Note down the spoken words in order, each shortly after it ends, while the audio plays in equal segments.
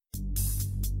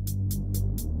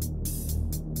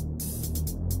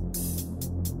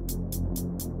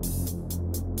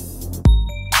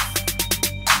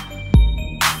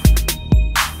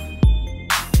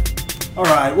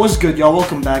Alright, what's good, y'all?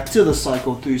 Welcome back to the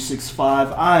Cycle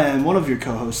 365. I am one of your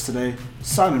co-hosts today,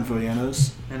 Simon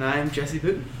Voyanos. And I'm Jesse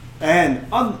Putin. And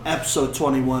on episode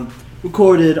 21,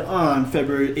 recorded on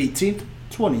February 18th,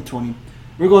 2020,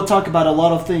 we're going to talk about a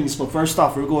lot of things, but first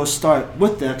off, we're going to start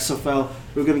with the XFL.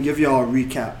 We're going to give y'all a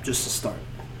recap just to start.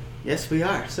 Yes, we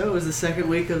are. So it was the second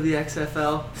week of the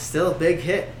XFL. Still a big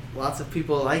hit. Lots of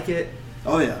people like it.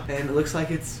 Oh, yeah. And it looks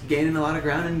like it's gaining a lot of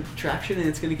ground and traction, and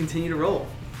it's going to continue to roll.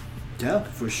 Yeah,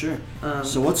 for sure.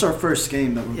 So what's our first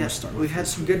game that we're going to start with? We had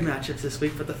some good matchups this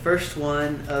week, but the first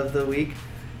one of the week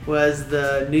was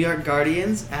the New York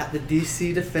Guardians at the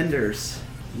DC Defenders.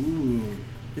 Ooh.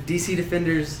 The DC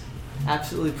Defenders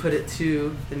absolutely put it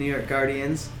to the New York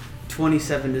Guardians,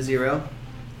 27-0.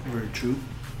 Very true.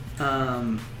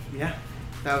 Yeah,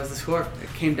 that was the score.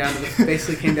 It came down to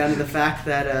basically came down to the fact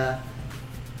that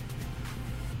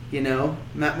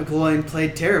Matt McGloin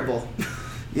played terrible.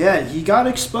 Yeah, he got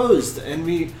exposed,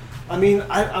 and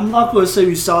I'm not going to say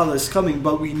we saw this coming,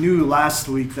 but we knew last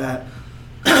week that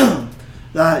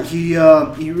that he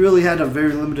really had a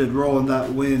very limited role in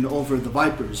that win over the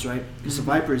Vipers, right? Because the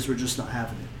Vipers were just not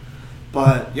having it.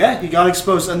 But yeah, he got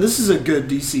exposed, and this is a good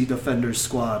DC Defenders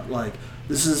squad. Like,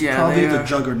 this is probably the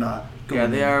juggernaut. Yeah,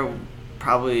 they are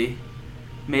probably,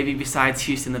 maybe besides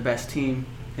Houston, the best team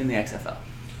in the XFL.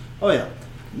 Oh yeah,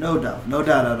 no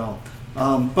doubt at all.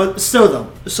 But still,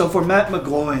 though, so for Matt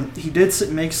McGloin, he did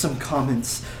make some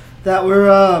comments that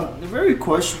were very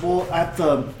questionable at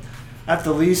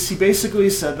the least. He basically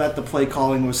said that the play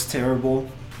calling was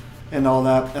terrible and all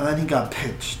that, and then he got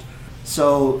benched.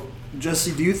 So,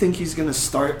 Jesse, do you think he's going to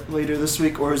start later this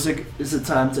week, or is it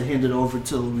time to hand it over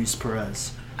to Luis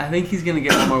Perez? I think he's going to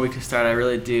get one more week to start. I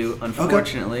really do.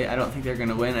 Unfortunately, okay. I don't think they're going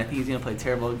to win. I think he's going to play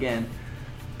terrible again,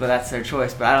 but that's their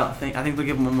choice. But I think they'll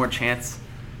give him one more chance.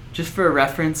 Just for a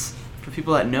reference, for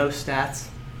people that know stats,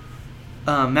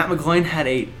 Matt McGloin had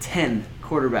a 10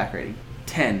 quarterback rating.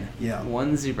 10. Yeah.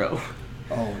 1-0.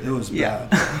 Oh, it was bad.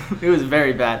 Yeah. It was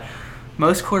very bad.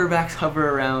 Most quarterbacks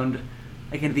hover around,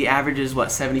 the average is,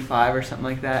 75 or something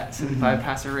like that, 75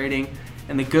 passer rating,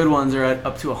 and the good ones are at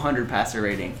up to 100 passer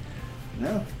rating.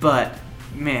 Yeah. But,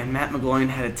 man, Matt McGloin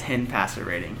had a 10 passer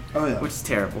rating. Oh, yeah. Which is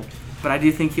terrible. But I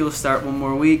do think he will start one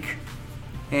more week,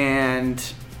 and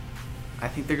I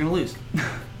think they're going to lose.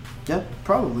 Yeah,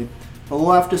 probably. But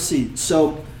we'll have to see.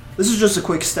 So, this is just a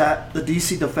quick stat. The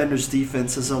DC Defenders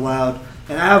defense has allowed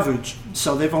an average,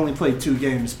 so they've only played 2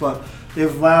 games, but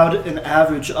they've allowed an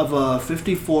average of a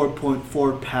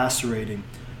 54.4 passer rating,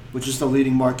 which is the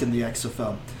leading mark in the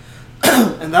XFL.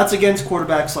 And that's against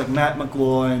quarterbacks like Matt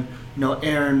McGloin,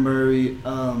 Aaron Murray,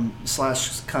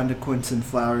 / kind of Quinton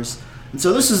Flowers. And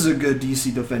so this is a good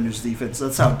DC Defenders defense.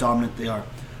 That's how dominant they are.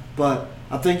 But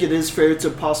I think it is fair to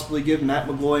possibly give Matt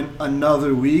McGloin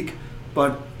another week.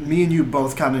 But me and you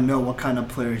both kind of know what kind of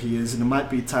player he is, and it might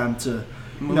be time to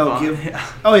move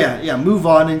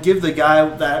on and give the guy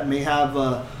that may have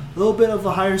a little bit of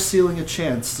a higher ceiling a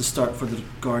chance to start for the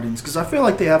Guardians, because I feel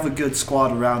like they have a good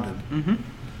squad around him. Mm-hmm.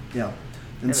 Yeah,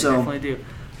 and they definitely do.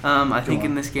 I think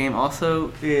in this game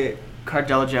also,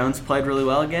 Cardell Jones played really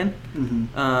well again.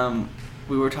 Mm-hmm.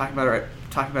 We were talking about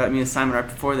it, me and Simon, right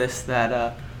before this,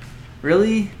 that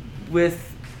really,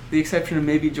 with the exception of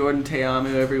maybe Jordan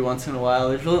Teamu every once in a while,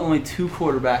 there's really only 2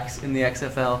 quarterbacks in the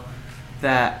XFL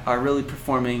that are really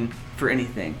performing for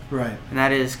anything. Right. And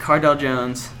that is Cardell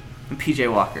Jones and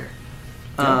PJ Walker.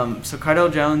 So Cardell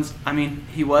Jones,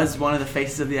 he was one of the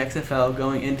faces of the XFL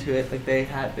going into it.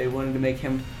 They wanted to make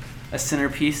him a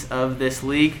centerpiece of this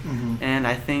league. Mm-hmm. And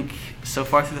I think so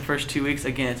far through the first 2 weeks,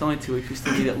 again, it's only 2 weeks, we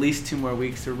still need at least 2 more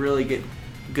weeks to really get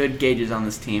good gauges on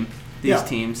these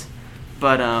teams.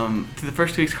 But through the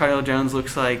first 2 weeks, Cardell Jones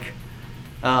looks like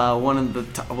one of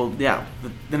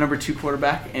the number 2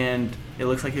 quarterback, and it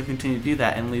looks like he'll continue to do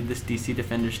that and lead this DC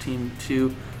Defenders team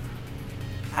to,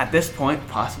 at this point,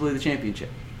 possibly the championship.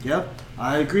 Yep,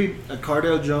 I agree.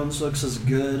 Cardell Jones looks as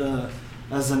good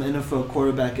as an NFL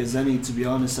quarterback as any, to be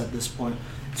honest, at this point.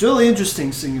 It's really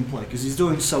interesting seeing him play because he's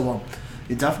doing so well.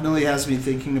 It definitely has me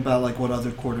thinking about what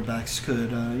other quarterbacks could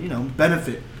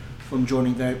benefit from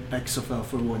joining the XFL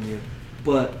for 1 year.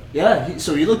 But yeah,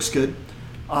 so he looks good.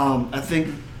 I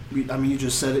think, you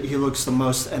just said it, he looks the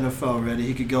most NFL ready.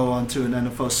 He could go onto an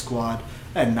NFL squad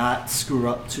and not screw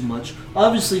up too much.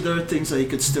 Obviously, there are things that he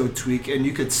could still tweak, and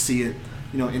you could see it,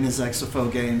 in his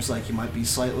XFL games. Like, he might be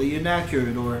slightly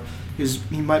inaccurate, or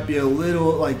he might be a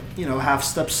little, half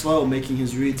step slow making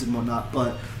his reads and whatnot.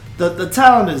 But the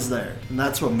talent is there, and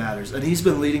that's what matters. And he's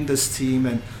been leading this team,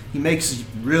 and he makes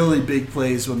really big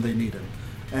plays when they need him.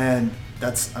 And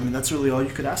that's really all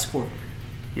you could ask for.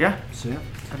 Yeah. So, yeah.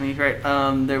 I mean, great.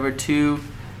 There were 2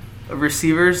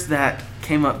 receivers that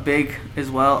came up big as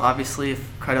well. Obviously,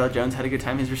 if Cardale Jones had a good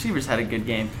time, his receivers had a good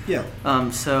game. Yeah.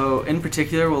 So in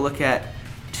particular, we'll look at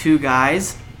two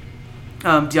guys.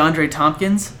 DeAndre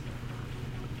Tompkins,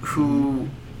 who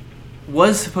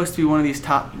was supposed to be one of these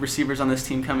top receivers on this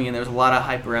team coming in. There was a lot of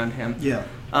hype around him. Yeah.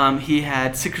 He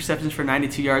had 6 receptions for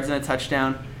 92 yards and a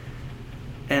touchdown.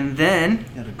 And then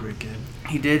He had a great game.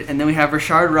 he did. And then we have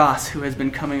Rashard Ross, who has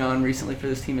been coming on recently for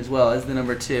this team as well as the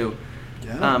number 2.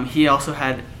 Yeah. He also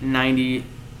had 90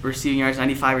 receiving yards,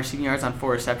 95 receiving yards on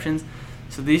 4 receptions.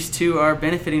 So these two are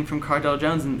benefiting from Cardale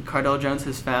Jones, and Cardale Jones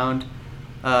has found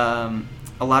a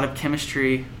lot of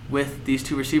chemistry with these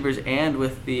two receivers and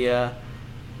with the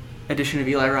addition of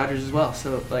Eli Rogers as well.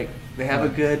 So like they have a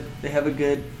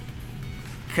good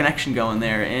connection going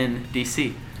there in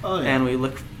DC. Oh, yeah. And we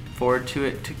look forward to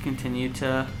it to continue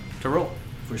to roll.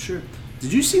 For sure.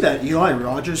 Did you see that Eli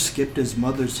Rogers skipped his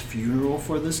mother's funeral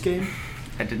for this game?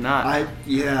 I did not.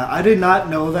 I did not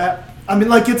know that. I mean,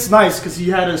 like, it's nice because he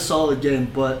had a solid game,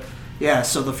 but yeah,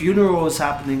 so the funeral was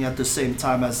happening at the same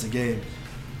time as the game.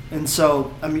 And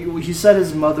so, I mean, he said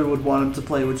his mother would want him to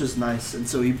play, which is nice, and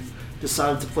so he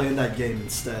decided to play in that game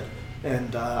instead.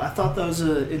 And I thought that was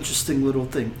an interesting little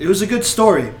thing. It was a good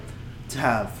story to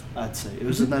have, I'd say. It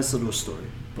was a nice little story.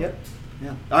 Yep.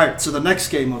 Yeah. All right, so the next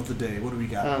game of the day, what do we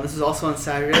got? This is also on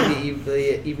Saturday.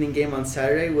 The evening game on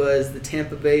Saturday was the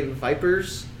Tampa Bay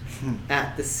Vipers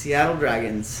at the Seattle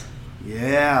Dragons.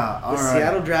 Yeah, all The right.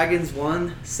 Seattle Dragons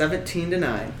won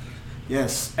 17-9.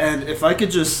 Yes, and if I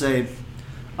could just say,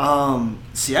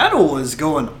 Seattle was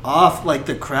going off. Like,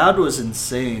 the crowd was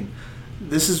insane.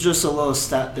 This is just a little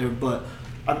stat there, but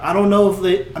I don't know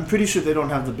if I'm pretty sure they don't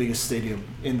have the biggest stadium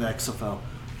in the XFL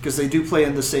because they do play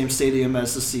in the same stadium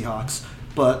as the Seahawks,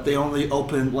 but they only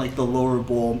open like the lower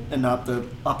bowl and not the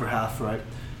upper half, right?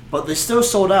 But they still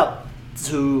sold out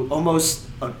to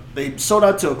they sold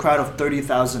out to a crowd of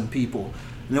 30,000 people.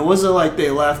 And it wasn't like they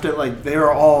left it, like they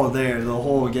were all there the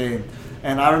whole game.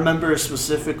 And I remember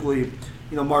specifically,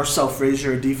 Marcel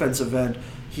Frazier, defensive end,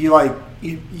 he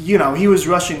was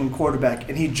rushing on quarterback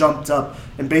and he jumped up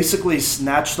and basically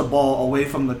snatched the ball away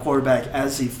from the quarterback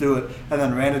as he threw it and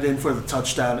then ran it in for the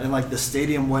touchdown, and like the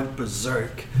stadium went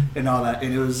berserk and all that,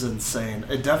 and it was insane.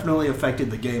 It definitely affected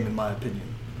the game in my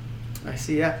opinion. I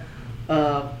see, yeah.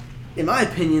 In my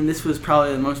opinion, this was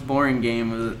probably the most boring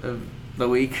game of the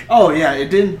week. Oh yeah, it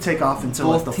didn't take off until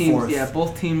Both the teams, fourth. yeah,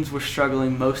 both teams were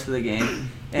struggling most of the game.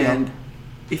 And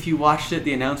if you watched it,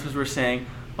 the announcers were saying,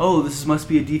 "Oh, this must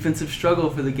be a defensive struggle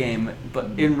for the game."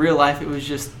 But in real life, it was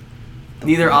just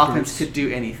neither offense could do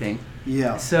anything.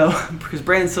 Yeah. So, because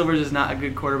Brandon Silvers is not a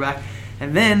good quarterback.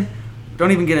 And then,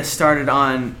 don't even get us started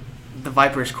on the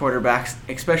Vipers quarterbacks,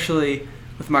 especially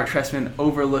with Mark Trestman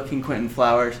overlooking Quentin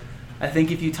Flowers. I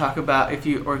think if you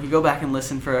go back and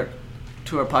listen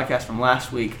to our podcast from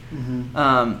last week,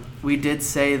 we did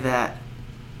say that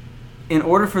in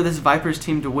order for this Vipers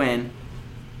team to win,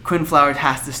 Quentin Flowers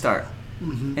has to start.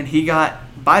 Mm-hmm. And he got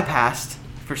bypassed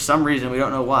for some reason, we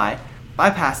don't know why,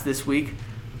 bypassed this week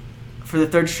for the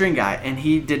third string guy, and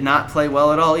he did not play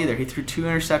well at all either. He threw 2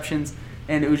 interceptions,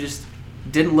 and it was just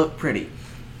didn't look pretty.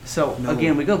 So,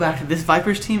 again, we go back to this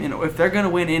Vipers team, and if they're going to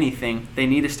win anything, they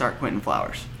need to start Quentin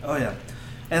Flowers. Oh, yeah.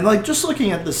 And, like, just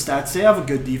looking at the stats, they have a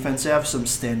good defense. They have some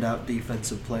standout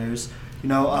defensive players.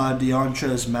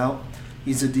 DeAndre Mount,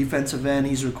 he's a defensive end.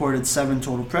 He's recorded 7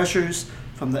 total pressures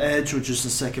from the edge, which is the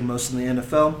second most in the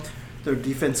NFL. Their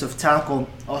defensive tackle,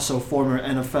 also former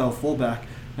NFL fullback,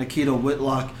 Nikita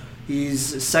Whitlock,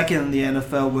 he's second in the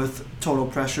NFL with total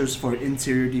pressures for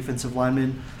interior defensive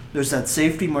linemen. There's that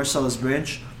safety, Marcellus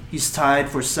Branch. He's tied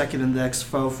for second in the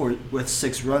XFL with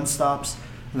 6 run stops.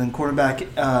 And then cornerback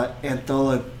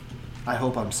Anthola, I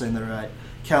hope I'm saying that right,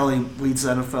 Kelly leads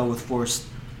the NFL with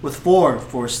 4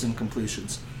 forced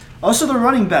incompletions. Also, the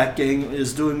running back gang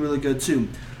is doing really good too.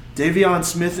 Davion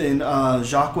Smith and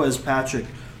Jacquez Patrick,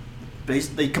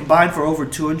 they combined for over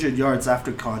 200 yards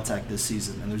after contact this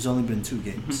season, and there's only been 2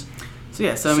 games.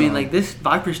 I mean, like, this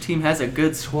Vipers team has a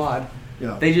good squad.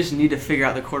 Yeah. They just need to figure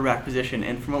out the quarterback position.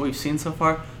 And from what we've seen so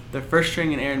far, their first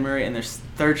string and Aaron Murray and their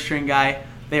third string guy,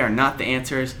 they are not the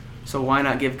answers. So why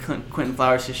not give Quentin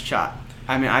Flowers his shot?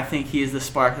 I mean, I think he is the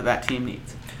spark that team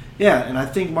needs. Yeah, and I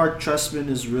think Mark Trestman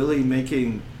is really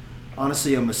making,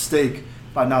 honestly, a mistake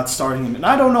by not starting him. And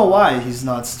I don't know why he's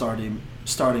not starting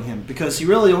him, because he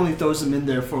really only throws him in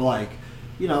there for like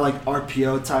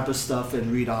RPO type of stuff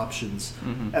and read options.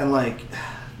 Mm-hmm. And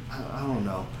I don't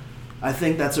know. I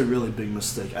think that's a really big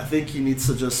mistake. I think he needs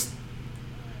to just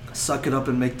suck it up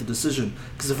and make the decision.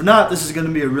 Because if not, this is going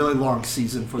to be a really long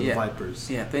season for the Vipers.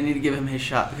 Yeah, they need to give him his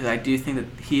shot because I do think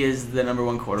that he is the number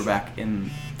one quarterback in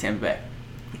Tampa Bay.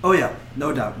 Oh, yeah.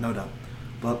 No doubt.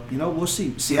 But, we'll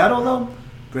see. Seattle, though,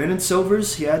 Brandon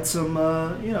Silvers, he had some,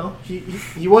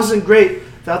 he wasn't great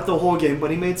throughout the whole game, but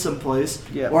he made some plays.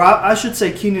 Yeah. Or I should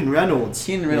say Keenan Reynolds.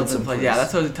 Keenan Reynolds did play. Yeah,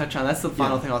 that's what I was going to touch on. That's the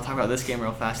final thing I'll talk about this game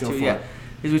real fast, too. Yeah.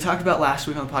 Because we talked about last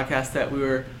week on the podcast that we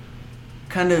were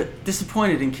kind of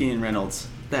disappointed in Keenan Reynolds,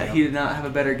 that he did not have a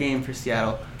better game for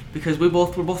Seattle. Because we're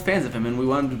both fans of him, and we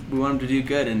want him to do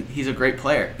good, and he's a great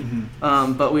player.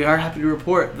 Mm-hmm. But we are happy to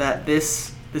report that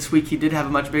this week he did have a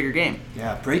much bigger game.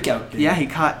 Yeah, breakout game. Yeah, he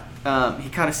caught a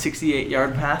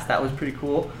 68-yard pass. That was pretty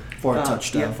cool. For a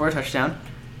touchdown. Yeah, for a touchdown.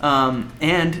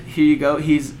 And here you go.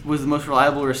 Was the most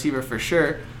reliable receiver for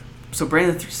sure. So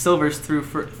Brandon Silvers threw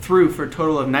for a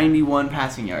total of 91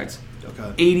 passing yards.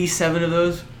 Okay. 87 of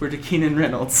those were to Keenan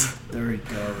Reynolds. There we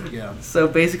go. Yeah. So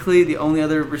basically, the only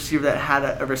other receiver that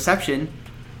had a reception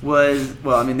was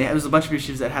there was a bunch of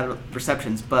receivers that had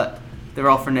receptions, but they were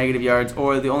all for negative yards.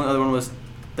 Or the only other one was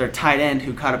their tight end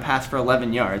who caught a pass for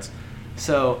 11 yards.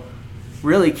 So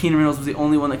really, Keenan Reynolds was the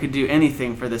only one that could do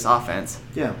anything for this offense.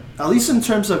 Yeah, at least in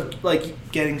terms of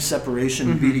getting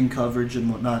separation, beating coverage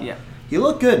and whatnot. Yeah, he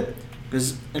looked good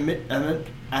because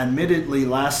admittedly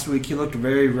last week he looked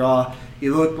very raw. He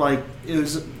looked like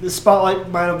the spotlight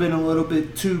might have been a little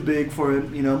bit too big for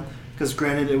him, because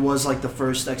granted it was the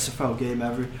first XFL game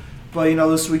ever. But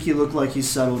this week he looked like he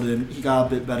settled in. He got a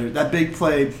bit better. That big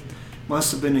play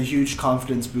must have been a huge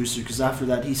confidence booster because after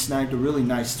that he snagged a really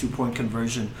nice 2-point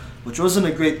conversion, which wasn't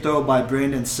a great throw by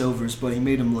Brandon Silvers, but he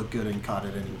made him look good and caught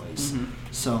it anyways. Mm-hmm.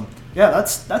 So, yeah,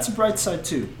 that's a bright side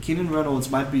too. Keenan Reynolds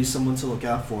might be someone to look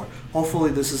out for. Hopefully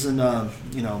this isn't a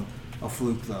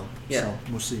fluke though. Yeah. So,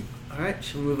 we'll see. All right,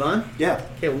 shall we move on? Yeah.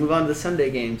 Okay, we'll move on to the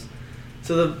Sunday games.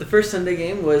 So the first Sunday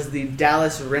game was the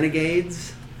Dallas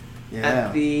Renegades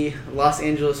at the Los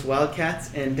Angeles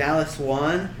Wildcats, and Dallas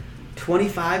won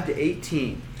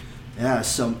 25-18. Yeah,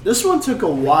 so this one took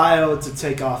a while to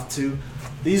take off too.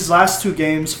 These last two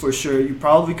games, for sure, you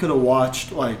probably could have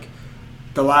watched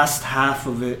the last half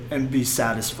of it and be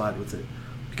satisfied with it.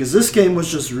 Because this game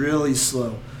was just really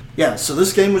slow. Yeah, so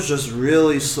this game was just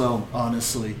really slow,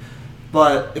 honestly.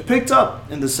 But it picked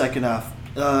up in the second half.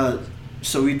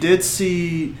 So we did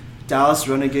see Dallas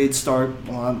Renegades start,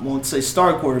 well, I won't say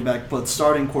star quarterback, but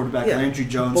starting quarterback Landry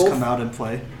Jones come out and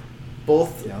play.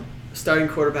 Both starting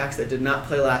quarterbacks that did not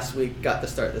play last week got the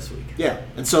start this week. Yeah,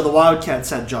 and so the Wildcats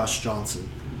had Josh Johnson.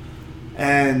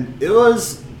 And it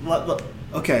was,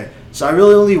 okay, so I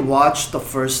really only watched the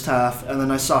first half, and then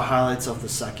I saw highlights of the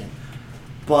second.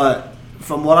 But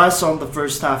from what I saw in the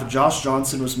first half, Josh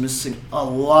Johnson was missing a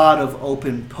lot of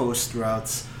open post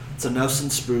routes to Nelson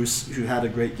Spruce, who had a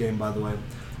great game, by the way,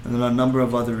 and then a number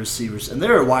of other receivers. And they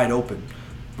were wide open,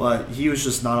 but he was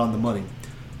just not on the money.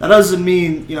 That doesn't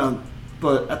mean,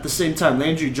 but at the same time,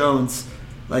 Landry Jones,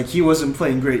 he wasn't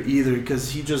playing great either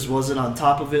because he just wasn't on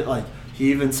top of it.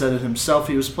 He even said it himself,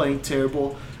 he was playing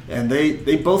terrible. And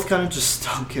they both kind of just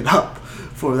stunk it up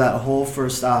for that whole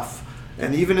first half.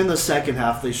 And even in the second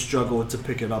half, they struggled to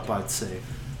pick it up, I'd say.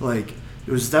 It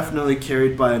was definitely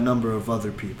carried by a number of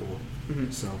other people.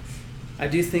 Mm-hmm. So, I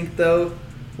do think, though,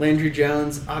 Landry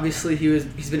Jones, obviously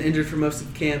he's been injured for most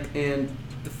of camp and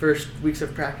the first weeks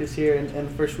of practice here and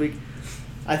the first week.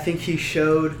 I think he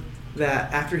showed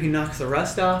that after he knocks the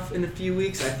rust off in a few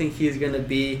weeks, I think he's going to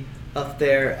be up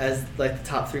there as the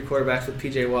top three quarterbacks with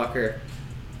P.J. Walker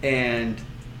and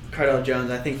Cardale Jones.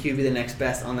 I think he would be the next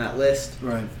best on that list.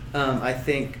 Right. I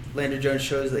think Landry Jones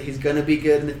shows that he's going to be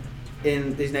good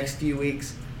in these next few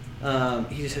weeks.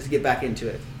 He just has to get back into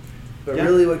it. But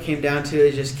really what came down to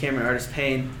is just Cameron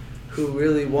Artis-Payne, who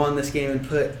really won this game and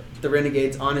put the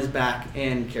Renegades on his back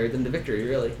and carried them to victory,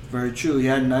 really. Very true. He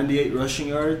had 98 rushing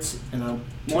yards, and I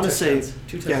want to say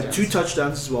two touchdowns. 2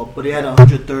 touchdowns as well, but he had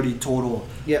 130 total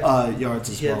yards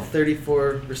as well. He had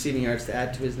 34 receiving yards to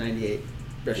add to his 98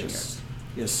 rushing yards.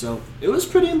 Yes, so it was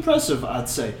pretty impressive, I'd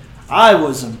say. I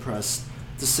was impressed,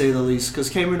 to say the least,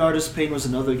 because Cameron Artis-Payne was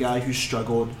another guy who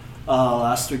struggled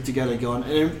last week to get it going.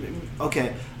 And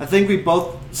I think we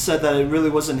both said that it really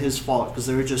wasn't his fault because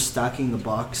they were just stacking the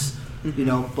box,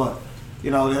 but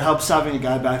it helps having a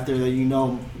guy back there that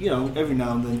every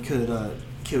now and then could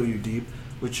kill you deep,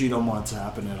 which you don't want to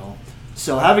happen at all.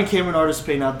 So having Cameron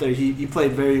Artis-Payne out there, he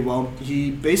played very well.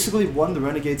 He basically won the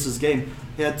Renegades this game.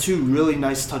 He had 2 really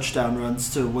nice touchdown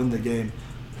runs to win the game,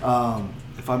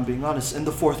 if I'm being honest, in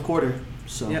the fourth quarter.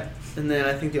 So. Yep. And then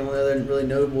I think the only other really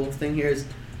notable thing here is,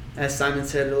 as Simon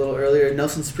said a little earlier,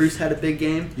 Nelson Spruce had a big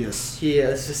game. Yes.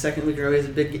 This is his second week in a row.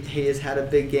 He has had a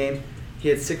big game. He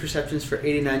had 6 receptions for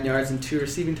 89 yards and 2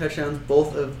 receiving touchdowns,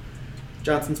 both of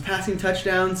Johnson's passing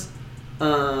touchdowns.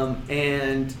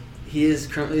 And he is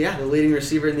currently, the leading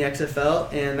receiver in the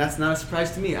XFL, and that's not a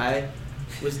surprise to me. I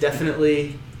was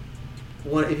definitely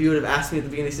if you would have asked me at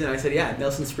the beginning of the season, I said,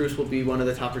 Nelson Spruce will be one of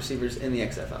the top receivers in the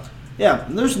XFL. Yeah,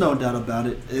 there's no doubt about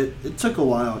it. It took a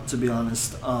while, to be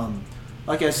honest.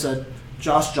 Like I said,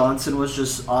 Josh Johnson was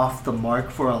just off the mark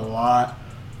for a lot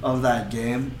of that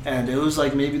game, and it was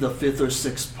like maybe the 5th or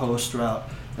 6th post route,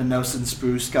 and Nelson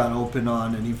Spruce got open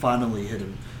on, and he finally hit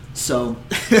him. So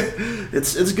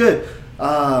it's good.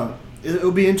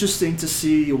 It'll be interesting to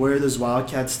see where this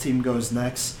Wildcats team goes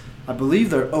next. I believe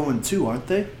they're 0-2, aren't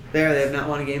they? They have not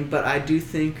won a game, but I do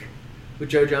think with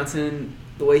Joe Johnson,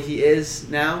 the way he is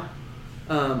now,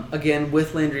 again,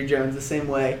 with Landry Jones, the same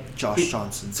way. Josh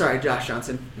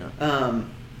Johnson. Yeah.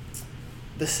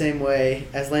 The same way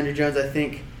as Landry Jones, I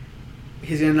think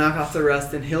he's going to knock off the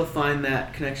rust, and he'll find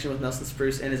that connection with Nelson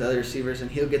Spruce and his other receivers, and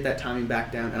he'll get that timing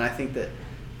back down, and I think that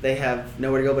they have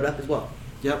nowhere to go but up as well.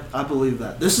 Yep, I believe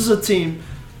that. This is a team,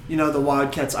 the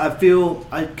Wildcats, I feel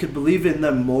I could believe in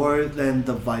them more than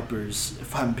the Vipers,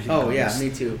 if I'm being honest. Yeah,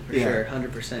 me too, for sure,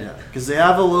 100%. Yeah, because they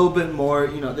have a little bit more,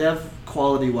 they have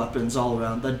quality weapons all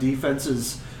around. The defense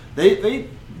is, they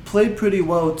played pretty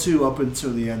well, too, up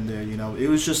until the end there, It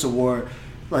was just a war,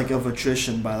 of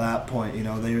attrition by that point,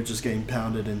 They were just getting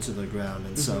pounded into the ground,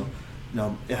 and so,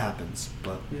 it happens.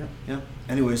 But, yeah.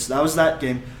 Anyways, that was that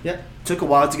game. Yeah. Took a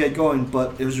while to get going,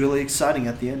 but it was really exciting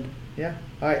at the end. Yeah.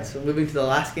 All right, so moving to the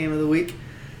last game of the week.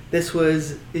 This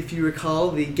was, if you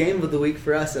recall, the game of the week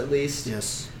for us, at least.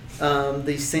 Yes.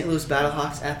 The St. Louis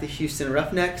Battlehawks at the Houston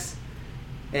Roughnecks.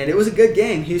 And it was a good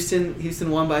game. Houston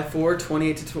won by 4,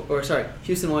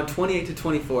 Houston won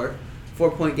 28-24,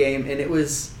 4-point game, and it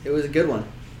was a good one.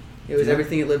 It was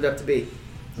everything it lived up to be.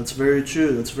 That's very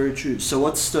true. So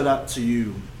what stood out to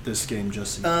you this game,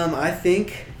 Jesse? I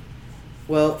think,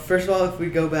 well, first of all, if we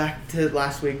go back to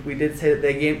last week, we did say that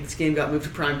this game got moved to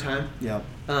primetime. Yeah.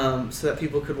 So that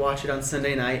people could watch it on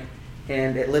Sunday night,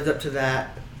 and it lived up to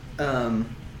that that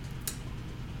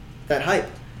hype.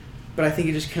 But I think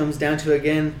it just comes down to,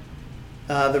 again,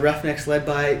 the Roughnecks led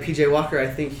by P.J. Walker. I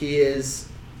think he's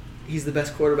the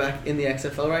best quarterback in the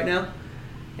XFL right now.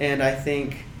 And I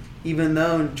think even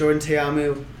though Jordan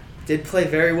Ta'amu did play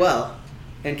very well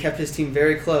and kept his team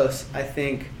very close, I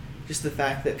think just the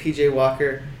fact that P.J.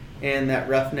 Walker and that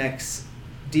Roughnecks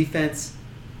defense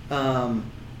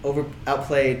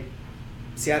outplayed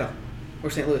Seattle. Or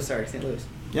St. Louis.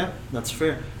 Yeah, that's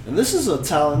fair. And this is a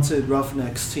talented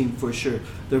Roughnecks team for sure.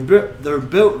 They're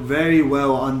built very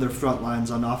well on their front lines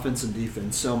on offense and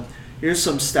defense. So here's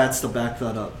some stats to back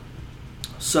that up.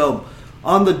 So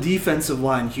on the defensive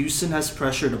line, Houston has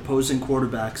pressured opposing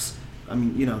quarterbacks,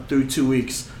 through 2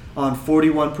 weeks, on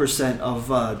 41% of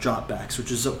dropbacks,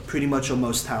 which is pretty much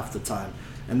almost half the time.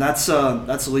 And that's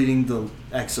leading the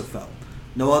XFL.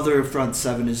 No other front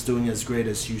seven is doing as great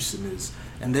as Houston is.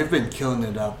 And they've been killing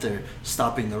it out there,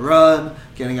 stopping the run,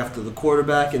 getting after the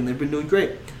quarterback, and they've been doing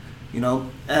great.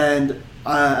 And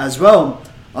as well,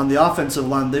 on the offensive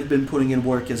line, they've been putting in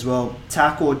work as well.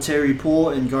 Tackle Terry Poole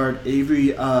and guard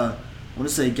Avery, I want to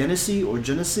say Genesee. I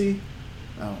don't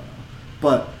know.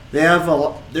 But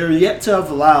they're yet to have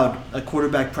allowed a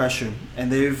quarterback pressure,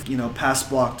 and they've, pass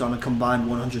blocked on a combined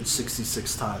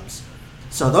 166 times.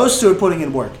 So those two are putting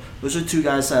in work. Those are two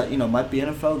guys that, might be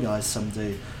NFL guys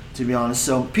someday, to be honest.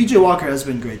 So P.J. Walker has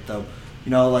been great, though.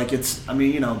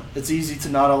 It's easy to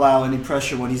not allow any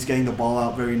pressure when he's getting the ball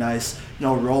out very nice,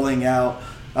 rolling out,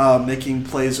 making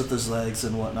plays with his legs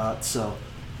and whatnot. So,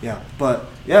 yeah. But,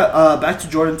 back to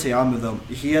Jordan Ta'amu, though.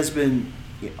 He has been,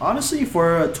 honestly,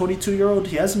 for a 22-year-old,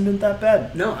 he hasn't been that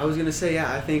bad. No, I was going to say,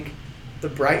 I think the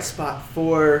bright spot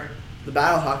for the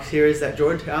Battlehawks here is that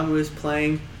Jordan Ta'amu is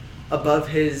playing above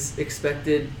his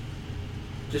expected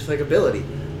ability.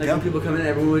 When people come in,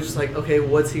 everyone was just like, okay,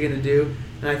 what's he going to do?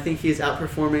 And I think he's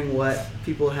outperforming what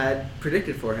people had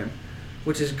predicted for him,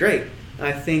 which is great. And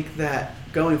I think that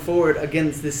going forward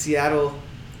against the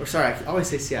I always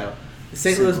say Seattle, the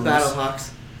St. Louis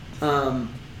Battlehawks,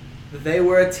 they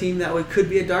were a team that could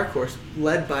be a dark horse,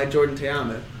 led by Jordan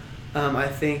Ta'amu. I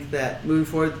think that moving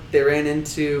forward, they ran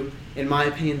into, in my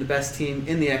opinion, the best team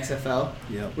in the XFL,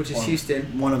 which is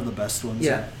Houston. One of the best ones.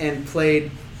 Yeah, and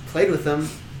played with them,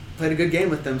 played a good game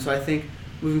with them. So I think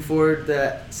moving forward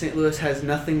that St. Louis has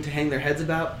nothing to hang their heads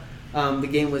about. The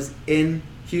game was in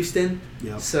Houston,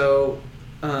 so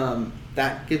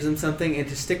that gives them something. And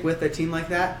to stick with a team like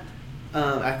that,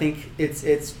 I think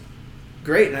it's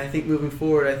great. And I think moving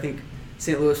forward, I think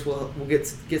St. Louis will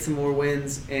get some more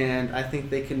wins, and I think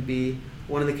they can be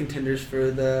one of the contenders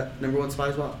for the number 1 spot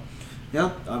as well.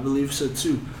 Yeah, I believe so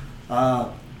too.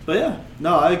 But yeah,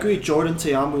 no, I agree. Jordan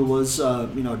Ta'amu was,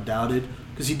 doubted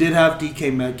because he did have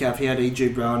DK Metcalf. He had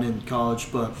AJ Brown in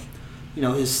college, but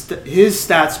his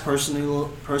stats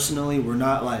personally were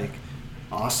not like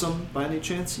awesome by any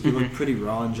chance. He looked pretty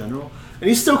raw in general, and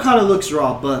he still kind of looks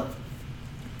raw, but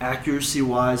accuracy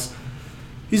wise,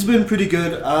 he's been pretty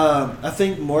good. I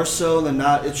think more so than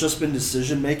not, it's just been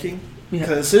decision making.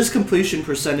 Because his completion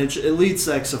percentage, it leads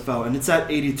the XFL, and it's at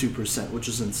 82%, which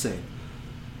is insane.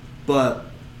 But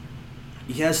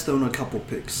he has thrown a couple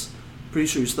picks. Pretty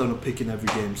sure he's thrown a pick in every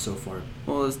game so far.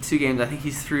 Well, there's 2 games. I think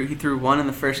he threw 1 in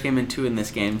the first game and 2 in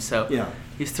this game. So yeah,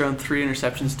 he's thrown 3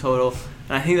 interceptions total.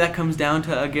 And I think that comes down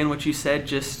to, again, what you said,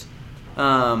 just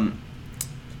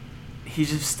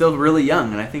he's just still really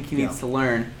young, and I think he needs to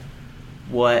learn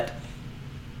what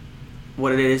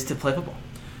it is to play football.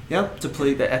 Yep, to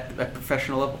play at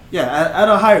professional level. Yeah, at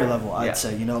a higher level, I'd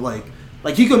say.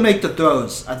 Like he could make the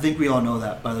throws. I think we all know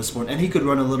that by this point, and he could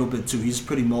run a little bit too. He's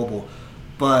pretty mobile,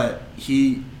 but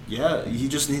he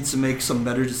just needs to make some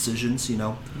better decisions. He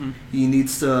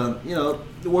needs to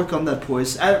work on that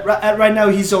poise. At right now,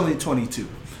 he's only 22.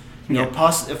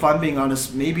 If I'm being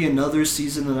honest, maybe another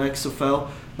season in the XFL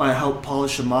might help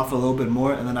polish him off a little bit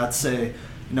more, and then I'd say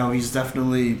he's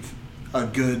definitely a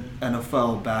good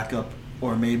NFL backup.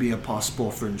 Or maybe a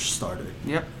possible fringe starter.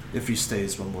 Yep. If he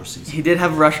stays one more season. He did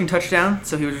have a rushing touchdown,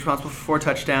 so he was responsible for 4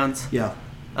 touchdowns. Yeah.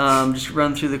 Just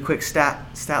run through the quick stat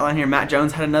line here. Matt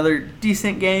Jones had another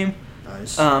decent game.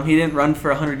 Nice. He didn't run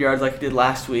for 100 yards like he did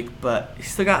last week, but he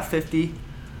still got 50.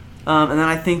 And then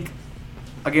I think,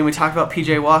 again, we talked about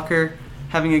P.J. Walker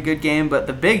having a good game, but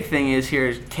the big thing is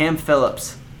Cam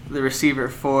Phillips, the receiver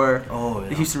for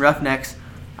the Houston Roughnecks.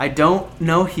 I don't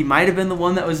know. He might have been the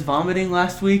one that was vomiting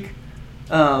last week.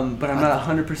 But I'm not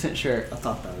 100% sure. I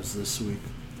thought that was this week.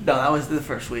 No, that was the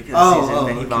first week of the season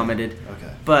that he vomited.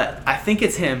 Okay. But I think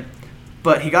it's him.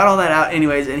 But he got all that out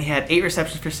anyways, and he had 8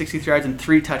 receptions for 63 yards and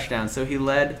 3 touchdowns. So he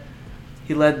led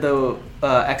the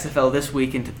XFL this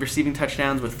week in receiving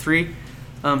touchdowns with 3.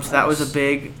 Nice. So that was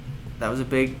a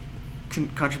big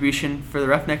contribution for the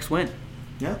Roughnecks win.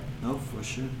 Yeah, no, for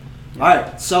sure. All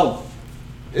right, so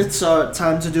it's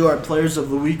time to do our players of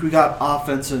the week. We got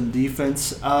offense and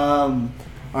defense. All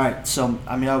right, so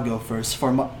I'll go first.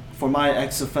 For my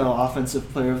XFL offensive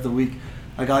player of the week,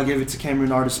 I gotta give it to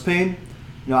Cameron Artis-Payne.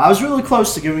 I was really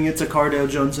close to giving it to Cardale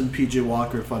Jones and PJ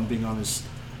Walker, if I'm being honest.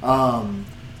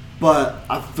 But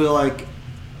I feel like,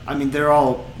 they're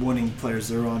all winning players.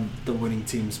 They're on the winning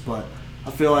teams, but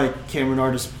I feel like Cameron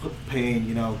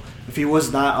Artis-Payne, if he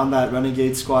was not on that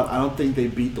Renegade squad, I don't think they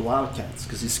beat the Wildcats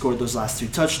because he scored those last 2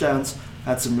 touchdowns,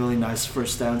 had some really nice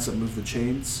first downs that moved the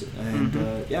chains, and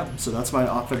so that's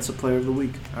my offensive player of the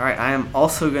week. All right, I am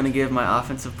also going to give my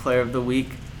offensive player of the week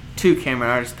to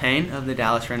Cameron Artis-Payne of the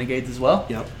Dallas Renegades as well.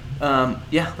 Yep.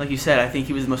 Like you said, I think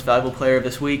he was the most valuable player of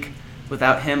this week.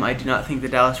 Without him, I do not think the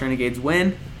Dallas Renegades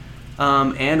win.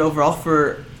 And overall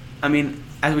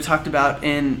as we talked about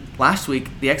in last week,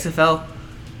 the XFL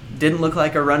didn't look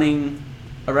like a running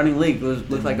league. It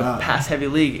looked like a pass-heavy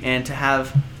league, and to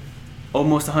have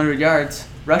almost 100 yards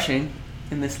rushing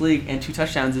in this league and 2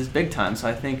 touchdowns is big time. So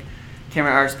I think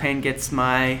Cameron Artis-Payne gets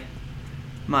my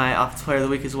offensive player of the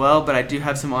week as well, but I do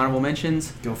have some honorable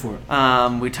mentions. Go for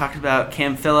it. We talked about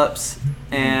Cam Phillips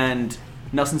and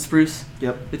Nelson Spruce,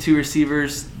 the 2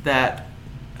 receivers that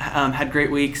had great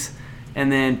weeks. And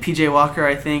then P.J. Walker,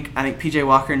 I think P.J.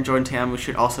 Walker and Jordan Ta'amu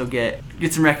should also get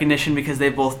some recognition because they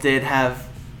both did have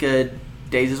good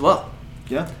days as well.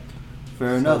 Yeah,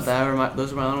 fair enough.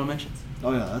 Those are my honorable mentions.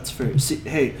 Oh, yeah, that's fair. See,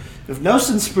 hey, if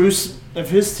Nelson Spruce,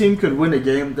 if his team could win a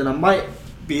game, then I might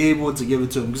be able to give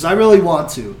it to him because I really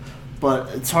want to. But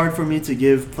it's hard for me to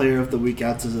give player of the week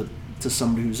out to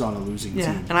somebody who's on a losing team.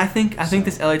 Yeah, and I think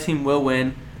this LA team will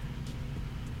win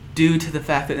due to the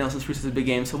fact that Nelson Spruce is a big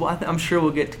game. So I'm sure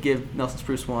we'll get to give Nelson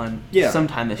Spruce one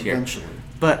sometime this year. Eventually.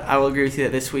 But I will agree with you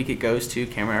that this week it goes to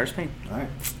Cameron Artis-Payne. All right.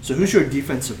 So who's your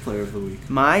defensive player of the week?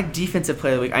 My defensive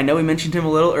player of the week, I know we mentioned him a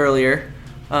little earlier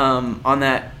on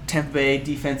that Tampa Bay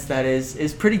defense that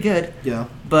is pretty good. Yeah.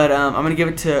 But I'm going to give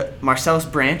it to Marcellus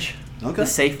Branch, the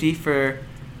safety for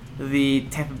the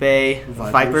Tampa Bay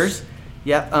Vipers.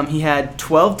 Yep. He had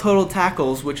 12 total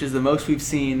tackles, which is the most we've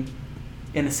seen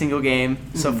in a single game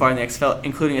so far in the XFL,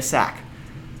 including a sack.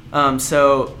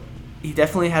 So he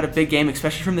definitely had a big game,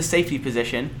 especially from the safety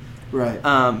position.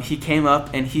 Right. He came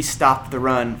up and he stopped the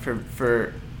run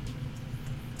for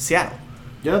Seattle.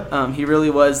 Yep. He really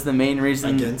was the main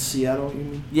reason. Against Seattle, you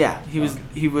mean? Yeah, he was.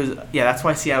 Yeah, that's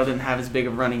why Seattle didn't have as big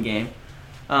of a running game.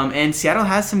 And Seattle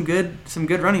has some good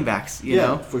running backs. You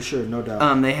know, for sure, no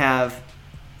doubt. They have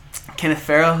Kenneth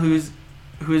Farrell, who's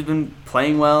who's been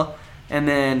playing well, and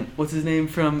then what's his name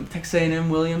from Texas A&M,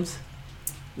 Williams?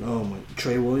 Oh my,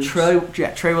 Trey Williams.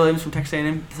 Trey Williams from Texas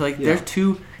A&M. So they're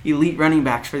two elite running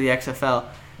backs for the XFL,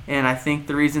 and I think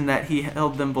the reason that he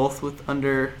held them both with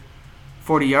under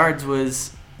 40 yards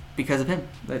was because of him.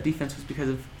 That defense was because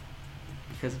of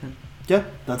him. Yeah,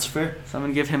 that's fair. So I'm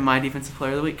gonna give him my defensive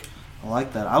player of the week. I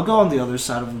like that. I'll go on the other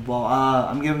side of the ball.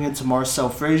 I'm giving it to Marcel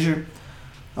Frazier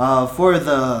for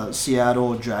the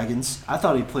Seattle Dragons. I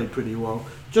thought he played pretty well.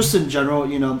 Just in general,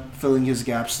 filling his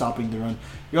gaps, stopping the run.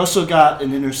 He also got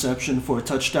an interception for a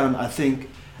touchdown. I think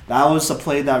that was the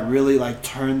play that really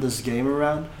turned this game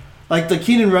around. The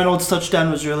Keenan Reynolds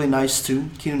touchdown was really nice too.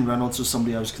 Keenan Reynolds was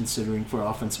somebody I was considering for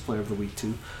Offensive Player of the Week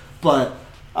too. But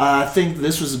I think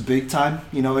this was a big time.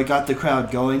 It got the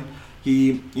crowd going.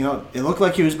 He, it looked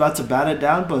like he was about to bat it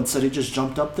down, but instead he just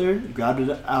jumped up there, grabbed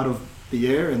it out of the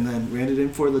air, and then ran it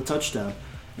in for the touchdown.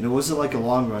 And it wasn't like a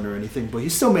long run or anything, but he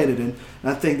still made it in.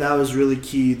 And I think that was really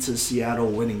key to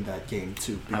Seattle winning that game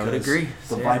too. I would agree.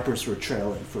 The Vipers were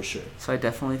trailing for sure. So I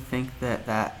definitely think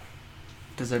that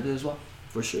deserved it as well.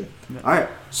 For sure. Yep. All right,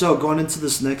 so going into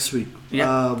this next week,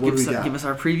 what do we got? Give us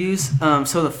our previews.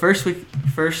 So the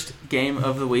first game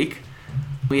of the week,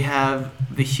 we have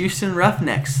the Houston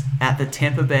Roughnecks at the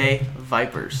Tampa Bay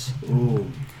Vipers.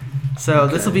 Ooh. So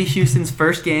this will be Houston's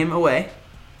first game away.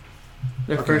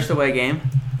 Their first away game.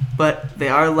 But they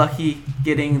are lucky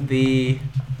getting the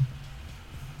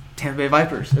Tampa Bay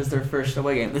Vipers as their first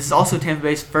away game. This is also Tampa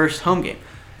Bay's first home game.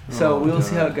 So we will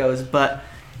see how it goes. But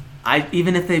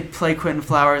even if they play Quentin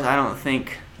Flowers, I don't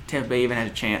think Tampa Bay even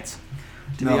has a chance,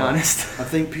 to be honest. I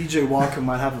think P.J. Walker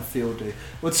might have a field day.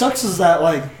 What sucks is that,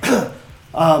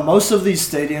 most of these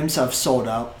stadiums have sold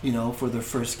out, for their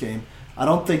first game. I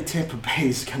don't think Tampa Bay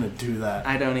is going to do that.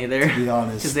 I don't either. To be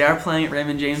honest. Because they are playing at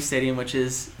Raymond James Stadium, which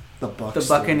is the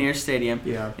Buccaneers Stadium.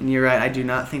 Yeah. And you're right, I do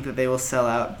not think that they will sell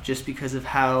out just because of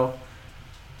how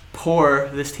poor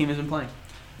this team has been playing.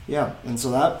 Yeah, and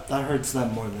so that hurts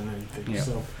them more than anything. Yeah.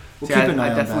 So we'll keep an eye on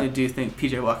that. I definitely do think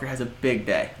P.J. Walker has a big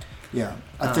day. Yeah,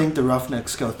 I think the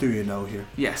Roughnecks go 3-0 here.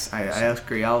 Yes, I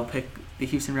agree. I'll pick the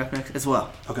Houston Roughnecks as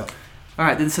well. Okay. All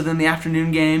right, then the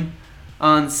afternoon game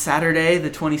on Saturday,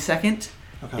 the 22nd,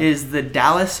 is the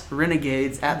Dallas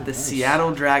Renegades at the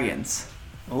Seattle Dragons.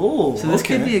 Oh, so this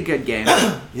could be a good game.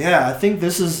 Yeah, I think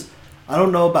this is. I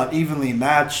don't know about evenly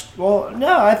matched. Well,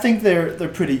 no, I think they're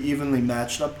pretty evenly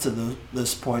matched up to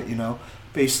this point.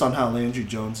 Based on how Landry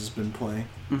Jones has been playing.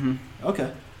 Mm-hmm.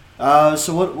 Okay.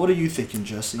 So what are you thinking,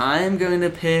 Jesse? I am going to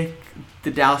pick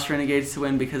the Dallas Renegades to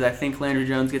win because I think Landry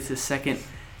Jones gets his second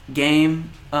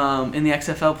game in the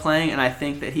XFL playing, and I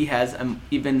think that he has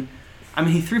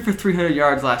he threw for 300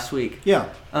 yards last week. Yeah.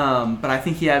 But I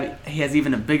think he has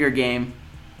even a bigger game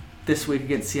this week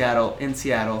against Seattle,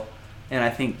 and I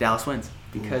think Dallas wins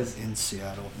because in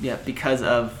Seattle. Yeah, because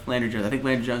of Landry Jones. I think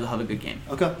Landry Jones will have a good game.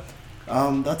 Okay.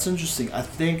 That's interesting. I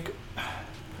think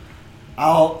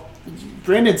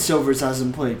Brandon Silvers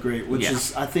hasn't played great,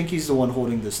 I think he's the one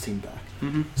holding this team back.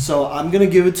 Mm-hmm. So I'm going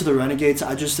to give it to the Renegades.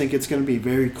 I just think it's going to be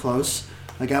very close.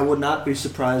 I would not be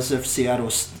surprised if Seattle...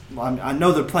 I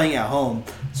know they're playing at home,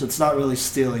 so it's not really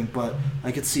stealing, but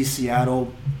I could see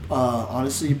Seattle,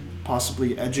 honestly,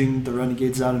 possibly edging the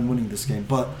Renegades out and winning this game.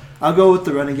 But I'll go with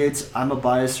the Renegades. I'm a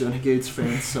biased Renegades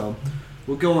fan, so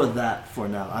we'll go with that for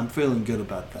now. I'm feeling good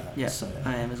about that. Yeah, so,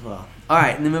 I am as well. All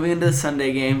right, and then moving into the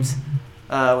Sunday games,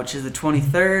 which is the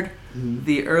 23rd. Mm-hmm.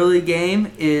 The early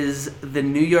game is the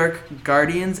New York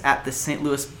Guardians at the St.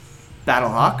 Louis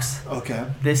Battlehawks. Okay.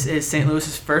 This is St.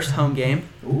 Louis's first home game.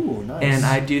 Ooh, nice. And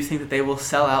I do think that they will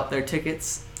sell out their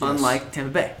tickets, unlike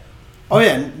Tampa Bay. Oh,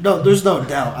 yeah. No, there's no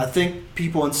doubt. I think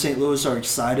people in St. Louis are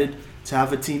excited to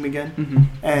have a team again.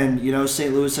 Mm-hmm. And,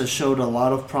 St. Louis has showed a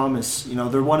lot of promise. They're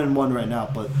 1-1 right now,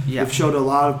 but they've showed a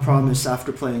lot of promise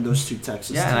after playing those two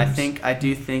Texas teams. Yeah, and I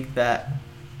do think that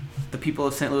the people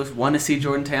of St. Louis want to see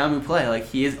Jordan Ta'amu play.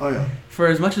 He is. Oh, yeah. For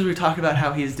as much as we talk about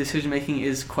how his decision-making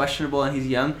is questionable and he's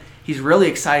young, he's really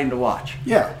exciting to watch.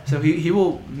 Yeah. So he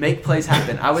will make plays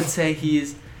happen. I would say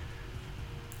he's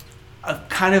a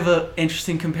kind of an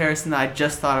interesting comparison that I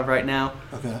just thought of right now.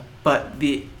 Okay. But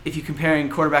if you're comparing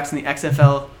quarterbacks in the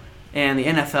XFL and the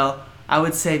NFL, I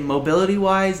would say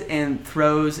mobility-wise and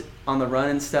throws on the run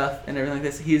and stuff and everything like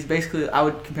this, he's basically, I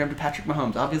would compare him to Patrick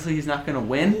Mahomes. Obviously, he's not going to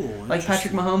win like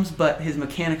Patrick Mahomes, but his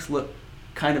mechanics look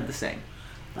kind of the same.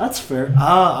 That's fair.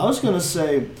 I was going to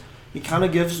say he kind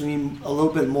of gives me a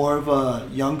little bit more of a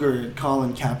younger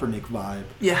Colin Kaepernick vibe.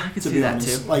 Yeah, I could see that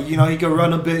too. He can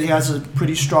run a bit. He has a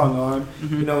pretty strong arm.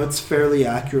 Mm-hmm. It's fairly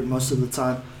accurate most of the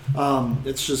time.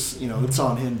 It's just, it's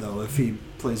on him, though, if he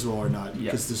plays well or not,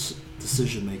 because this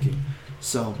decision-making.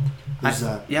 So there's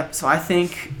that. Yep. So I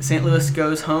think St. Louis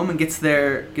goes home and gets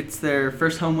their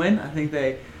first home win. I think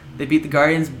they beat the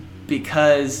Guardians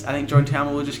because I think Jordan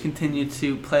Ta'amu will just continue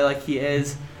to play like he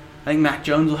is. I think Mac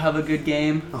Jones will have a good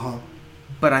game.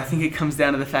 But I think it comes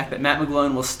down to the fact that Matt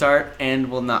McGloin will start and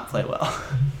will not play well.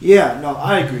 Yeah, no,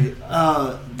 I agree.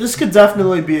 This could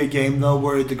definitely be a game, though,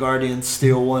 where the Guardians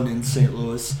steal one in St.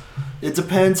 Louis. It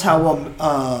depends how well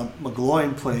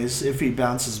McGloin plays, if he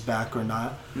bounces back or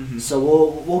not. Mm-hmm. So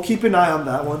we'll keep an eye on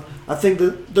that one. I think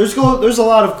that there's a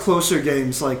lot of closer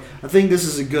games. Like, I think this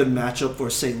is a good matchup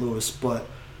for St. Louis, but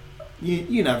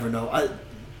you never know.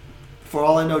 For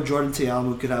all I know, Jordan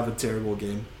Ta'amu could have a terrible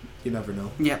game. You never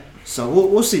know. Yeah. So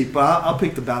we'll see, but I'll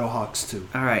pick the Battlehawks too.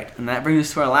 All right, and that brings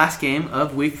us to our last game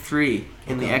of Week 3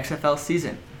 in the XFL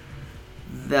season.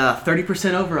 The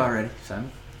 30% over already,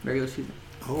 Simon. Regular season.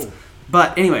 Oh.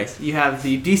 But anyways, you have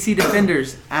the DC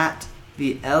Defenders at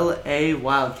the LA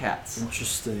Wildcats.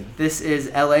 Interesting. This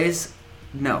is LA's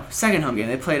second home game.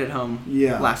 They played at home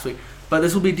last week, but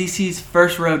this will be DC's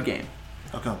first road game.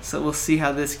 Okay. So we'll see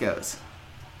how this goes.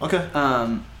 Okay.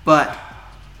 But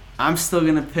I'm still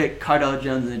going to pick Cardale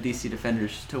Jones and the DC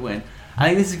Defenders to win. I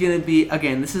think this is going to be,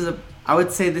 again, I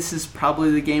would say this is probably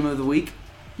the game of the week.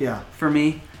 Yeah. For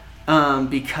me,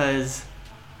 because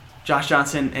Josh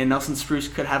Johnson and Nelson Spruce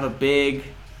could have a big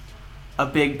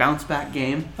bounce back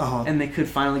game, and they could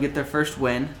finally get their first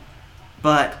win.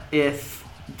 But if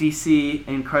DC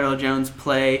and Cardale Jones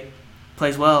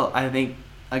plays well, I think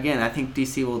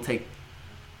DC will take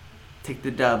the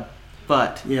dub.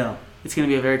 But yeah. It's going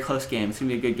to be a very close game. It's going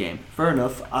to be a good game. Fair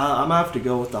enough. I'm going to have to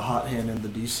go with the hot hand and the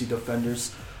DC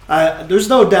Defenders. There's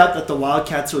no doubt that the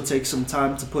Wildcats will take some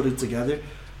time to put it together.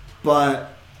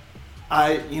 But,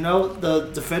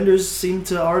 the Defenders seem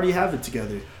to already have it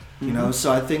together.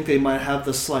 So I think they might have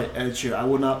the slight edge here. I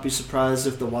would not be surprised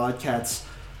if the Wildcats,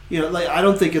 I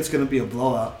don't think it's going to be a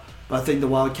blowout. But I think the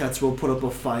Wildcats will put up a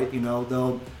fight.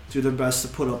 They'll do their best to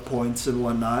put up points and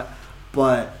whatnot.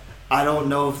 But I don't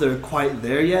know if they're quite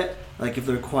there yet. Like, if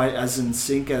they're quite as in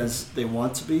sync as they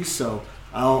want to be. So,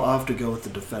 I'll have to go with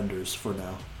the Defenders for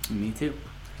now. Me too.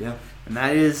 Yeah. And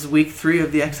that is Week 3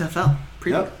 of the XFL.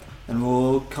 Yep. And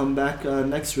we'll come back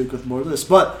next week with more of this.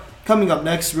 But, coming up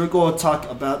next, we're going to talk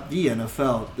about the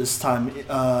NFL. This time,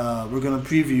 we're going to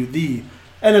preview the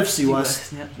NFC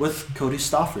West with Cody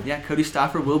Stauffer. Yeah, Cody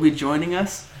Stauffer will be joining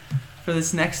us for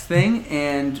this next thing.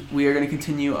 And we are going to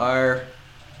continue our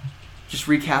just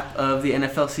recap of the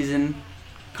NFL season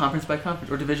conference by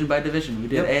conference or division by division. We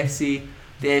did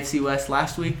the AFC West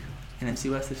last week, and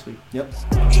NFC West this week. Yep.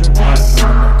 Sure.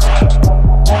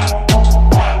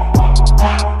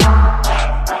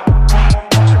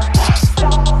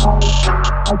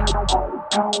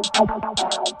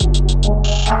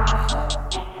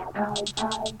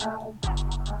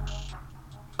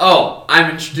 Oh,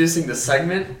 I'm introducing the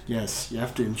segment? Yes, you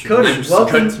have to introduce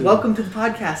Cody, welcome to the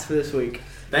podcast for this week.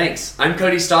 Thanks. I'm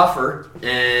Cody Stauffer,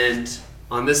 and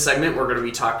on this segment, we're going to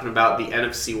be talking about the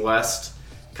NFC West,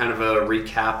 kind of a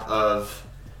recap of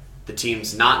the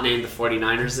teams not named the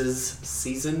 49ers'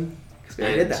 season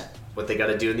and what they got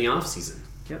to do in the offseason.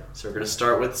 Yep. So we're going to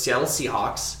start with Seattle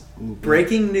Seahawks.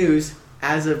 Breaking news,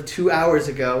 as of 2 hours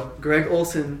ago, Greg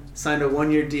Olsen signed a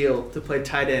 1-year deal to play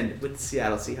tight end with the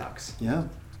Seattle Seahawks. Yeah.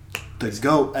 The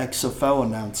GOAT XFL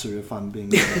announcer, if I'm being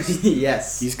honest.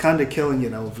 Yes. He's kind of killing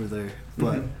it over there,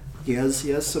 but he has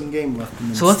some game left in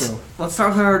him still. So let's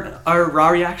start with our raw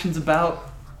reactions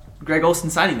about Greg Olsen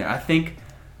signing there.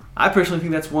 I personally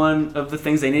think that's one of the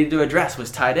things they needed to address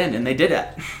was tight end, and they did it.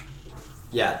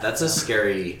 Yeah, that's a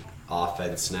scary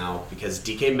offense now because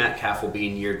DK Metcalf will be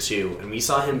in year 2, and we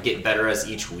saw him get better as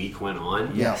each week went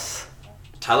on. Yes.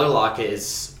 Tyler Lockett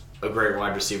is a great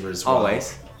wide receiver as well.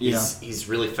 Always. He's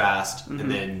really fast, and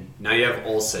then now you have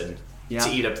Olsen to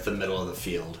eat up the middle of the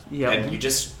field. Yep. And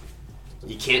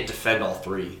you can't defend all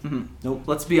three. Mm-hmm. Nope.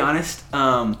 Let's be honest.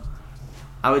 I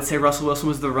would say Russell Wilson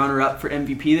was the runner-up for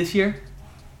MVP this year.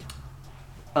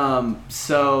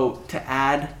 So to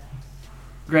add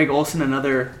Greg Olsen,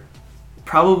 another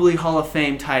probably Hall of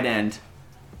Fame tight end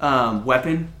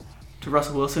weapon to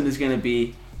Russell Wilson is going to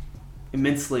be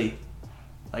immensely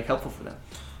helpful for them.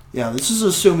 Yeah, this is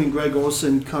assuming Greg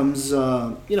Olsen comes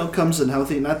in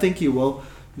healthy, and I think he will.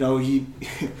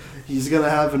 He's gonna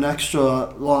have an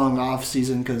extra long off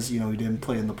season because he didn't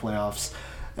play in the playoffs,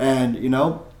 and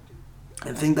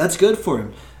I think that's good for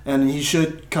him, and he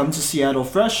should come to Seattle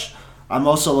fresh. I'm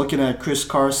also looking at Chris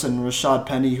Carson and Rashad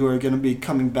Penny, who are going to be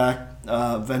coming back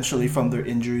eventually from their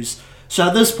injuries. So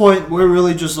at this point, we're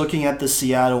really just looking at the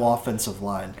Seattle offensive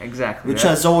line, exactly, which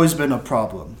has always been a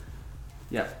problem.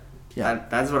 Yeah.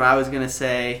 That's what I was going to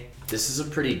say. This is a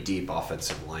pretty deep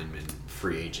offensive lineman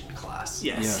free agent class.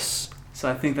 Yes. So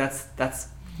I think that's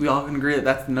we all can agree that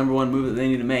that's the number one move that they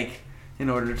need to make in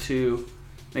order to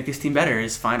make this team better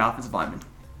is find offensive linemen.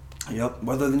 Yep.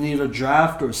 Whether they need a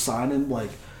draft or sign him, like,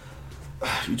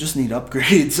 you just need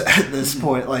upgrades at this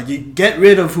point. Like, you get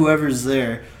rid of whoever's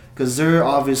there because they're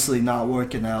obviously not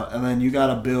working out, and then you got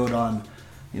to build on.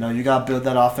 You got to build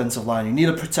that offensive line. You need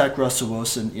to protect Russell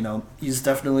Wilson. He's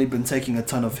definitely been taking a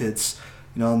ton of hits.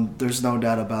 There's no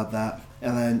doubt about that.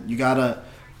 And then you got to,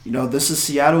 this is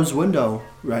Seattle's window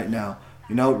right now.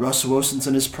 Russell Wilson's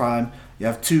in his prime. You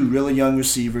have two really young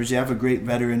receivers. You have a great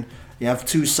veteran. You have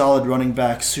two solid running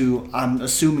backs who I'm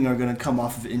assuming are going to come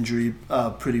off of injury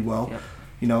pretty well.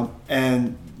 Yep.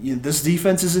 And this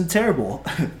defense isn't terrible.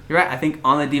 You're right. I think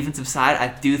on the defensive side,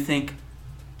 I do think,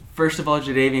 first of all,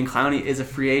 Jadeveon Clowney is a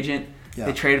free agent. Yeah.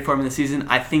 They traded for him in the season.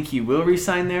 I think he will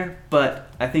re-sign there,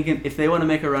 but I think if they want to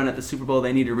make a run at the Super Bowl,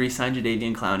 they need to re-sign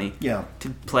Jadeveon Clowney to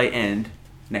play end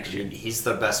next year. He's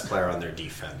the best player on their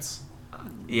defense.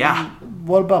 Yeah.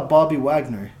 What about Bobby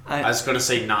Wagner? I was going to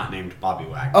say not named Bobby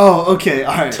Wagner. Oh, okay.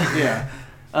 All right. Yeah.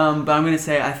 But I'm going to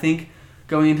say I think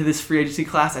going into this free agency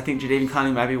class, I think Jadeveon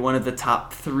Clowney might be one of the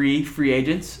top 3 free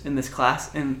agents in this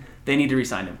class, and they need to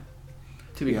re-sign him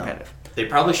to be competitive. They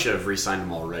probably should have re-signed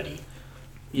him already.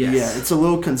 Yes. Yeah, it's a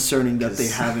little concerning that they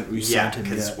haven't re-signed him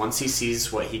yet. Because once he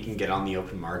sees what he can get on the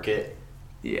open market,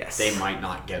 they might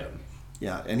not get him.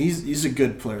 Yeah, and he's a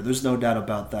good player. There's no doubt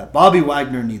about that. Bobby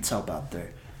Wagner needs help out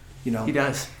there. He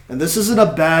does. And this isn't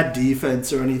a bad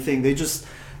defense or anything. They just,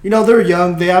 they're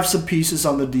young. They have some pieces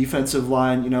on the defensive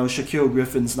line. Shaquille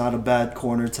Griffin's not a bad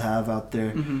corner to have out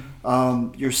there.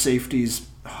 Mm-hmm. Your safeties,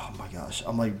 oh my gosh,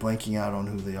 I'm like blanking out on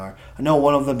who they are. I know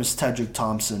one of them is Tedrick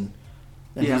Thompson,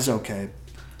 and he's okay.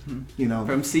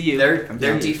 From CU.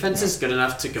 Their defense is good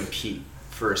enough to compete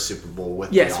for a Super Bowl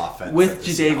with the offense. With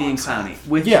Jadeveon Clowney.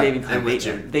 Jadeveon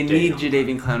Clowney. They need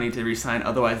Jadeveon Clowney to re-sign,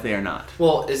 otherwise they are not.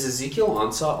 Well, is Ezekiel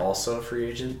Ansah also a free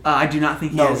agent? I do not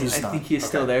think he is. He's I not. think he is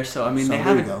still there. So, they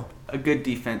have a good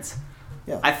defense.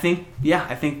 Yeah. I think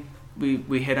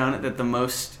we hit on it that the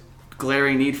most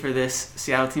glaring need for this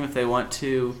Seattle team, if they want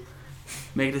to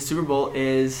make it to Super Bowl,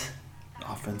 is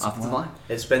offensive line.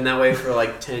 It's been that way for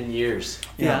like 10 years.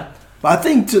 Yeah. But I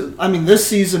think, this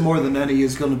season more than any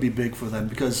is going to be big for them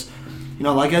because,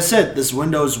 like I said, this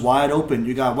window is wide open.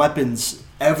 You got weapons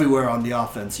everywhere on the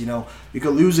offense. You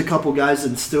could lose a couple guys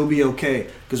and still be okay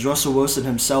because Russell Wilson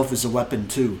himself is a weapon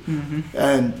too. Mm-hmm.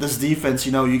 And this defense,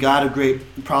 you got a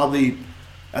great, probably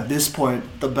at this point,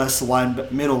 the best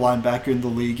middle linebacker in the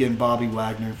league in Bobby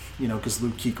Wagner, because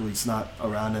Luke Kuechly's not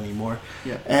around anymore.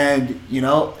 Yeah. And, you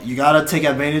got to take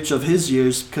advantage of his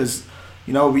years because,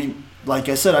 like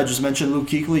I said, I just mentioned Luke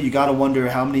Kuechly. You got to wonder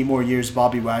how many more years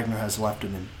Bobby Wagner has left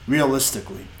in him,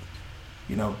 realistically.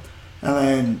 And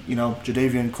then,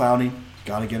 Jadeveon Clowney,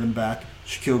 got to get him back.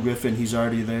 Shaquille Griffin, he's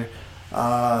already there.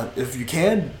 If you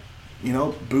can,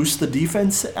 boost the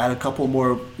defense, add a couple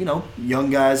more, young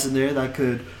guys in there that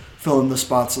could fill in the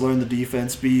spots, learn the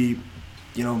defense,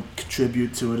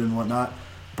 contribute to it and whatnot.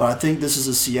 But I think this is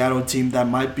a Seattle team that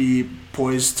might be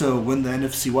poised to win the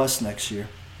NFC West next year.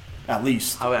 At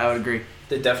least. I would agree.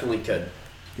 They definitely could.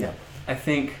 Yeah. I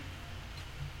think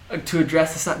to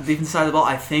address the defensive side of the ball,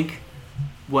 I think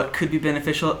what could be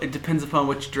beneficial, it depends upon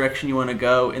which direction you want to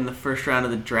go in the first round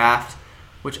of the draft,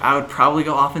 which I would probably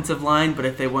go offensive line, but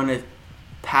if they want to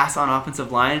pass on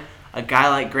offensive line, a guy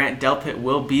like Grant Delpit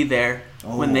will be there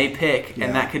when they pick,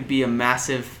 and that could be a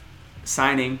massive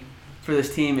signing for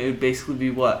this team. It would basically be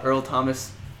Earl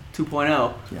Thomas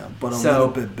 2.0. Yeah, but a little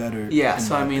bit better. Yeah,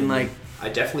 so I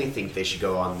definitely think they should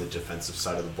go on the defensive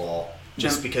side of the ball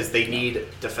just because they need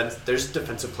defense. There's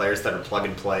defensive players that are plug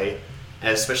and play,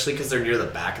 and especially because they're near the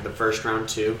back of the first round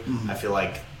too. Mm-hmm. I feel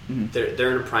like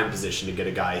they're in a prime position to get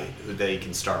a guy who they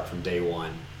can start from day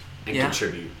one and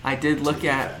contribute. I did look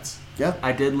at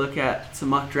some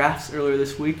mock drafts earlier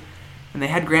this week, and they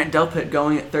had Grant Delpit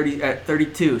going at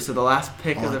 32, so the last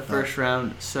pick of the first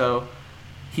round. So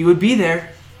he would be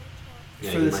there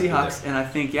for the Seahawks, and I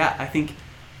think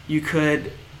you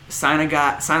could sign an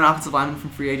offensive lineman from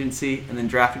free agency and then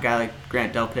draft a guy like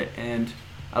Grant Delpit. And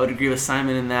I would agree with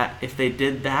Simon in that if they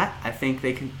did that, I think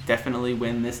they can definitely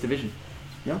win this division.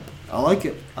 Yeah, I like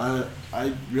it.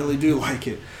 I really do like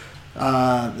it.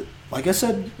 Like I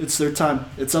said, it's their time.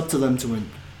 It's up to them to win.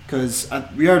 Because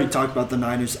we already talked about the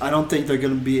Niners. I don't think they're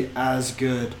going to be as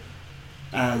good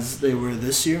as they were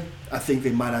this year. I think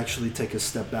they might actually take a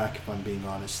step back, if I'm being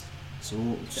honest. So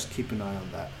we'll just keep an eye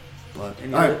on that. But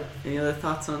any other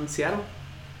thoughts on Seattle?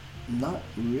 Not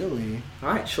really. All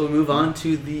right, shall we move on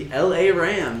to the LA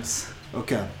Rams?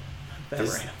 Okay. The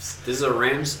Rams. This is a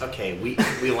Rams. Okay,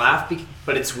 we laugh,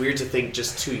 but it's weird to think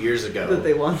just 2 years ago That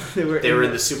they won. They were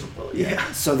in the Super Bowl.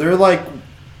 Yeah. So they're like,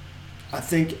 I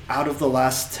think out of the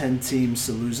last 10 teams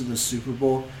to lose in the Super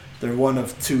Bowl, they're one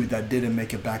of 2 that didn't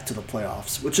make it back to the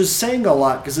playoffs, which is saying a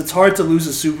lot because it's hard to lose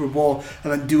a Super Bowl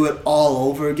and then do it all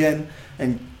over again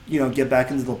and, get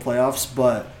back into the playoffs.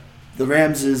 But the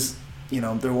Rams is,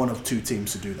 they're one of 2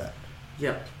 teams to do that.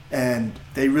 Yep. And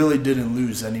they really didn't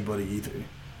lose anybody either.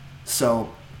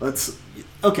 So let's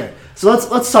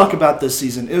talk about this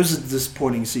season. It was a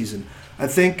disappointing season. I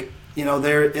think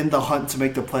they're in the hunt to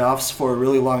make the playoffs for a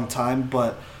really long time,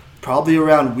 but probably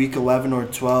around week 11 or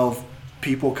 12,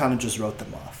 people kind of just wrote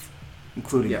them off,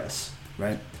 including us,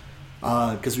 right?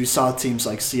 Because we saw teams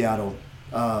like Seattle,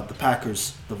 the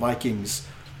Packers, the Vikings,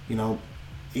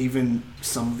 even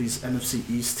some of these NFC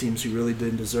East teams who really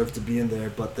didn't deserve to be in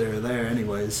there, but they're there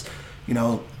anyways,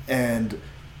 and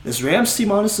this Rams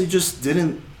team honestly just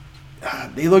didn't.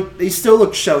 They still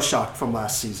look shell-shocked from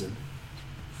last season.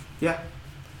 Yeah.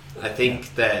 I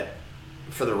think that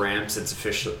for the Rams, it's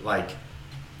official. Like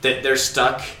they're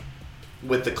stuck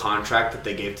with the contract that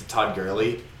they gave to Todd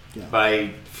Gurley, but I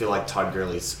feel like Todd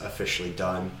Gurley's officially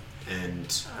done,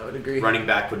 and I would agree. Running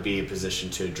back would be a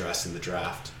position to address in the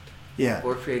draft. Yeah.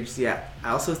 Or free agency. Yeah. I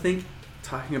also think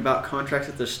talking about contracts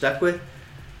that they're stuck with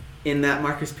in that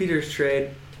Marcus Peters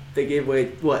trade. They gave away,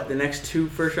 the next 2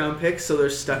 first-round picks, so they're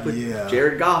stuck with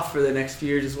Jared Goff for the next few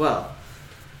years as well.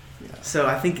 Yeah. So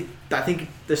I think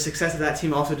the success of that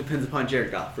team also depends upon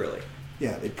Jared Goff, really.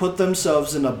 Yeah, they put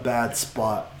themselves in a bad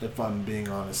spot, if I'm being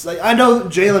honest. Like, I know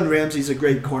Jalen Ramsey's a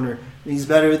great corner, and he's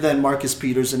better than Marcus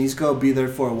Peters, and he's going to be there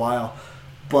for a while.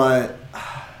 But,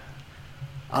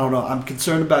 I don't know. I'm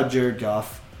concerned about Jared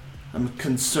Goff. I'm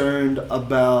concerned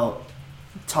about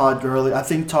Todd Gurley. I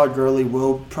think Todd Gurley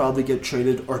will probably get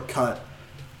traded or cut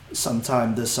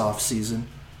sometime this offseason.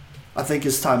 I think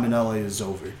his time in LA is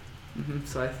over. Mm-hmm.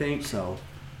 So I think... So...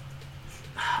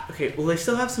 Okay, well, they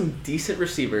still have some decent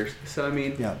receivers. So, I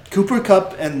mean... Yeah, Cooper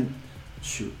Kupp and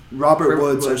Robert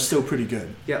Woods are still pretty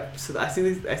good. Yep, so I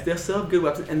think they still have good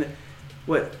weapons. And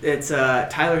it's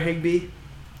Tyler Higbee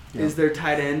is their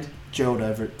tight end. Gerald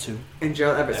Everett, too. And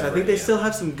Gerald Everett. So I think they still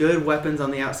have some good weapons on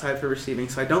the outside for receiving.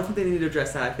 So I don't think they need to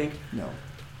address that. I think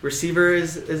receiver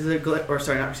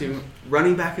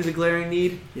running back is a glaring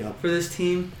need for this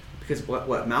team. Because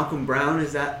what Malcolm Brown,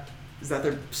 is that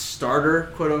their starter,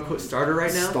 quote unquote starter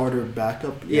right now? Starter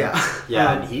backup. Yeah.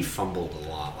 Yeah, and he fumbled a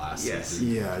lot last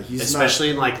season. Yeah,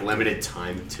 especially in limited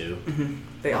time too. Mm-hmm.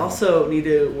 They also need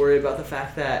to worry about the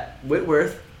fact that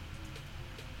Whitworth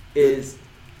is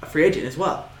a free agent as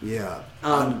well. Yeah.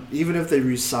 Even if they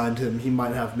re-signed him, he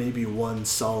might have maybe one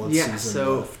solid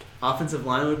season left. Offensive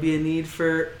line would be a need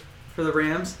for the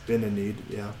Rams. Been a need,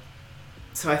 yeah.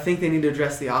 So I think they need to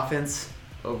address the offense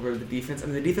over the defense. I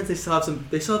mean, the defense, they still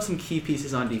have some key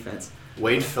pieces on defense.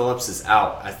 Wade Phillips is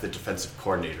out as the defensive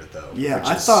coordinator, though. Yeah,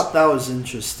 I thought that was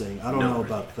interesting. I don't know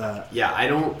about that. Yeah,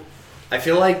 I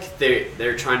feel like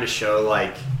they're trying to show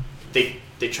they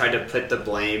tried to put the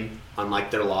blame on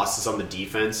their losses on the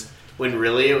defense when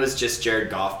really it was just Jared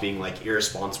Goff being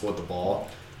irresponsible with the ball.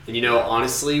 And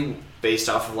honestly, based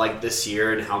off of this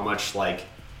year and how much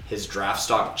his draft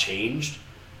stock changed,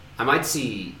 I might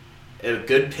see a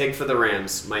good pick for the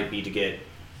Rams might be to get Jake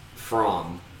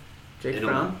Fromm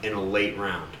in a late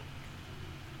round.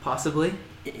 Possibly.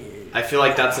 I feel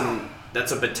like that's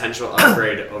a potential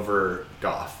upgrade over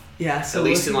Goff. Yeah, so at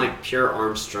least in pure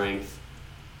arm strength.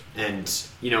 And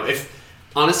if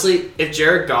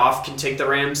Jared Goff can take the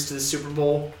Rams to the Super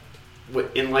Bowl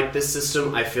in this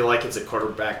system, I feel like it's a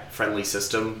quarterback friendly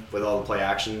system with all the play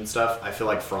action and stuff. I feel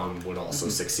like Fromm would also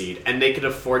succeed, and they could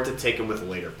afford to take him with a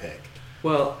later pick.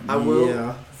 Well, I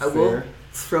will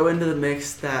throw into the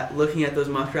mix that looking at those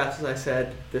mock drafts, as I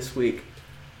said this week,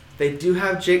 they do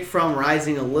have Jake Fromm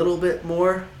rising a little bit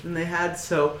more than they had,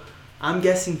 so I'm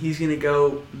guessing he's going to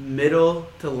go middle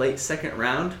to late second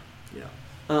round.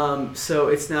 Yeah. So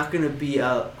it's not going to be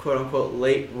a quote-unquote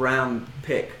late round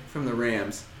pick from the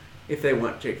Rams if they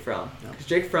want Jake Fromm. Because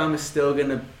Jake Fromm is still going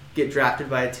to get drafted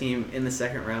by a team in the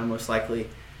second round most likely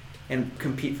and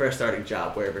compete for a starting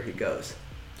job wherever he goes.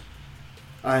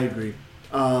 I agree.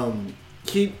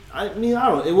 It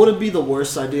wouldn't be the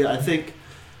worst idea. I think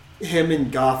him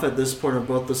and Goff at this point are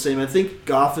both the same. I think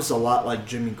Goff is a lot like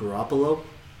Jimmy Garoppolo,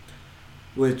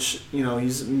 which,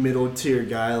 he's a middle tier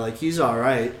guy. He's all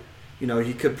right.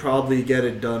 He could probably get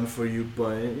it done for you,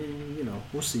 but,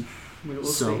 we'll see. We'll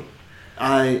see.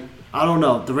 I don't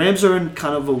know. The Rams are in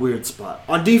kind of a weird spot.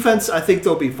 On defense, I think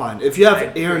they'll be fine. If you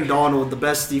have Aaron Donald, the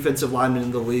best defensive lineman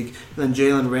in the league, and then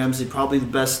Jalen Ramsey, probably the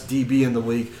best DB in the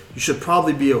league, you should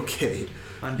probably be okay.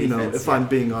 On defense, if I'm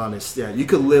being honest. Yeah, you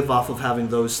could live off of having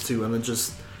those two and then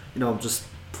just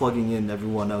plugging in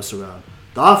everyone else around.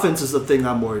 The offense is the thing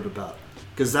I'm worried about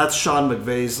because that's Sean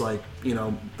McVay's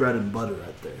bread and butter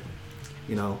right there.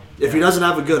 If he doesn't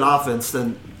have a good offense,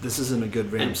 then this isn't a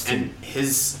good Rams team. And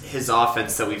his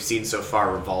offense that we've seen so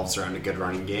far revolves around a good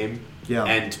running game. Yeah.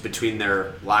 And between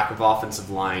their lack of offensive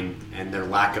line and their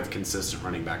lack of consistent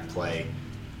running back play,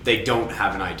 they don't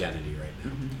have an identity right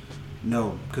now. Mm-hmm.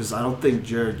 No, because I don't think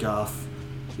Jared Goff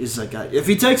is that guy. If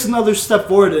he takes another step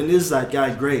forward and is that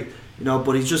guy, great.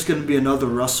 But he's just going to be another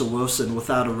Russell Wilson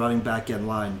without a running back end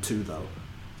line too, though.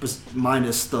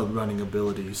 Minus the running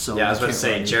ability. So yeah, I was about to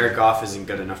say, Jared Goff isn't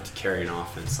good enough to carry an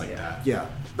offense like that. Yeah.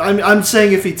 I'm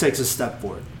saying if he takes a step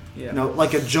forward. Yeah.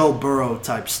 Like a Joe Burrow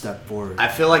type step forward. I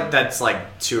feel like that's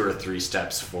like 2 or 3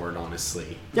 steps forward,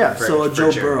 honestly. Yeah, so a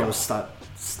Joe Jared Burrow Goff.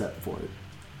 step forward.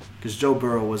 Because Joe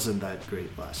Burrow wasn't that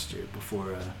great last year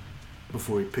before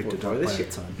he picked it up by the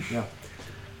time. Yeah.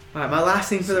 All right, my last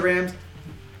thing for the Rams,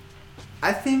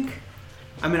 I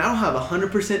don't have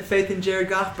 100% faith in Jared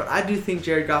Goff, but I do think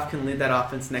Jared Goff can lead that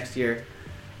offense next year.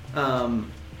 And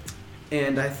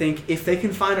I think if they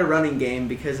can find a running game,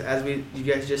 because as you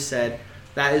guys just said,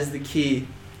 that is the key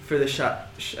for the Sean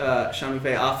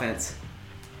McVay offense.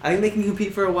 I think they can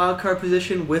compete for a wild card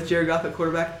position with Jared Goff at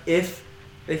quarterback if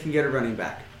they can get a running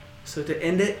back. So to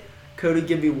end it, Cody,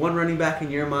 give me one running back in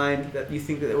your mind that you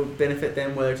think that it would benefit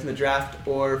them, whether it's in the draft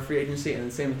or free agency, and then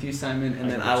same with you, Simon, and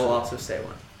then I will also say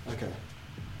one. Okay.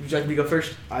 Would you like me to go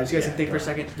first? You guys can think for a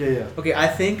second? Yeah. Okay, I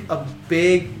think a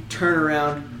big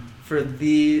turnaround for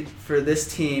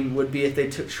this team would be if they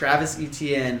took Travis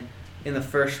Etienne in the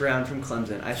first round from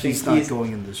Clemson. I think he's not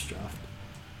going in this draft.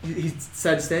 He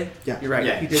decided to stay? Yeah. You're right.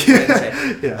 Yeah. He did decide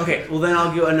to stay. Yeah. Okay, well then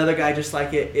I'll go another guy just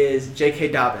like it is J.K.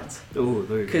 Dobbins. Oh,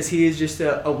 there you go. Because he is just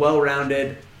a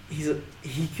well-rounded. He has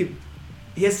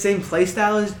the same play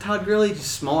style as Todd Gurley,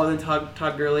 just smaller than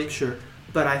Todd Gurley. Sure.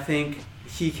 But I think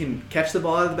he can catch the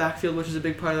ball out of the backfield, which is a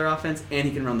big part of their offense, and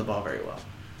he can run the ball very well.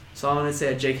 So I'm going to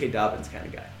say a J.K. Dobbins kind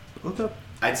of guy. Okay.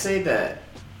 I'd say that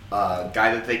a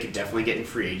guy that they could definitely get in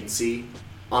free agency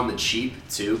on the cheap,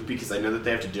 too, because I know that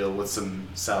they have to deal with some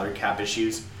salary cap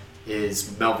issues,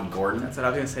 is Melvin Gordon. That's what I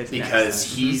was going to say. Because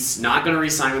he's not going to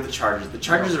re-sign with the Chargers. The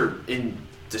Chargers are in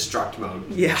destruct mode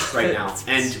right now.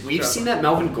 And we've seen that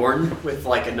Melvin Gordon with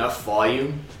enough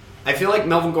volume. I feel like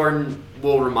Melvin Gordon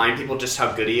will remind people just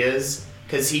how good he is,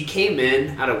 because he came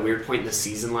in at a weird point in the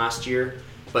season last year.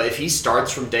 But if he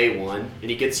starts from day one and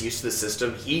he gets used to the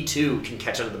system, he too can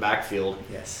catch out of the backfield.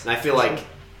 Yes. And I feel like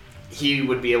he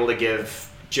would be able to give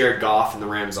Jared Goff and the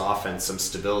Rams offense some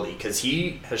stability, because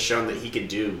he has shown that he can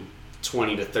do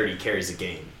 20 to 30 carries a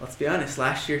game. Let's be honest.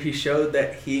 Last year he showed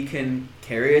that he can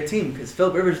carry a team, because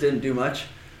Philip Rivers didn't do much.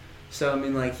 So,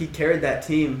 he carried that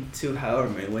team to however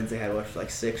many wins they had,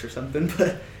 6 or something.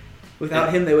 But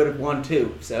without him, they would have won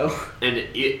 2. So. And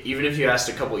even if you asked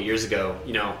a couple of years ago,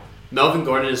 Melvin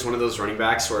Gordon is one of those running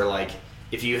backs where,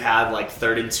 if you had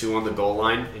 3rd and 2 on the goal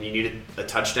line and you needed a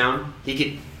touchdown, he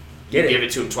could give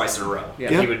it to him twice in a row.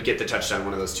 Yeah. He would get the touchdown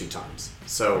one of those 2 times.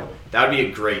 So that would be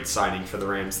a great signing for the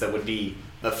Rams that would be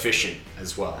efficient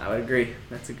as well. I would agree.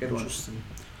 That's a good one. Interesting.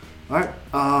 All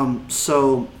right.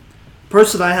 So,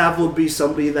 person I have would be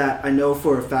somebody that I know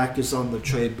for a fact is on the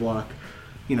trade block,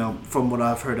 from what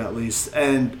I've heard at least.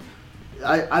 And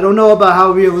I don't know about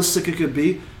how realistic it could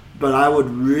be, but I would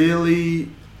really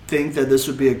think that this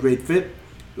would be a great fit.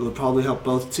 It would probably help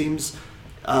both teams.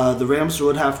 The Rams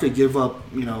would have to give up,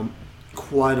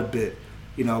 quite a bit,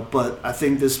 but I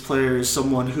think this player is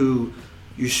someone who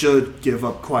you should give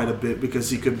up quite a bit, because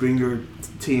he could bring your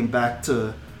team back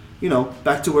to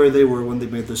where they were when they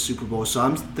made the Super Bowl. So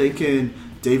I'm thinking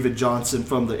David Johnson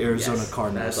from the Arizona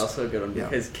Cardinals. That is also a good one,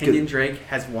 because Yeah. Kenyon Drake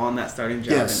has won that starting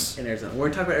job in Arizona. We're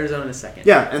going to talk about Arizona in a second.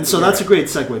 Yeah, and so that's a great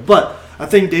segue. But I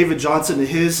think David Johnson,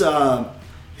 his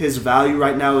value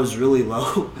right now is really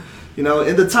low. In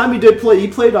the time he did play, he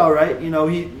played all right.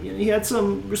 He had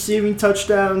some receiving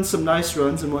touchdowns, some nice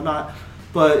runs and whatnot.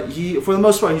 But for the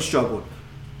most part, he struggled.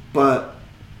 But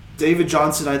David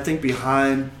Johnson, I think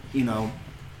behind,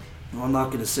 I'm not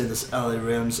going to say this LA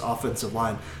Rams offensive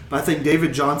line, but I think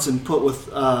David Johnson put with,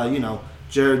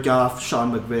 Jared Goff,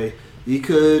 Sean McVay, you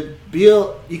could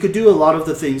do a lot of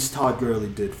the things Todd Gurley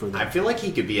did for them. I feel like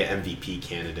he could be an MVP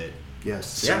candidate. Yes.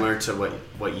 Similar to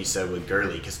what you said with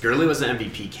Gurley, because Gurley was an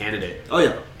MVP candidate. Oh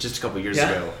yeah. Just a couple years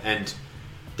ago, and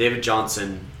David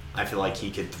Johnson, I feel like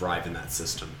he could thrive in that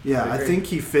system. Yeah, I think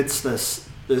he fits this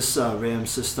Rams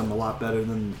system a lot better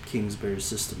than Kingsbury's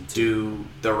system too. Do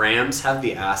the Rams have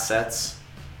the assets,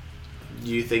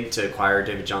 do you think, to acquire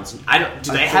David Johnson?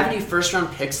 Do they have any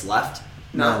first-round picks left?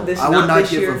 No, this- I would not not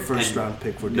this give year. a first round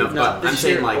pick for No, David. but this I'm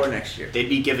saying year like or next year. they'd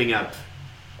be giving up.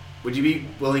 Would you be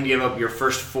willing to give up your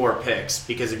first 4 picks?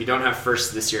 Because if you don't have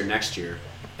first this year, next year,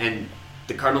 and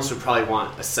the Cardinals would probably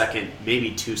want a second,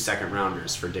 maybe 2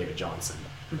 second-rounders for David Johnson.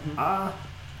 I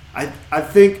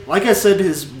think, like I said,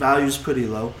 his value is pretty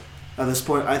low at this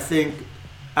point. I think,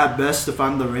 at best, if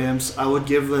I'm the Rams, I would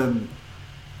give them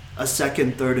a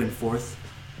second, third, and fourth.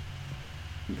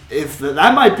 If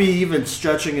that might be even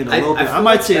stretching it a little bit. feel I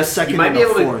might like say a that's- second you might and be a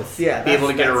able to- fourth. Yeah, Be able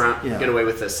to yeah. get away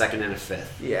with a second and a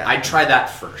fifth. Yeah. I'd try that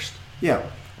first. Yeah,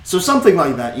 so something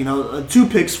like that. 2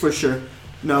 picks for sure.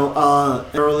 A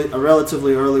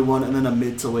relatively early one, and then a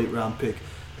mid to late round pick.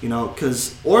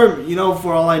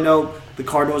 For all I know, the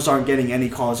Cardinals aren't getting any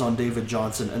calls on David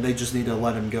Johnson, and they just need to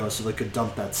let him go so they could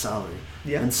dump that salary.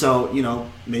 Yeah. And so,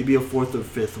 maybe a 4th or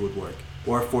 5th would work,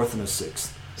 or a 4th and a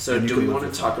 6th. So And you do could we live want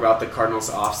with to talk about the Cardinals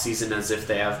offseason as if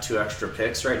they have 2 extra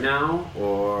picks right now?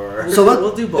 Or So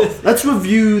we'll do both. Let's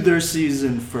review their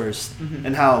season first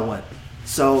and how it went.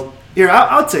 So here,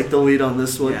 I'll take the lead on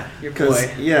this one. Yeah, your 'Cause-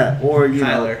 boy. Yeah, or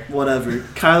Kyler. whatever.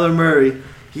 Kyler Murray.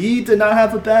 He did not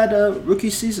have a bad rookie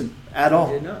season at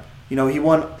all. Did not. He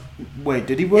won. Wait,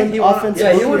 did he win Yeah, he won- offensive?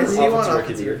 yeah, he Rookie won- of the he Year? won Offensive Offensive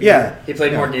Rookie of the Year. Yeah, he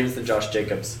played yeah. more games than Josh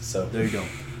Jacobs. So There you go.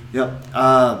 Yep.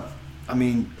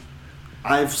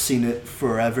 I've seen it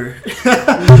forever.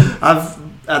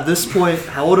 At this point,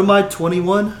 how old am I?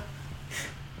 21.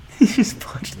 He just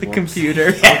punched the Whoops.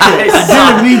 computer.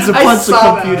 I didn't mean to I punch the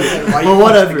saw that. computer. I was like, why But you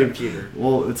whatever. punch the computer?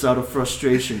 Well, it's out of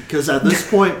frustration. Because at this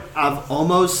point,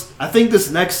 I think this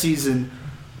next season,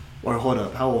 or hold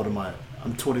up, how old am I?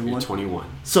 I'm 21. you're 21.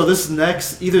 So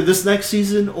either this next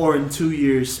season or in 2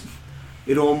 years,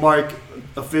 it'll mark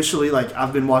officially, like,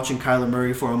 I've been watching Kyler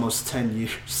Murray for almost 10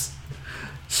 years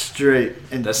straight.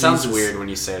 And That sounds Jesus. weird when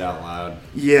you say it out loud.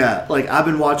 Yeah, like, I've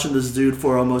been watching this dude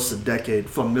for almost a decade,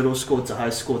 from middle school to high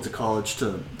school to college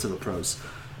to the pros.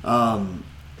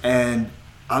 And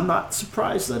I'm not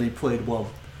surprised that he played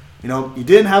well. He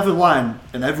didn't have a line,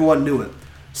 and everyone knew it.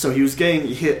 So he was getting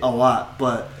hit a lot,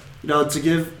 but to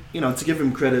give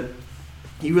him credit,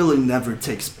 he really never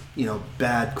takes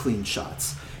bad clean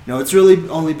shots. It's really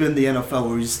only been the NFL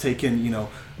where he's taken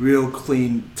real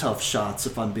clean tough shots,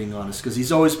 if I'm being honest, because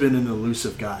he's always been an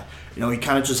elusive guy. He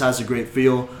kind of just has a great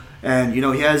feel, and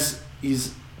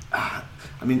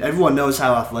everyone knows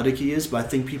how athletic he is, but I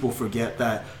think people forget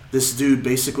that this dude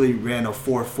basically ran a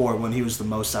 4.4 when he was the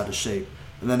most out of shape,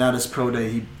 and then at his pro day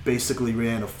he basically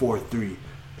ran a 4.3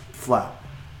 flat,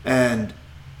 and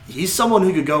he's someone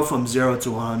who could go from 0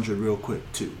 to 100 real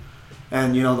quick too.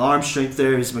 And the arm strength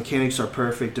there, his mechanics are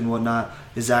perfect and whatnot.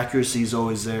 His accuracy is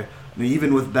always there.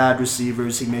 Even with bad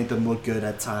receivers, he made them look good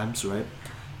at times, right?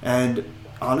 And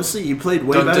honestly, he played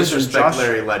way Don't better than disrespect Josh.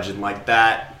 Larry Legend like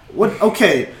that. What?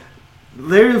 Okay,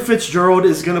 Larry Fitzgerald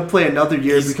is gonna play another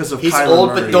year because of He's Kyler old,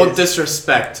 Murray. but don't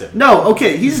disrespect him. No,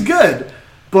 okay, he's good,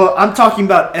 but I'm talking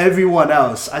about everyone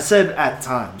else. I said at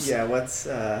times. Yeah, what's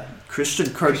Christian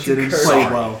Kirk Christian didn't Kirk. play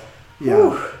Sorry. well.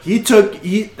 Yeah,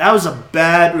 that was a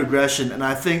bad regression, and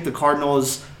I think the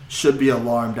Cardinals should be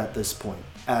alarmed at this point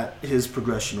at his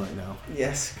progression right now.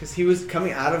 yes, because he was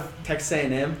coming out of Texas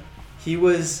A&M. He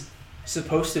was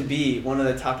supposed to be one of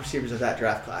the top receivers of that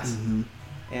draft class,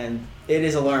 and it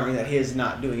is alarming that he is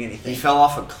not doing He anything. fell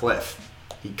off a cliff.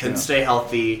 He couldn't Yeah. stay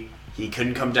healthy. He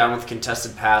couldn't come down with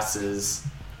contested passes.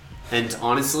 And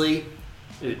honestly,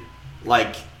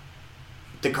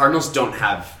 the Cardinals don't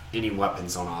have any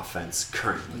weapons on offense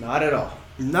currently. Not at all.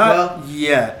 Not Well,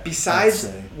 yet. Besides,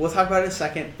 I'd say. we'll talk about it in a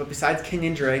second, but besides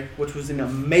Kenyon Drake, which was an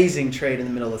amazing trade in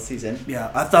the middle of the season, Yeah,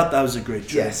 I thought that was a great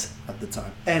trade Yes. at the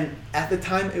time. and at the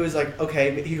time it was like,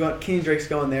 okay, Kenyon Drake's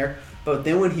going there, but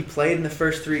then when he played in the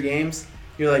first 3 games,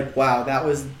 you're like, wow, that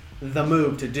was the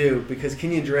move to do, because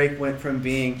Kenyon Drake went from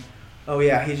being, oh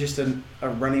yeah, he's just a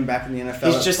running back in the NFL.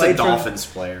 He's that just a played for- Dolphins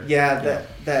player. Yeah,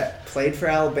 that played for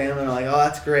Alabama, and I'm like, oh,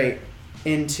 that's great,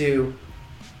 into,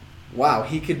 wow,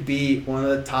 he could be one of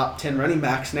the top 10 running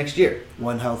backs next year.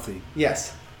 When healthy,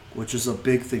 Yes. which is a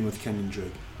big thing with Kenyon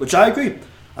Drake, which I agree.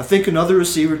 I think another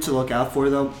receiver to look out for,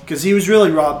 though, because he was really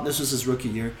robbed. This was his rookie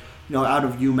year. Out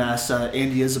of UMass,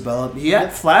 Andy Isabella. He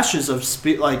had flashes of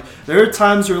speed. Like, there are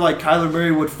times where, like, Kyler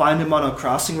Murray would find him on a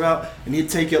crossing route, and he'd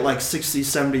take it, like, 60,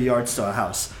 70 yards to a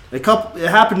house. It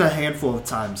happened a handful of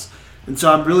times. And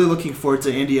so I'm really looking forward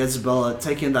to Andy Isabella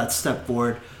taking that step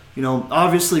forward.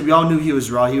 Obviously, we all knew he was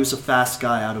raw. He was a fast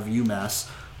guy out of UMass.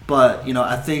 But,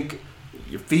 I think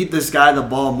you feed this guy the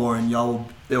ball more, and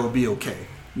it will be okay.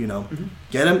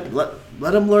 Get him,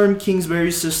 let him learn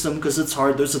Kingsbury's system because it's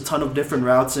hard. There's a ton of different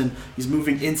routes, and he's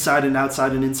moving inside and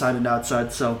outside and inside and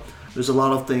outside. So there's a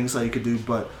lot of things that he could do,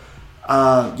 but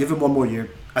give him one more year.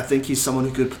 I think he's someone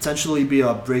who could potentially be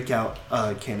a breakout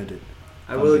candidate.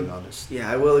 Being honest.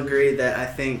 Yeah, I will agree that I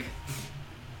think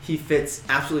he fits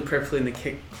absolutely perfectly in the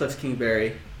Cliff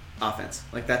Kingsbury offense.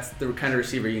 Like, that's the kind of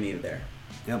receiver you needed there.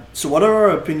 Yep. So what are our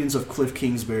opinions of Cliff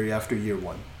Kingsbury after year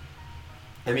one?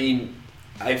 I mean,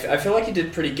 I feel like he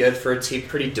did pretty good for a team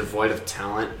pretty devoid of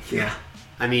talent. Yeah.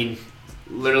 I mean,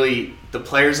 literally, the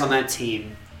players on that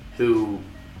team who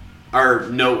are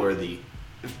noteworthy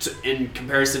in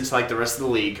comparison to like the rest of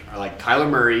the league are like Kyler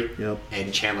Murray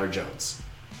and Chandler Jones.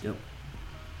 Yep.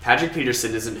 Patrick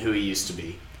Peterson isn't who he used to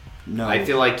be. No. I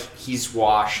feel like he's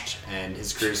washed and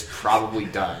his career's probably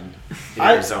done in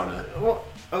Arizona.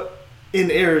 In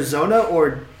Arizona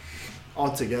or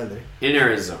altogether? In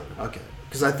Arizona. Okay.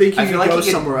 Because I think he could go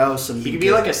somewhere else. And he could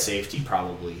be like a safety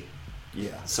probably.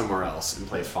 Yeah. Somewhere else and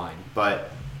play fine. But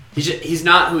he's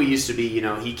not who he used to be.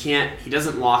 He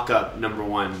doesn't lock up number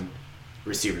one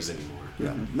receivers anymore.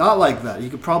 Yeah. Not like that. He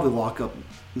could probably lock up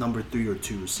number 3 or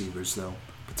 2 receivers though,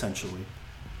 potentially.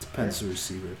 Depends the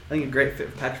receiver. I think a great fit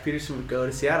for Patrick Peterson would go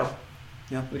to Seattle.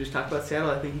 Yeah. We just talked about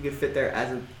Seattle. I think he could fit there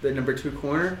as the number 2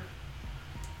 corner.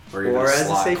 Or as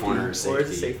a safety. Corner or safety. Or as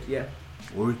a safety, yeah.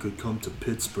 Or he could come to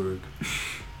Pittsburgh.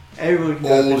 Everyone can go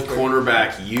to Old Pittsburgh.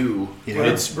 cornerback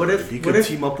Pittsburgh. He could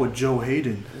team up with Joe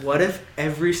Hayden. What if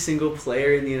every single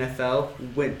player in the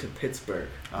NFL went to Pittsburgh?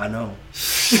 I know.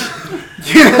 Basically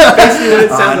what it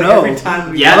sounds like every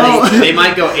time we go. They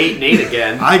might go 8-8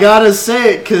 again. I gotta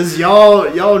say it because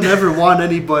y'all never want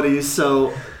anybody,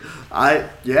 so I'd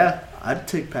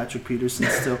take Patrick Peterson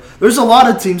still. There's a lot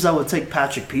of teams that would take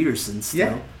Patrick Peterson still.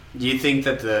 Yeah. Do you think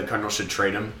that the Cardinals should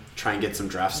trade him, try and get some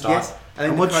draft stock? Yes.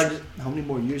 How many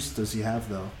more years does he have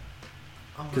though?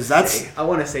 Because I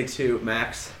want to say 2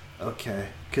 max. Okay.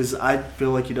 Because I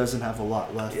feel like he doesn't have a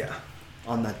lot left.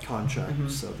 On that contract. Mm-hmm.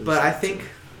 So but I think,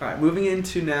 all right, moving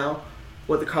into now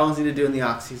what the Cardinals need to do in the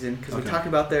offseason, because we talked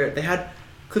about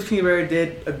Cliff Kingsbury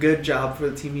did a good job for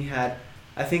the team he had.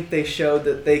 I think they showed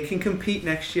that they can compete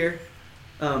next year.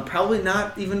 Probably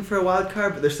not even for a wild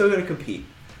card, but they're still going to compete.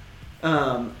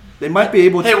 They might be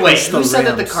able to. Hey, wait, who said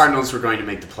that the Cardinals were going to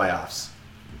make the playoffs?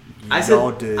 I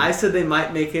said they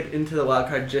might make it into the wild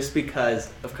card just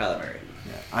because of Kyler Murray.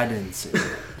 Yeah, I didn't say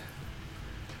that.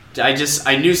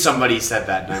 I knew somebody said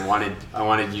that, and I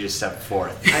wanted you to step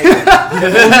forth.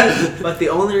 But the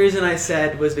only reason I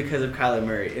said was because of Kyler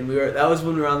Murray, and that was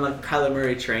when we were on the Kyler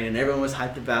Murray train, and everyone was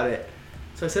hyped about it.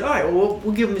 So I said, all right, well,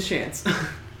 we'll give him a chance.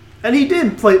 And he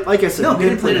didn't play, like I said, he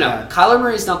didn't play bad. Kyler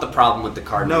Murray's not the problem with the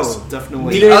Cardinals. No,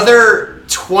 definitely. The other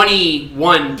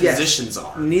 21 positions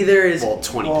are. Neither is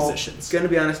 20 positions. Going to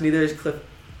be honest, neither is Cliff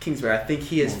Kingsbury. I think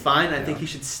he is fine. I think he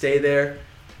should stay there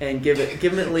and give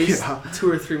him at least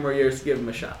 2 or 3 more years to give him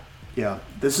a shot. Yeah,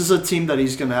 this is a team that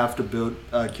he's going to have to build.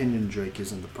 Kenyon Drake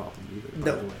isn't the problem either,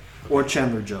 by the way. Or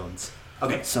Chandler Jones.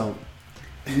 Okay. So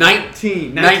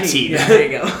 19. Yeah, there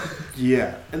you go.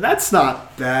 Yeah, and that's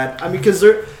not bad. I mean, because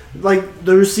they're like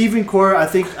the receiving core. I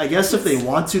guess if they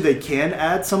want to, they can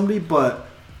add somebody, but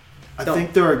I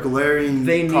think there are glaring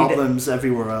problems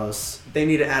everywhere else. They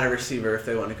need to add a receiver if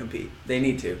they want to compete. They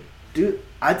need to. Dude,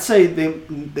 I'd say they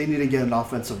need to get an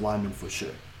offensive lineman for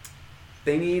sure.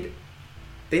 They need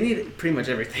pretty much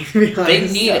everything, to be honest. They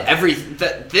need everything.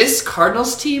 This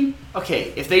Cardinals team,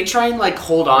 okay, if they try and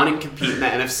hold on and compete in the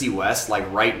NFC West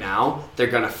right now, they're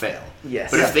going to fail.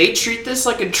 Yes. But if they treat this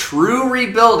like a true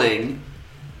rebuilding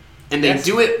and they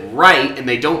do it right and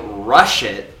they don't rush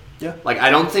it, I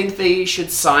don't think they should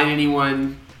sign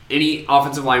any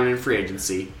offensive lineman in free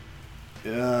agency.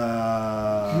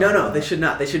 No, they should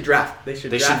not. They should draft. They should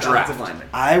draft offensive linemen.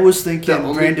 I was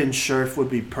thinking Brandon Scherf would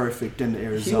be perfect in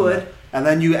Arizona. He would. And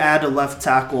then you add a left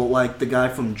tackle like the guy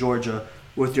from Georgia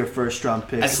with your first round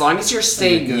pick. As long as you're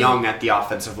staying young at the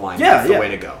offensive line, that's the way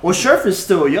to go. Well, Scherf is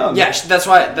still young. Yeah, that's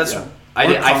why.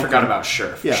 I forgot about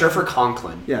Scherf. Yeah. Scherf or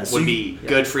Conklin would be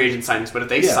good free agent signings. But if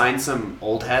they sign some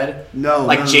old head,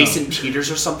 Jason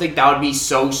Peters or something, that would be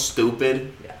so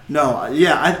stupid. No,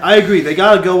 I agree. They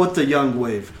gotta go with the young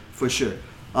wave for sure.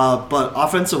 But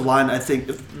offensive line, I think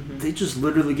if they just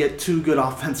literally get 2 good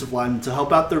offensive linemen to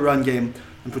help out the run game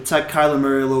and protect Kyler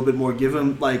Murray a little bit more, give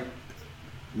him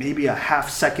maybe a half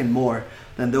second more,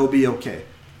 then they'll be okay.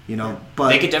 But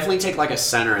they could definitely take a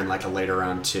center in a later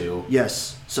round too.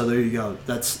 Yes, so there you go.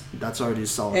 That's already a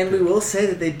solid. And pick. we will say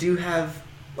that they do have,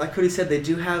 like Cody said, they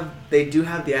do have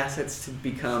the assets to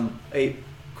become a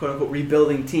quote unquote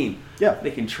rebuilding team. Yeah,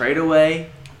 they can trade away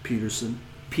Peterson.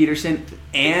 Peterson,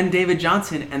 and David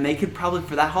Johnson, and they could probably,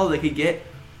 for that haul, they could get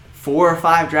 4 or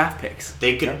 5 draft picks.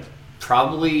 They could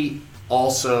probably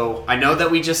also, I know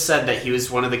that we just said that he was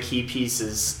one of the key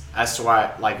pieces as to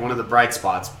why, like one of the bright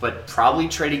spots, but probably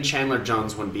trading Chandler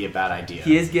Jones wouldn't be a bad idea.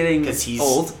 He is getting because he's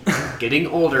old. getting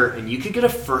older, and you could get a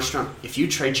first round, if you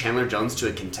trade Chandler Jones to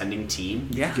a contending team,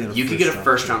 Yeah. you could get a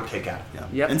first round pick out of him.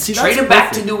 Yep. And see, Trade that's him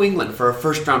back to perfect. New England for a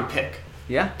first round pick.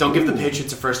 Yeah. Don't give the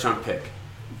Patriots a first round pick.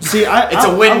 See, It's a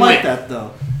I win-win. like that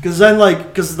though,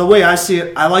 because the way I see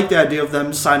it, I like the idea of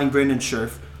them signing Brandon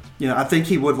Scherf. I think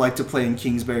he would like to play in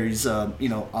Kingsbury's,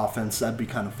 offense. That'd be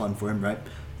kind of fun for him, right?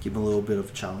 Give him a little bit of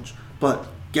a challenge. But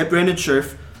get Brandon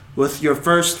Scherf with your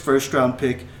first round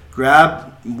pick.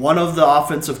 Grab one of the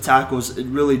offensive tackles. It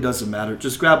really doesn't matter.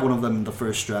 Just grab one of them in the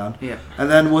first round. Yeah.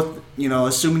 And then with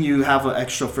assuming you have an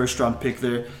extra first round pick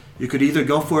there, you could either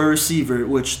go for a receiver,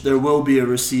 which there will be a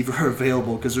receiver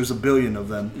available because there's a billion of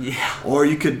them. Yeah. Or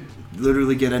you could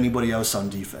literally get anybody else on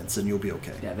defense and you'll be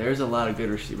okay. Yeah, there's a lot of good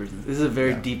receivers. This is a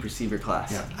very deep receiver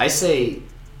class. Yeah. I say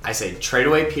trade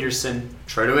away Peterson,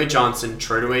 trade away Johnson,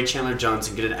 trade away Chandler Jones,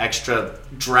 and get an extra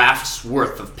draft's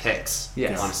worth of picks.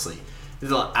 Yes. Honestly,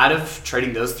 out of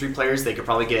trading those 3 players, they could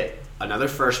probably get another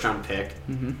first round pick,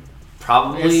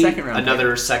 probably A second round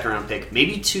another second round pick,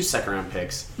 maybe 2 second round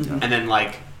picks, and then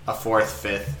like a 4th,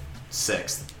 5th,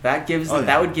 6th. That gives Oh, them, yeah.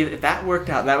 that would give, if that worked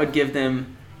out, that would give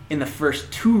them in the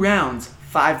first 2 rounds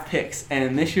 5 picks, and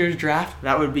in this year's draft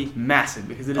that would be massive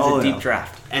because it is Oh, a deep yeah.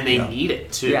 draft. And they need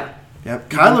it too. Yeah. Yeah,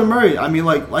 Kyler Murray, I mean,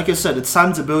 like I said, it's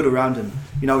time to build around him.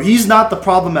 He's not the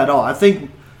problem at all. I think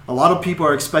a lot of people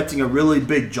are expecting a really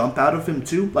big jump out of him,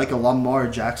 too, like a Lamar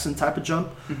Jackson type of jump.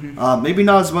 Maybe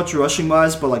not as much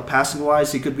rushing-wise, but like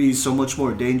passing-wise, he could be so much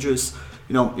more dangerous.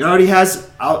 He already has,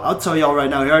 I'll tell y'all right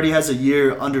now, he already has a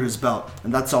year under his belt,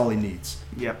 and that's all he needs.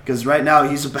 Yep. Because right now,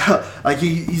 he's about, like,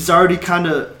 he's already kind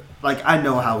of, like, I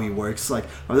know how he works. Like,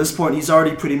 at this point, he's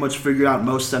already pretty much figured out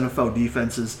most NFL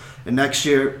defenses. And next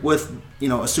year, with,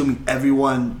 assuming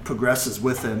everyone progresses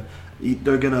with him,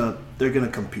 they're gonna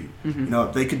compete.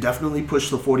 They could definitely push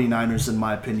the 49ers, in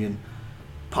my opinion,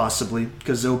 possibly,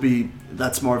 because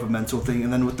that's more of a mental thing.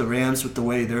 And then with the Rams, with the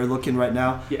way they're looking right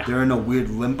now, they're in a weird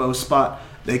limbo spot.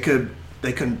 They could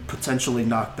potentially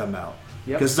knock them out.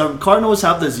 Because the Cardinals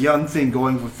have this young thing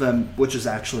going with them, which is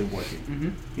actually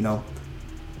working.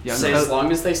 Yeah. Say as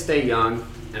long as they stay young,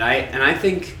 and I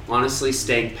think honestly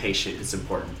staying patient is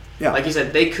important. Yeah. Like you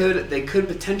said, they could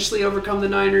potentially overcome the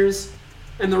Niners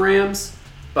and the Rams,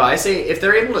 but I say if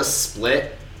they're able to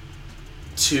split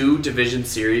 2 division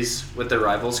series with their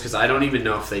rivals, because I don't even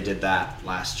know if they did that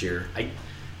last year.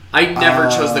 I never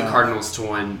chose the Cardinals to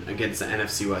win against the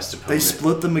NFC West opponent. They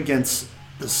split them against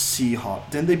the Seahawks.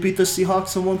 Didn't they beat the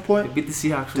Seahawks at one They point? beat the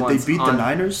Seahawks Did once. they beat the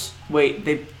Niners? Wait,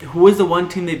 who was the one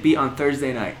team they beat on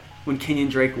Thursday night when Kenyon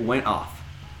Drake went off?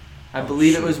 I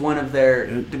believe it was one of their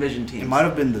division teams. It might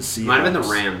have been the Seahawks. It might have been the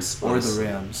Rams Or honestly.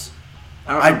 the Rams.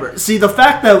 I don't remember. See, the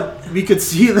fact that we could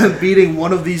see them beating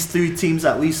one of these 3 teams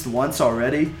at least once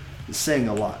already is saying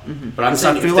a lot. But I'm 'Cause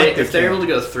I saying feel like if they're can. able to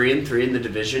go 3-3 in the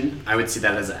division, I would see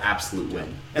that as an absolute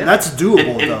win. And that's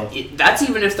doable, And though. that's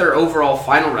even if their overall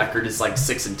final record is like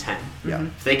 6-10. Yeah.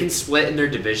 If they can split in their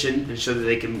division and show that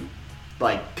they can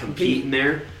like compete in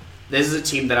there, this is a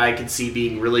team that I could see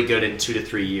being really good in 2 to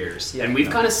 3 years. Yeah. And we've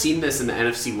kind of seen this in the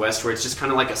NFC West, where it's just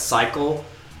kind of like a cycle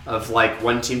of like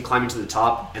one team climbing to the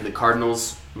top, and the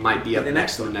Cardinals might be up the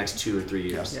next next in the next 2 or 3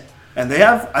 years. Yeah. And they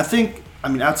have,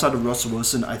 outside of Russell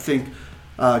Wilson, I think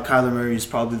Kyler Murray is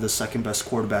probably the second best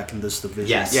quarterback in this division.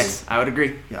 Yes, I would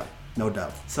agree. Yeah, no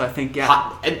doubt. So I think,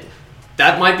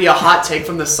 That might be a hot take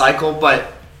from the cycle,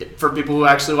 but for people who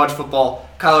actually watch football,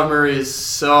 Kyler Murray is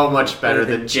so much better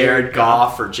than Jared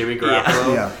Goff or Jimmy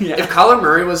Garoppolo. Yeah. If Kyler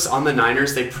Murray was on the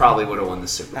Niners, they probably would have won the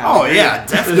Super Bowl. Oh, yeah,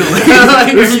 definitely.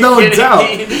 Like, There's are you no kidding doubt.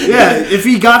 me? Yeah, if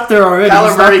he got there already, Kyler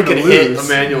he's Murray not could going to hit lose.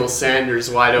 Emmanuel Sanders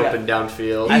wide open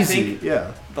downfield. I Easy, think-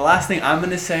 yeah. the last thing I'm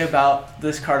going to say about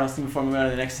this Cardinals team before we move on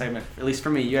to the next segment, at least for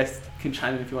me, you guys can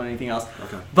chime in if you want anything else.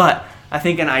 Okay. But I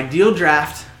think an ideal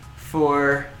draft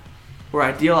or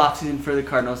ideal offseason for the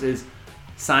Cardinals is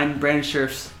sign Brandon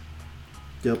Scherf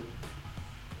Yep.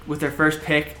 with their first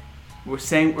pick. We're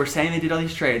saying they did all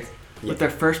these trades. With their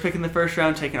first pick in the first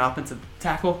round, take an offensive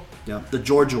tackle. Yeah, the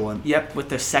Georgia one. Yep. With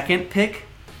their second pick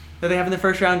that they have in the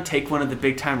first round, take one of the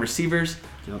big time receivers.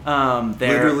 Yep.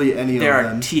 Literally any of there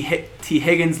them. are T.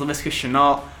 Higgins, Laviska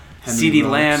Shenault, Henry CeeDee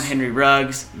Ruggs. Lamb, Henry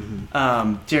Ruggs,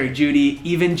 Jerry Jeudy,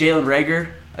 even Jalen Rager,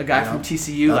 a guy Yeah, from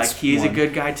TCU. that's Like he's one. a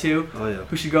good guy too. Oh, yeah.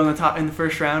 Who should go in the top in the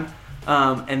first round.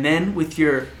 And then with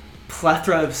your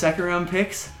plethora of second round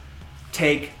picks,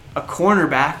 take a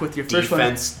cornerback with your first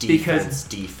defense, because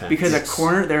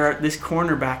this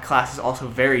cornerback class is also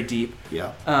very deep.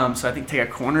 Yeah. So I think take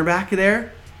a cornerback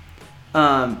there.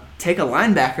 Take a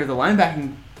linebacker. The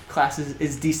linebacking class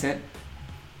is decent.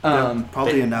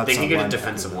 Probably an outside. They can get a linebacker.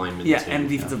 defensive lineman. Yeah, too. and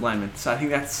defensive lineman. So I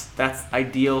think that's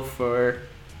ideal for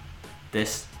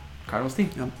this Cardinals team.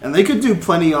 Yeah. And they could do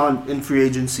plenty in free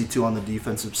agency too on the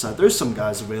defensive side. There's some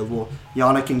guys available.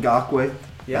 Yannick Ngakoue,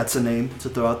 that's a name to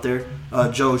throw out there.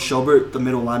 Joe Schobert, the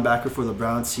middle linebacker for the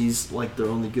Browns, he's like their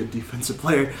only good defensive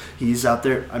player. He's out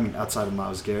there. I mean, outside of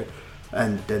Myles Garrett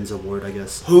and Denzel Ward, I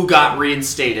guess. Who got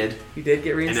reinstated? He did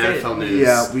get reinstated. In NFL news.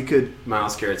 Yeah, we could.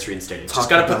 Myles Garrett's reinstated. Just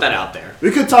got to put that out there.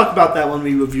 We could talk about that when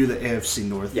we review the AFC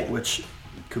North, which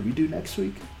could we do next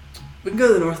week? We can go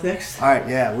to the North next. All right,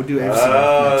 yeah, we'll do AFC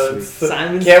North next week.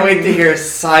 Simon's Can't wait to hear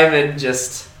Simon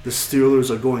just... The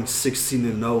Steelers are going 16-0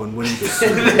 and winning the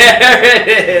Super Bowl. There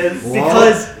it is.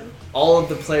 Because all of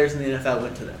the players in the NFL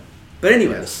went to them. But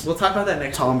anyways, we'll talk about that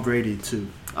next Tom Brady, too.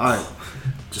 All right.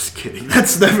 Just kidding.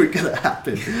 That's never going to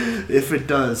happen. If it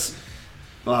does,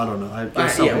 well, I don't know. I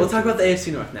guess we'll talk about the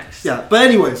AFC North next. Yeah, but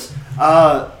anyways,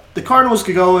 the Cardinals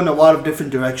could go in a lot of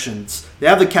different directions. They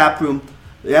have the cap room.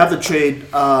 They have the trade,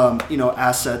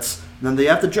 assets. And then they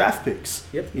have the draft picks.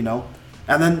 Yep.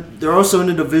 And then they're also in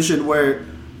a division where,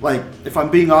 like, if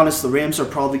I'm being honest, the Rams are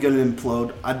probably going to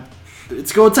implode.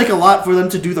 It's going to take a lot for them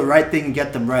to do the right thing and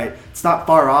get them right. It's not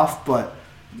far off, but,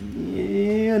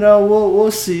 we'll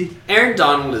see. Aaron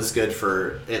Donald is good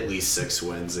for at least 6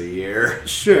 wins a year.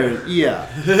 Sure, yeah.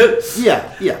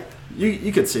 Yeah.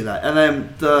 You could say that. And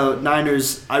then the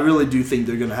Niners, I really do think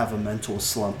they're going to have a mental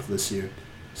slump this year.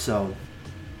 So,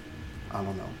 I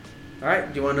don't know. All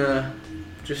right, do you want to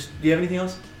do you have anything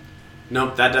else?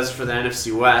 Nope, that does it for the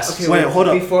NFC West. Okay, wait, hold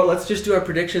up. Let's just do our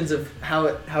predictions of how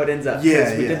it ends up.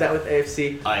 Yeah, we did that with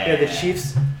AFC. Oh, yeah, we had the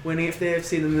Chiefs winning it for the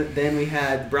AFC, then we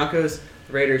had the Broncos,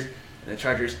 the Raiders, and the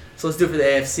Chargers. So let's do it for the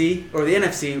AFC, or the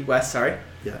NFC West, sorry.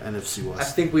 Yeah, NFC West. I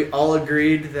think we all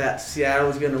agreed that Seattle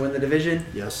was going to win the division.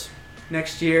 Yes.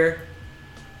 Next year.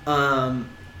 I'm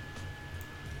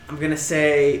going to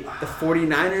say the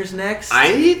 49ers next.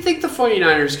 I think the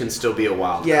 49ers can still be a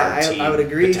wild card team. I would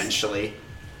agree. Potentially.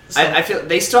 So, I feel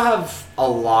they still have a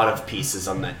lot of pieces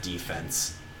on that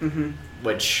defense,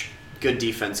 which good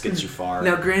defense gets you far.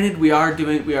 Now, granted, we are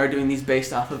doing these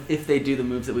based off of if they do the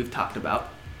moves that we've talked about.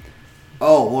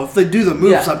 Oh, well, if they do the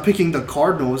moves, I'm picking the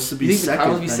Cardinals to be you think second. The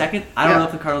Cardinals be second? I don't know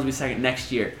if the Cardinals will be second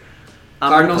next year.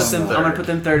 I'm going to put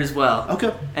them third as well.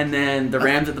 Okay. And then the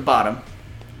Rams at the bottom.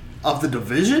 Of the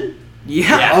division?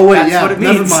 Yeah. Oh, wait, that's what it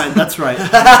never means. mind. That's right.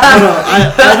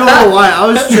 I don't know why. I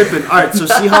was tripping. All right, so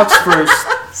Seahawks first.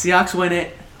 Seahawks win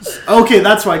it. Okay,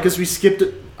 that's right, because we skipped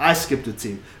it. I skipped a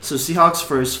team. So Seahawks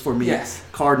first for me. Yes.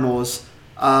 Cardinals,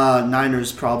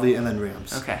 Niners probably, and then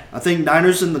Rams. Okay. I think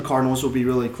Niners and the Cardinals will be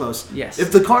really close. Yes.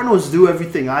 If the Cardinals do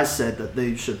everything I said that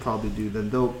they should probably do, then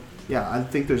they'll... Yeah, I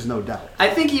think there's no doubt. I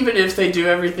think even if they do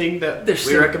everything that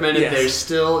we recommended, they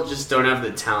still just don't have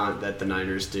the talent that the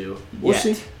Niners do. We'll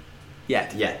see.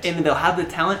 Yet. And they'll have the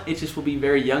talent. It just will be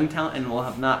very young talent and will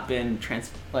have not been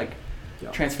transferred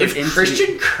if into...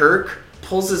 Christian Kirk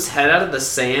pulls his head out of the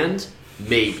sand,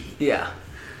 maybe. Yeah.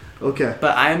 Okay.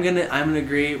 But I'm gonna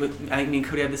agree with... I think me and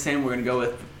Cody have the same. We're going to go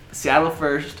with Seattle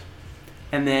first.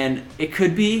 And then it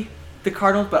could be the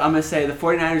Cardinals, but I'm going to say the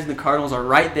 49ers and the Cardinals are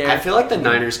right there. I feel like the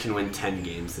Niners can win 10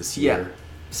 games this year. Yeah.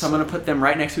 So I'm going to put them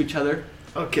right next to each other.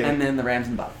 Okay. And then the Rams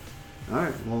and bottom. All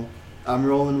right, well, I'm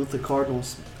rolling with the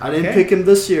Cardinals. I didn't pick him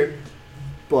this year,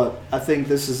 but I think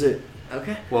this is it.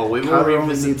 Okay. Well, we will Kyler revisit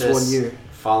only needs this 1 year.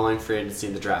 Following free agency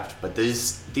in the draft, but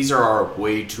these are our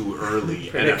way too early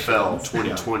NFL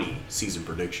 2020 season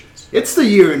predictions. It's the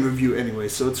year in review anyway,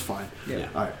 so it's fine. Yeah.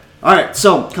 All right,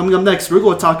 so coming up next, we're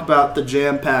going to talk about the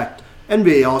jam-packed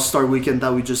NBA All-Star Weekend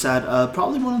that we just had.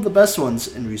 Probably one of the best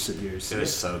ones in recent years. It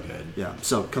was so good. Yeah,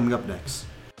 so coming up next.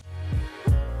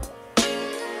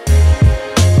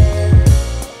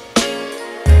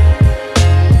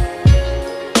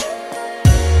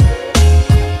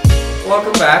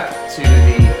 Welcome back to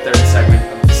the third segment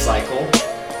of the cycle.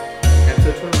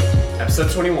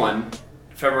 Episode 21,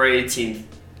 February 18th.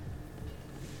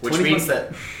 Which means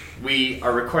that we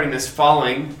are recording this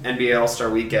following NBA All-Star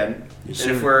Weekend. Yes,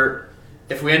 and sir.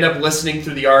 if we end up listening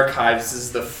through the archives, this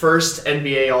is the first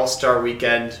NBA All-Star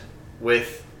Weekend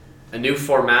with a new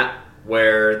format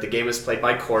where the game is played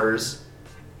by quarters,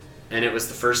 and it was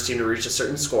the first team to reach a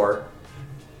certain score,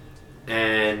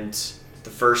 and the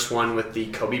first one with the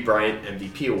Kobe Bryant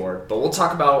MVP award. But we'll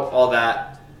talk about all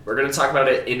that. We're going to talk about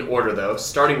it in order, though,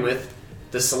 starting with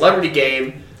the celebrity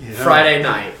game Friday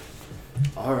night.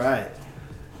 All right.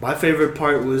 My favorite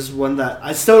part was one that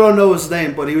I still don't know his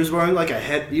name, but he was wearing like a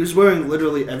head. He was wearing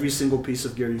literally every single piece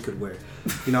of gear you could wear.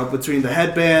 Between the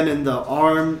headband and the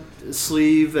arm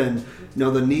sleeve and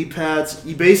the knee pads.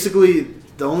 He basically,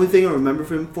 the only thing I remember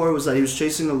from him for was that he was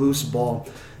chasing a loose ball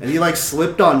and he like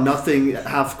slipped on nothing at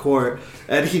half court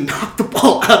and he knocked the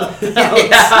ball out of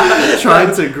bounds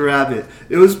trying to grab it.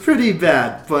 It was pretty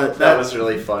bad, but that was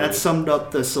really funny. That summed up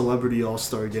the Celebrity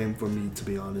All-Star game for me, to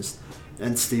be honest.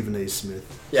 And Stephen A.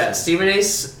 Smith. Yeah, Stephen A.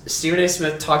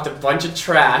 Smith talked a bunch of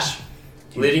trash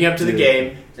leading up to the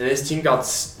game, and his team got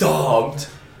stomped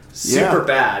super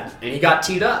bad, and he got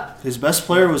teed up. His best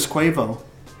player was Quavo.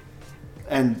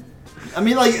 And, I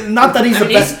mean, like, not that he's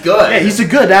he's good. Yeah, he's a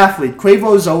good athlete.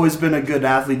 Quavo's always been a good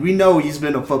athlete. We know he's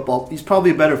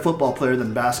probably a better football player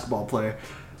than basketball player.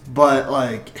 But,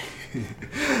 like...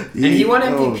 and he won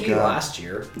MVP last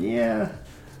year. Yeah.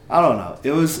 I don't know.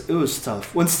 It was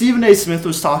tough. When Stephen A. Smith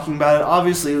was talking about it,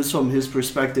 obviously it was from his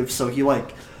perspective, so he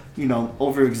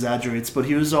over-exaggerates, but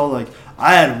he was all like,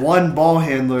 I had one ball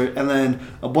handler and then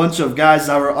a bunch of guys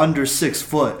that were under 6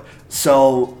 foot.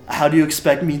 So how do you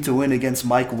expect me to win against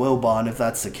Mike Wilbon if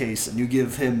that's the case? And you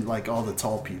give him like all the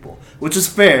tall people, which is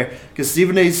fair because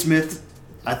Stephen A. Smith,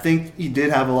 I think he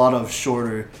did have a lot of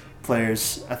shorter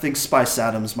players. I think Spice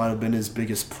Adams might have been his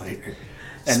biggest player.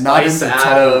 And not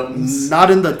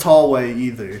in the tall way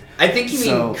either. I think you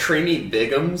mean Creamy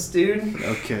Bigums, dude.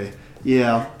 Okay.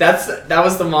 Yeah. That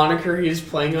was the moniker he was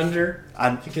playing under.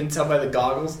 You can tell by the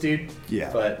goggles, dude.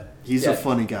 Yeah. But he's a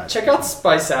funny guy. Check out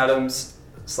Spice Adams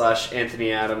 /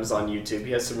 Anthony Adams on YouTube.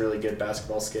 He has some really good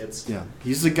basketball skits. Yeah.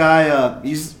 He's the guy,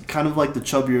 he's kind of like the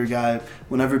chubbier guy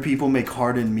whenever people make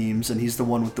Harden memes, and he's the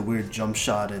one with the weird jump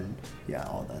shot and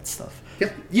all that stuff.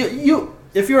 Yep.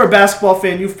 If you're a basketball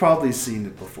fan, you've probably seen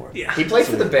it before. Yeah. He played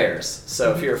for the Bears,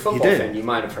 so if you're a football fan, you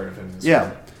might have heard of him as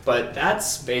well. But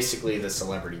that's basically the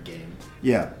celebrity game.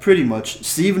 Yeah, pretty much.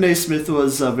 Stephen A. Smith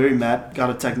was very mad, got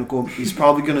a technical. He's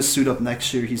probably going to suit up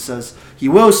next year, he says. He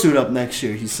will suit up next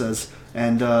year, he says,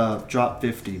 and drop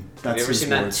 50. That's have you ever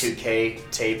seen words. that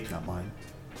 2K tape? Not mine.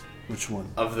 Which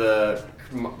one? Of the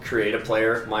create a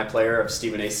player, my player, of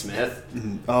Stephen A. Smith.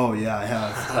 Mm-hmm. Oh, yeah, I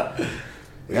have.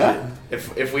 Yeah.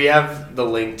 If we have the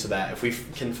link to that, if we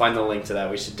can find the link to that,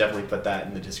 we should definitely put that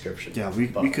in the description. Yeah, we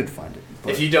could find it.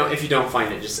 If you don't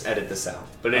find it, just edit this out.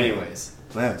 But anyways.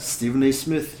 Yeah, Stephen A.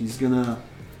 Smith, he's gonna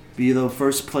be the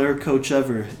first player coach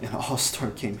ever in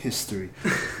All-Star game history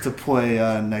to play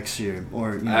next year.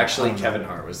 Or actually, Kevin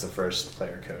Hart was the first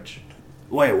player coach.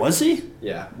 Wait, was he?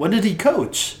 Yeah. When did he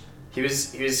coach? He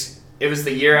was. It was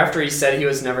the year after he said he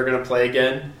was never gonna play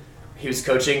again. He was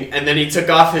coaching, and then he took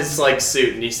off his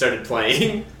suit and he started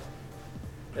playing.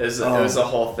 It was a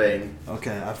whole thing.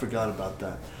 Okay, I forgot about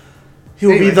that.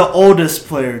 He'll be the oldest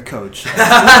player coach. There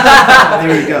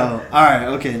we go. All right,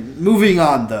 okay. Moving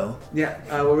on, though. Yeah,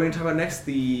 what we're going to talk about next,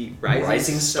 the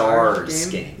Rising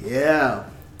Stars game. Yeah.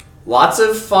 Lots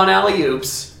of fun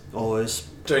alley-oops. Always.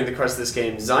 During the course of this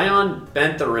game. Zion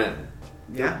bent the rim.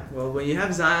 Yeah, well, when you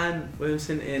have Zion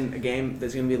Williamson in a game,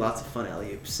 there's going to be lots of fun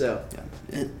alley-oops. So.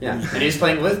 Yeah, and he's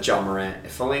playing with John Morant.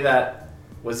 If only that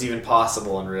was even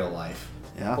possible in real life.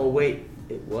 Yeah. Oh, wait,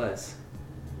 it was.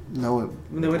 No,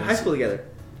 when they went to high school together.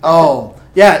 Oh,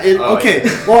 yeah. Okay.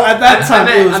 Yeah. Well, at that time,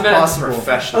 it was possible.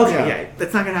 Professional. Okay, yeah.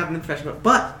 That's not going to happen in professional.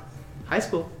 But high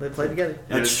school, they played together.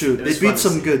 That's true. They beat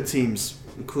some good teams,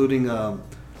 including the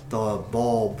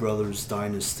Ball Brothers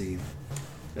dynasty.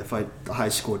 The high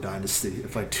score dynasty,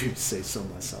 if I do say so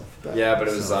myself. But it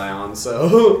was Zion,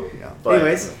 so. Yeah. But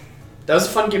anyways, that was a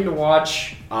fun game to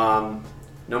watch. No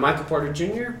Michael Porter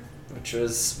Jr., which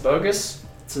was bogus.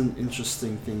 It's an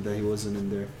interesting thing that he wasn't in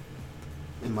there,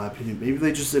 in my opinion. Maybe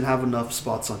they just didn't have enough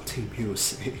spots on Team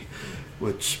USA,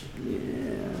 which, I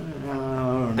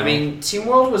don't know. I mean, Team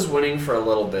World was winning for a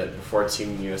little bit before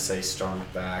Team USA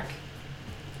stormed back.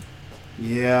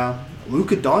 Yeah.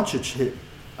 Luka Doncic hit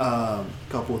a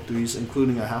couple of threes,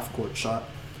 including a half-court shot.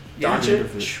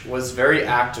 Doncic was very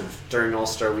active during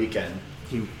All-Star Weekend.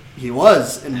 He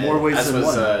was, in more ways than one.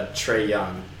 As was Trae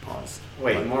Young. Pause.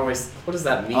 Wait, in more ways, what does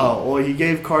that mean? Oh, well, he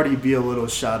gave Cardi B a little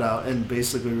shout-out and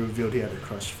basically revealed he had a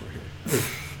crush for her.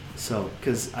 So,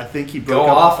 because I think he broke up.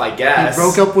 Go off, I guess. He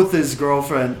broke up with his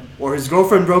girlfriend, or his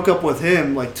girlfriend broke up with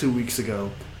him like 2 weeks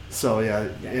ago. So, yeah,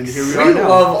 and here we are now.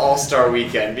 Love All-Star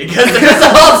Weekend because there's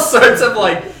all sorts of,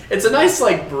 it's a nice,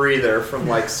 breather from,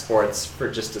 sports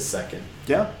for just a second.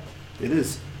 Yeah, it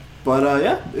is. But,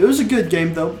 yeah, it was a good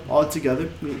game, though, altogether.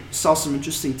 We saw some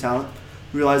interesting talent.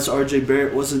 Realized R.J.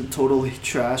 Barrett wasn't totally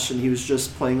trash, and he was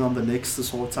just playing on the Knicks this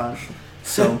whole time.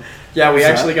 So yeah, we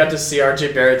actually got to see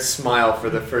R.J. Barrett smile for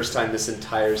the first time this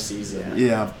entire season.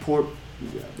 Yeah,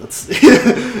 Yeah, that's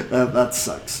that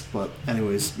sucks. But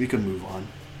anyways, we can move on.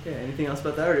 Yeah, anything else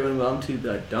about that, or do you want to move on to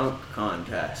the dunk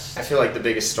contest? I feel like the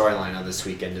biggest storyline of this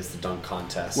weekend is the dunk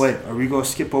contest. Wait, are we going to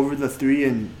skip over the 3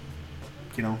 and,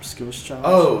 skills challenge?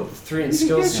 Oh, 3 and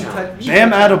skills Yeah. challenge. Bam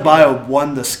Adebayo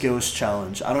won the skills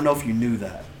challenge. I don't know if you knew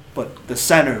that, but the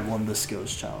center won the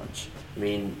skills challenge. I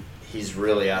mean, he's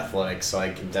really athletic, so I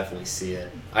can definitely see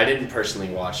it. I didn't personally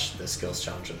watch the skills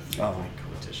challenge or the three-point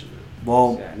competition.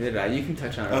 Well, Yeah, neither did I. You can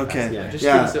touch on it. okay. Yeah, just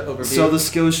Yeah. give us an overview. So the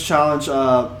skills challenge,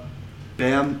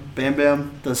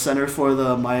 Bam, the center for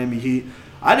the Miami Heat.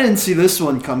 I didn't see this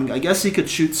one coming. I guess he could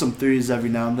shoot some threes every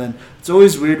now and then. It's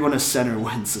always weird when a center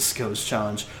wins the skills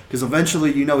challenge because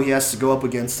eventually he has to go up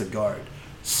against a guard.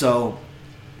 So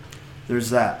there's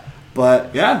that.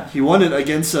 But yeah, he won it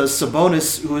against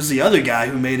Sabonis, who was the other guy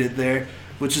who made it there,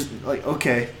 which is like,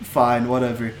 okay, fine,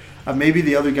 whatever. Maybe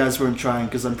the other guys weren't trying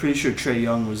because I'm pretty sure Trae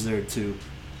Young was there too.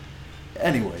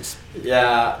 Anyways.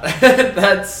 Yeah,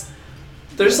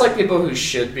 there's like people who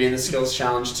should be in the skills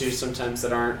challenge too sometimes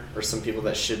that aren't, or some people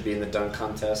that should be in the dunk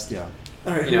contest. Yeah.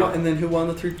 All right, and then who won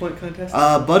the 3-point contest?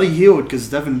 Buddy Hield, because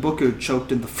Devin Booker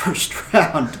choked in the first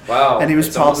round. Wow. And he was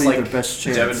it's almost probably like their best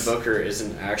chance. Devin Booker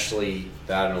isn't actually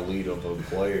that elite of a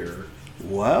player.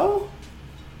 Well,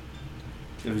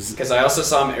 it was. Because I also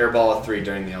saw him airball a 3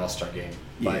 during the All-Star game.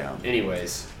 But Yeah.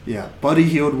 anyways. Yeah, Buddy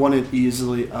Hield won it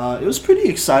easily. It was pretty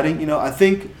exciting. I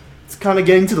think it's kind of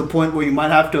getting to the point where you might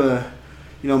have to,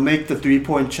 make the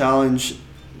 3-point challenge,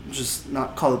 just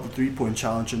not call it the 3-point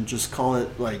challenge and just call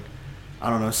it like, I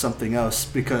don't know, something else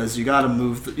because you got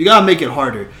to you got to make it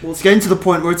harder. Well, it's getting to the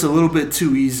point where it's a little bit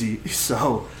too easy.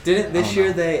 So didn't this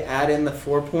year they add in the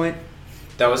 4-point?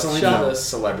 That was only Shot. for the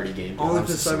celebrity game. Only that for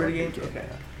the was a celebrity game? celebrity Okay.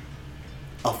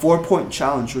 a 4-point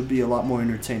challenge would be a lot more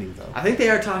entertaining though. I think they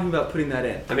are talking about putting that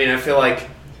in. I mean, I feel like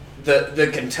the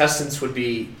contestants would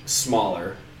be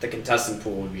smaller. The contestant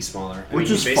pool would be smaller. Which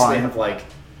you is basically fine. have like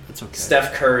That's okay.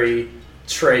 Steph Curry,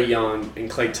 Trae Young, and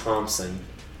Klay Thompson.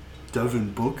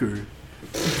 Devin Booker.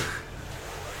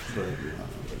 But,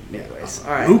 Anyways,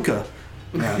 all right. Luka.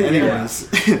 Yeah, anyways.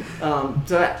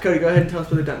 So Cody, go ahead and tell us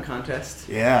about the dunk contest.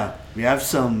 Yeah, we have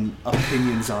some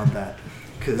opinions on that.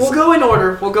 Cause We'll go in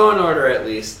order. We'll go in order at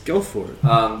least. go for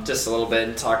it. Just a little bit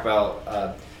and talk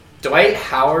about Dwight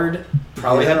Howard.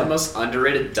 Probably had Yeah. the most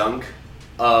underrated dunk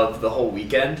of the whole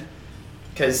weekend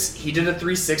because he did a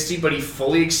 360, but he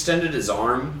fully extended his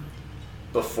arm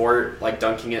before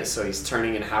dunking it. So he's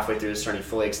turning, and halfway through his turn, he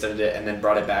fully extended it and then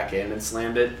brought it back in and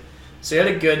slammed it. So he had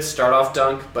a good start-off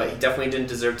dunk, but he definitely didn't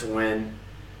deserve to win.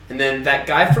 And then that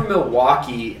guy from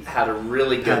Milwaukee had a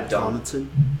really good Pat dunk. Connaughton.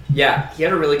 Yeah, he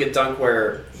had a really good dunk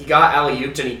where he got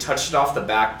alley-ooped and he touched it off the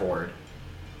backboard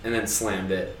and then slammed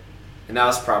it. And that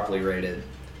was properly rated.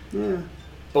 Yeah.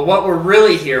 But what we're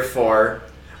really here for,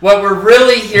 what we're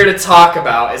really here to talk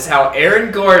about is how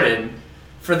Aaron Gordon,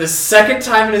 for the second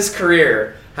time in his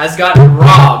career, has gotten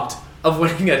robbed of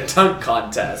winning a dunk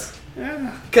contest.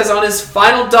 Yeah. Because on his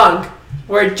final dunk,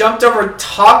 where he jumped over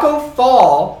Taco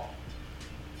Fall,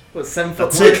 What, 7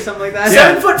 foot That's 1 or it. something like that?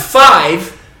 Yeah.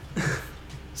 7'5",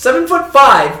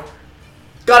 7'5",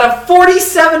 got a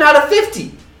 47 out of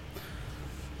 50.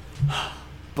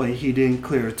 But he didn't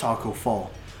clear a Taco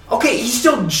Fall. Okay, he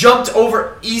still jumped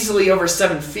easily over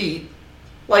 7 feet.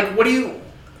 Like, what are you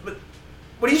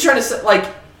trying to say? Like,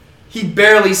 he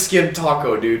barely skimmed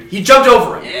Taco, dude. He jumped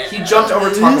over him. He jumped over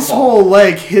Taco His Fall. whole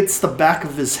leg hits the back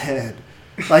of his head.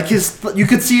 Like you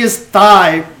could see his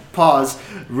thigh,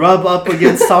 rub up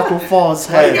against Taco Fall's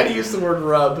Why you head. gotta use the word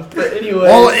rub? But anyway.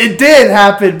 Well, it did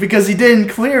happen because he didn't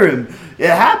clear him. It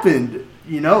happened,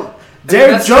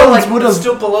 Derek that's still, Jones would that's have.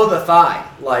 still below the thigh.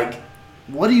 Like,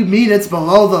 What do you mean it's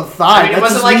below the thigh? I mean, it That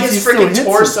wasn't just like means his he still freaking hits him.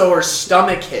 torso or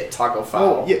stomach hit Taco Fall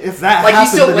Oh, yeah, if that Like, he happened,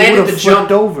 still then landed he would've the jump.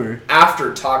 flipped over.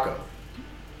 after Taco.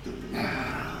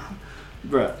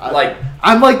 Bruh,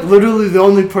 I'm literally the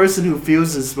only person who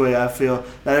feels this way. I feel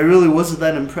that it really wasn't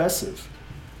that impressive.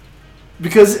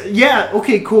 Because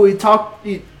okay, cool. He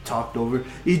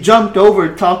jumped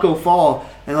over Taco Fall,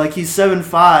 and he's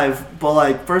 7'5",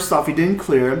 but first off, he didn't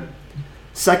clear him.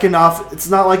 Second off, it's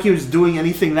not like he was doing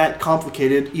anything that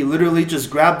complicated. He literally just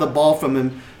grabbed the ball from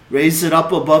him, raised it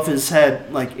up above his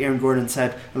head, like Aaron Gordon's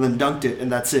head, and then dunked it, and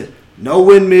that's it. No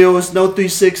windmills, no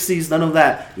 360s, none of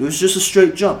that. It was just a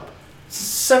straight jump.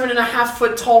 7.5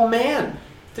 foot tall man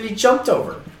that he jumped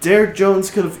over. Derek Jones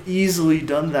could have easily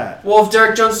done that. Well, if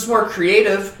Derek Jones is more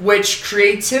creative, which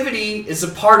creativity is a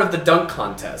part of the dunk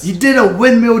contest. He did a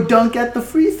windmill dunk at the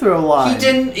free throw line. He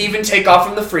didn't even take off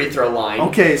from the free throw line.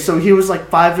 Okay, so he was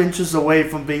 5 inches away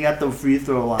from being at the free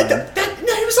throw line. He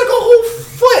was like a whole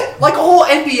foot like a whole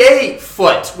NBA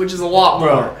foot, which is a lot more.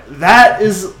 Bro, that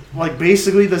is like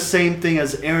basically the same thing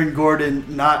as Aaron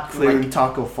Gordon not clearing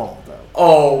Taco Fall, though.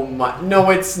 Oh my! No,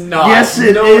 it's not. Yes,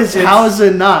 it is. How is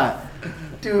it not?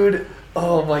 Dude,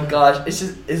 oh my gosh.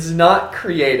 It's not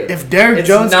creative. If Derrick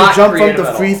Jones could jump from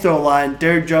the free throw line,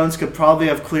 Derrick Jones could probably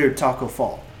have cleared Taco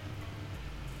Fall.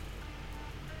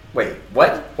 Wait,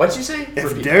 what? What'd you say?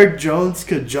 If Derrick Jones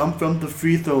could jump from the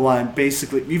free throw line,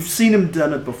 basically, you've seen him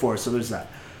done it before, so there's that.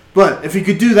 But if he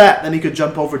could do that, then he could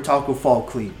jump over Taco Fall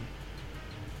clean.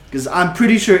 Because I'm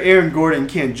pretty sure Aaron Gordon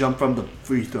can't jump from the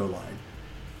free throw line.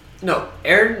 No,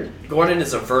 Aaron Gordon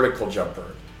is a vertical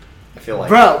jumper. I feel like.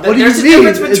 Bro, what do you There's mean?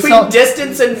 a difference between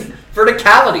distance and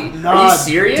verticality. Nah, Are you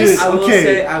serious? dude. I will Okay,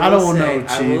 say, I don't know,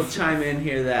 I will Chief. chime in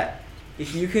here that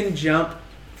if you can jump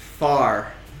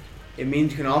far, it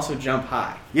means you can also jump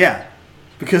high. Yeah,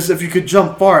 because if you could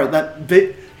jump far,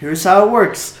 here's how it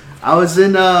works. I was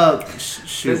in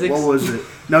Physics? what was it?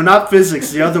 No, not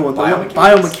physics. The other one,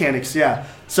 biomechanics. Yeah.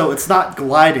 So it's not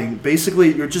gliding.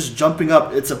 Basically, you're just jumping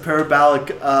up. It's a parabolic,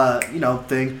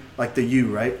 thing like the U,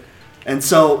 right? And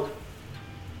so,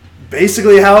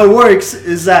 basically, how it works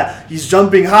is that he's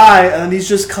jumping high and then he's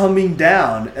just coming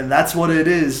down, and that's what it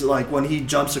is. Like when he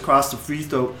jumps across the free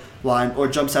throw line or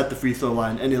jumps at the free throw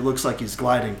line, and it looks like he's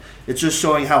gliding. It's just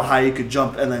showing how high he could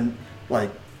jump, and then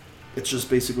it's just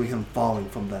basically him falling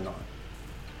from then on.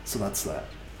 So that's that.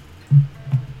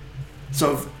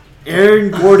 So if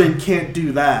Aaron Gordon can't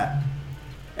do that,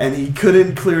 and he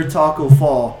couldn't clear Taco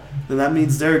Fall, then that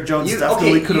means Derrick Jones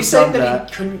definitely could have done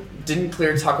that. You saying that he didn't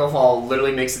clear Taco Fall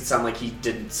literally makes it sound like he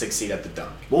didn't succeed at the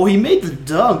dunk. Well, he made the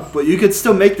dunk, but you could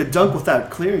still make the dunk without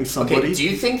clearing somebody. Okay, do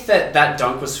you think that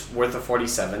dunk was worth a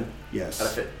 47? Yes.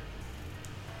 Out of it?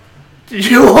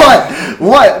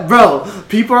 What? Bro,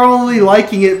 people are only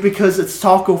liking it because it's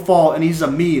Taco Fall and he's a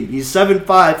meme. He's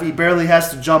 7'5", he barely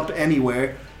has to jump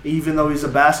anywhere, even though he's a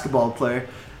basketball player.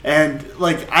 And,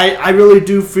 I really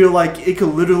do feel like it could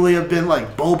literally have been,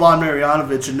 Boban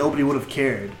Marjanovic and nobody would have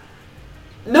cared.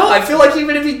 No, I feel like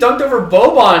even if he dunked over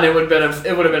Boban, it would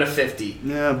have been a 50.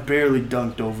 Yeah, barely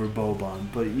dunked over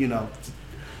Boban, but,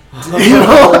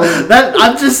 that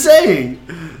I'm just saying.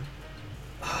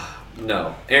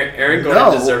 No. Aaron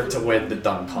Gordon deserved to win the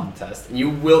dunk contest. And you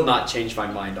will not change my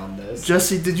mind on this.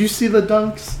 Jesse, did you see the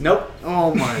dunks? Nope.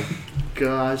 Oh, my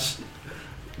gosh.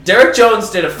 Derrick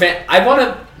Jones did I want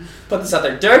to put this out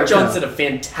there. Derrick Jones did a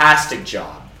fantastic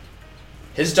job.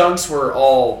 His dunks were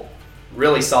all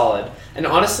really solid. And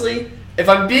honestly, if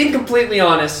I'm being completely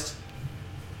honest,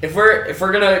 if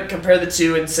we're gonna compare the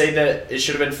two and say that it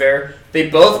should have been fair, they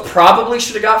both probably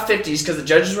should have got 50s because the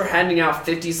judges were handing out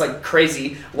 50s like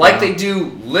crazy, like they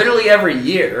do literally every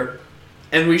year,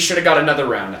 and we should have got another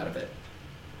round out of it.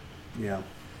 Yeah.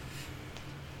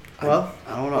 Well,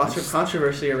 I don't know. Lots of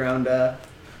controversy around And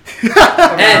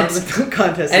the dunk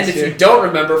contest And this if year. you don't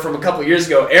remember from a couple years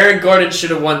ago, Aaron Gordon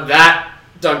should have won that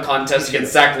dunk contest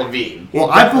against Zach LaVine. Well,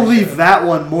 I believe that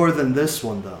one more than this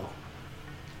one, though.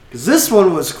 Because this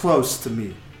one was close to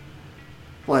me.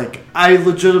 At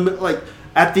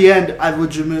the end, I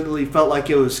legitimately felt like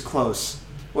it was close.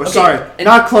 Or,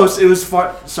 not close, it was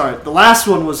far. Sorry, the last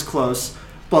one was close,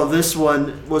 but this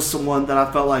one was the one that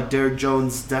I felt like Derrick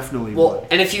Jones definitely won.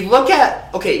 And if you look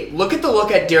at the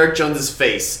look at Derrick Jones'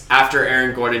 face after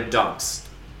Aaron Gordon dunks.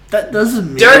 That doesn't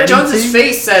mean Derrick anything. Jones'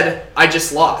 face said, "I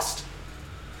just lost."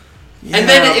 Yeah, and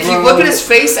then if you look at his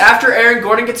face after Aaron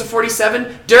Gordon gets a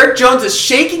 47, Derrick Jones is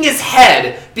shaking his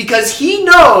head because he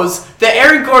knows that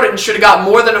Aaron Gordon should have got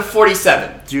more than a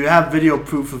 47. Do you have video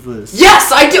proof of this?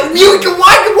 Yes, I do. You can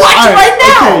watch it right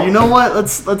now. Okay, you know what?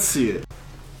 Let's see it.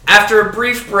 After a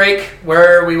brief break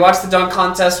where we watched the dunk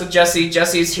contest with Jesse,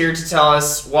 Jesse's here to tell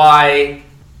us why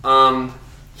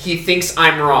he thinks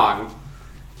I'm wrong.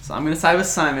 So I'm going to side with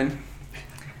Simon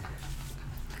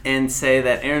and say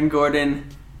that Aaron Gordon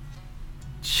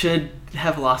should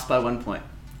have lost by 1 point.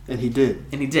 And he did.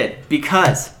 And he did.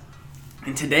 Because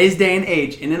in today's day and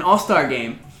age, in an all-star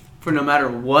game, for no matter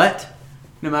what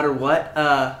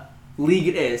league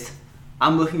it is,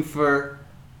 I'm looking for...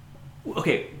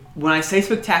 Okay, when I say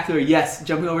spectacular, yes,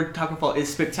 jumping over to Taco Fall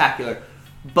is spectacular.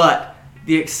 But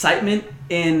the excitement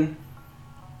in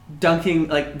dunking,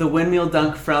 like the windmill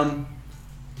dunk from...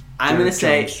 I'm going to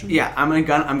say... Yeah, I'm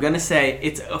going to say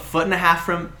it's 1.5 feet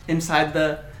from inside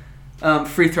the...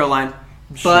 free throw line,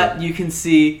 but you can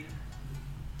see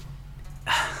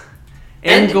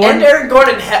Aaron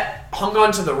Gordon hung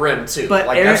on to the rim too. But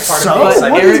that's part of the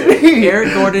excitement too.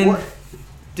 Aaron Gordon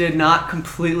did not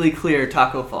completely clear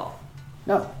Taco Fall.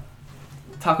 No.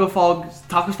 Taco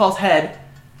Fall's head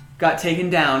got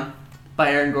taken down by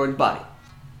Aaron Gordon's body,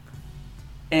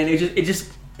 and it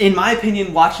in my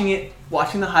opinion, watching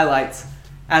the highlights,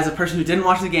 as a person who didn't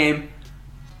watch the game,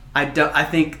 I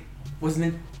think,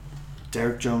 wasn't it?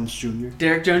 Derek Jones Jr.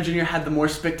 Derek Jones Jr. had the more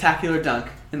spectacular dunk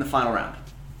in the final round.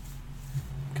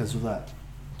 Because of that.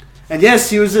 And yes,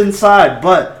 he was inside,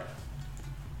 but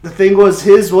the thing was,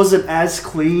 his wasn't as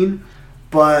clean,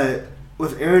 but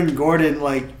with Aaron Gordon,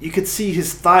 like, you could see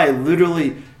his thigh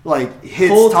literally, like,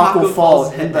 hits Full Taco Taco Fall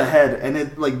Fall's in the head, and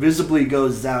it, like, visibly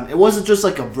goes down. It wasn't just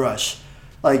like a brush.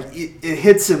 Like, it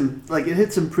hits him, like, it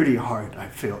hits him pretty hard, I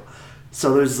feel.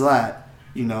 So there's that,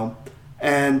 you know.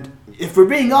 And if we're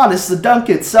being honest, the dunk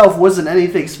itself wasn't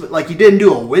anything, like, he didn't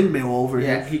do a windmill over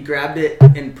Yeah, him. he grabbed it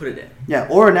and put it in. Yeah,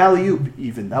 or an alley-oop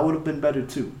even. That would have been better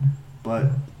too. But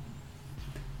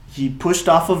he pushed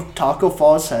off of Taco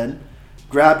Fall's head,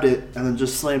 grabbed it, and then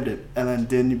just slammed it, and then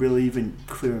didn't really even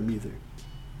clear him either.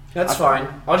 That's fine.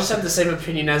 I'll just have the same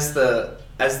opinion as the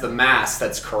mass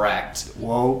that's correct.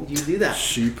 Whoa. You do that.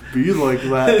 Sheep be like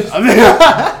that. I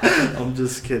mean, I'm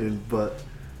just kidding, but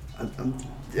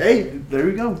hey, there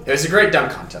we go. It was a great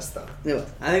dunk contest, though. It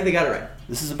was. I think they got it right.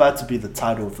 This is about to be the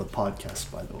title of the podcast,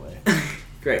 by the way.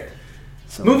 Great.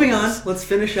 So, Moving on, let's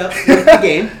finish up with the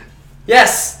game.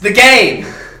 Yes, the game.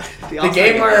 The All-Star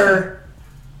game where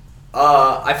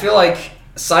I feel like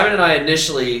Simon and I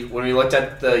initially, when we looked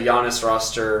at the Giannis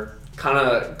roster, kind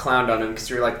of clowned on him because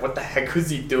we were like, "What the heck was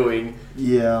he doing?"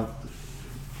 Yeah.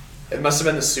 It must have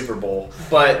been the Super Bowl.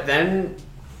 But then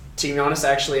Team Giannis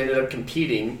actually ended up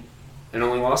competing and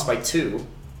only lost by 2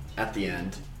 at the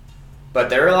end. But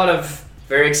there were a lot of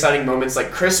very exciting moments,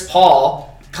 like Chris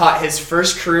Paul caught his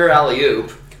first career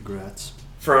alley-oop Congrats.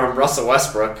 from Russell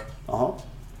Westbrook, Uh-huh.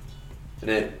 and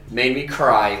it made me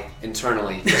cry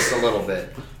internally just a little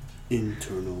bit.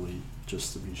 Internally,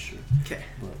 just to be sure. Okay.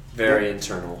 Very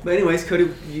internal. But anyways, Cody,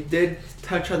 you did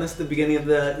touch on this at the beginning of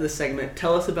the segment.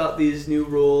 Tell us about these new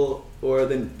rule or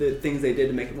the things they did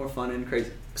to make it more fun and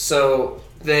crazy. So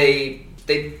they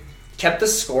kept the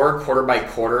score quarter by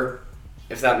quarter,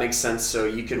 if that makes sense. So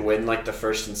you could win like the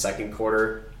first and second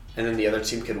quarter, and then the other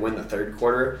team could win the third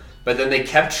quarter. But then they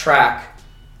kept track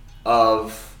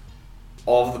of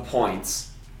all of the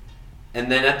points,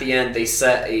 and then at the end they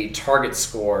set a target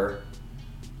score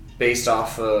based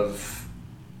off of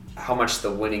how much the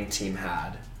winning team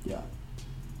had. Yeah.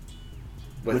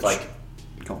 With Which- like,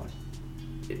 Go on.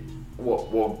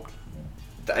 well,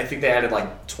 I think they added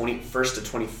like 21st to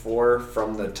 24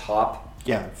 from the top.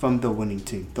 Yeah, from the winning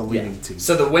team, the leading team.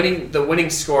 So the winning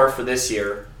score for this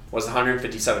year was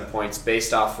 157 points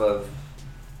based off of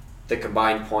the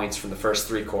combined points from the first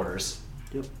 3 quarters.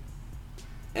 Yep.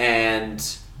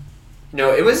 And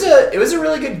it was a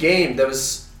really good game that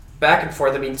was back and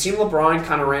forth. I mean, Team LeBron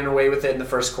kind of ran away with it in the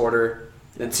first quarter.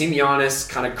 Then Team Giannis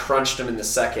kind of crunched them in the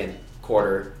second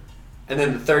quarter. And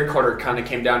then the third quarter kind of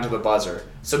came down to the buzzer.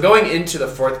 So going into the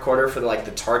fourth quarter for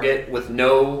the target with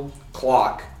no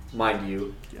clock, mind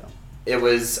you, Yeah. it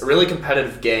was a really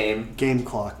competitive game. Game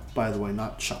clock, by the way,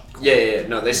 not shot clock. Yeah.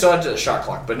 No, they still had the shot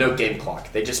clock, but no game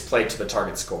clock. They just played to the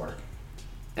target score.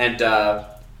 And,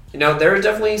 there were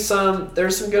definitely some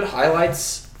good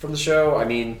highlights from the show. I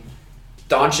mean,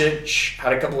 Doncic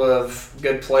had a couple of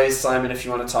good plays. Simon, if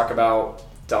you want to talk about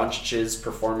Doncic's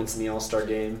performance in the All-Star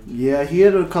game. Yeah, he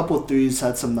had a couple of threes,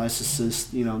 had some nice assists,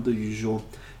 the usual.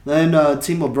 Then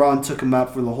Team LeBron took him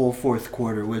out for the whole fourth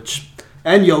quarter,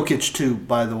 and Jokic too,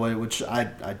 by the way, which I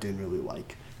didn't really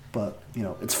like. But,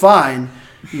 it's fine.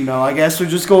 I guess they're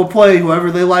just going to play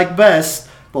whoever they like best.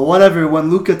 But whatever, when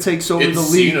Luka takes over It's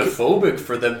the league... xenophobic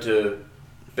for them to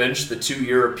bench the 2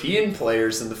 European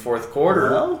players in the fourth quarter.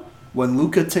 Well, when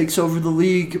Luka takes over the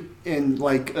league in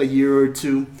like a year or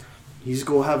two, he's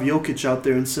going to have Jokic out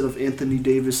there instead of Anthony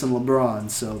Davis and LeBron.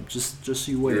 So just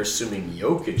you wait. You're assuming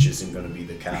Jokic isn't going to be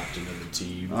the captain of the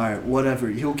team. All right, whatever.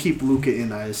 He'll keep Luka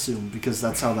in, I assume, because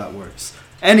that's how that works.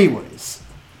 Anyways.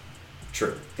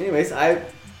 True. Anyways, I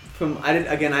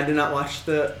did not watch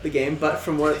the game, but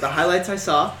from the highlights I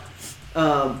saw,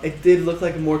 it did look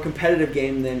like a more competitive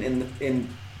game than in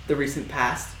the recent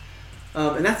past,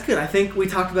 and that's good. I think we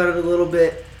talked about it a little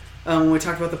bit when we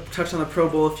talked about touched on the Pro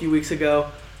Bowl a few weeks ago.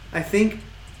 I think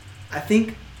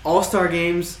All-Star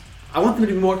games, I want them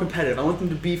to be more competitive. I want them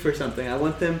to be for something. I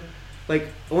want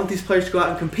these players to go out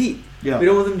and compete. Yeah. We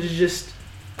don't want them to just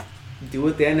do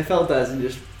what the NFL does and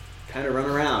just kind of run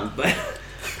around, but.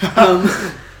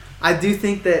 I do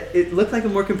think that it looked like a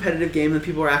more competitive game than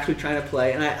people are actually trying to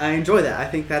play, and I enjoy that. I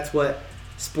think that's what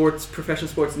professional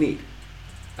sports need.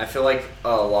 I feel like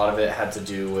a lot of it had to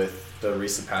do with the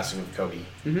recent passing of Kobe.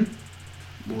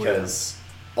 Mm-hmm. Because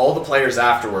all the players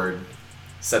afterward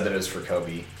said that it was for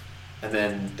Kobe. And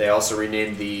then they also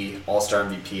renamed the All-Star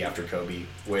MVP after Kobe,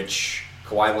 which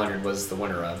Kawhi Leonard was the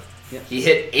winner of. Yep. He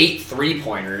hit 8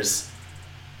 3-pointers,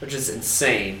 which is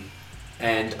insane.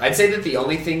 And I'd say that the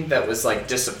only thing that was like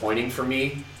disappointing for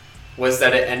me was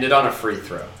that it ended on a free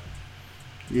throw.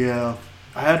 Yeah.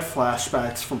 I had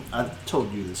flashbacks from... I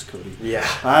told you this, Cody. Yeah.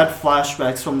 I had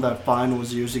flashbacks from that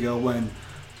finals years ago when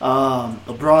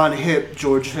LeBron hit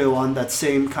George Hill on that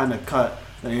same kind of cut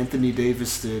that Anthony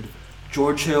Davis did.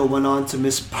 George Hill went on to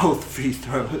miss both free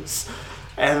throws.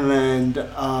 And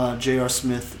then J.R.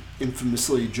 Smith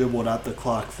infamously dribbled out the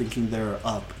clock thinking they were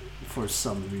up for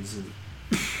some reason.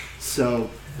 So...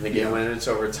 And the game went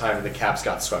into overtime and the Caps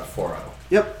got swept 4-0.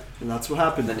 Yep. And that's what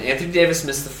happened. And then Anthony Davis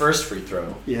missed the first free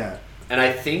throw. Yeah. And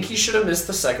I think he should have missed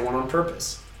the second one on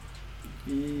purpose.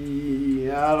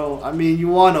 Yeah, I mean, you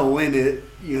want to win it,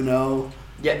 you know.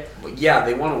 Yeah,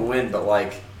 they want to win, but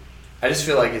like, I just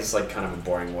feel like it's like kind of a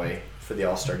boring way for the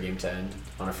All-Star game to end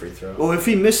on a free throw. Well, if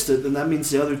he missed it, then that means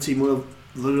the other team would have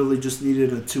literally just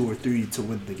needed a 2 or 3 to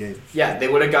win the game. Yeah, they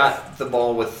would have got the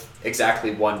ball with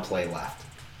exactly one play left.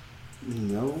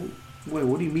 No. Wait,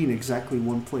 what do you mean exactly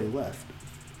one play left?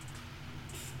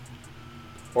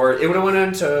 Or it would have went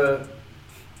into...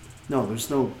 No, there's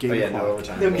no game no clock.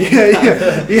 overtime.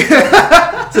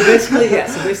 Yeah. So basically,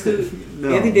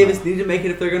 No, Anthony Davis needed to make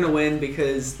it if they're going to win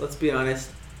because, let's be honest,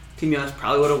 Team Giannis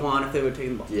probably would have won if they would have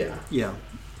taken the ball. Yeah. Yeah.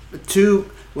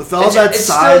 With all that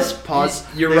size, still,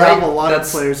 you're they right. have a lot of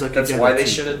players that could That's get why it they too.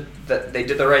 should have... That they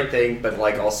did the right thing, but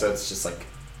like also it's just like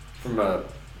from a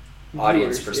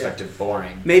audience Viewers, perspective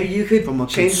boring. Maybe you could From a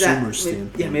change consumer that.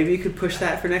 standpoint. Yeah, maybe you could push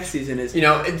that for next season. You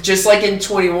know, just like in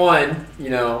 21, you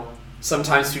know,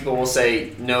 sometimes people will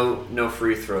say no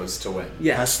free throws to win. It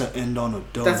Yeah, has to end on a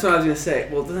dunk. that's what I was gonna say.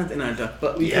 Well, it doesn't have to end on a dunk,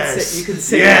 but you could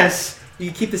say yes. you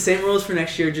could keep the same rules for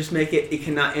next year. Just make it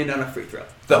cannot end on a free throw.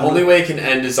 The only way it can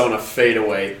end is on a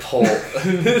fadeaway pull.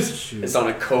 Shoot. It's on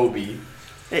a Kobe.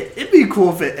 It'd be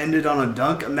cool if it ended on a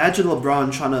dunk. Imagine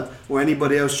LeBron or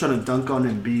anybody else trying to dunk on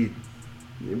Embiid.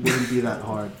 It wouldn't be that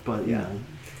hard, but you Yeah. know,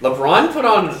 LeBron put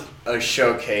on a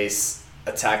showcase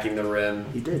attacking the rim,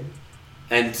 he did.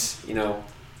 and you know,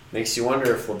 makes you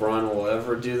wonder if LeBron will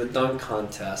ever do the dunk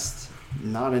contest.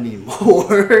 Not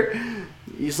anymore.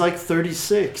 He's like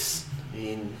 36. I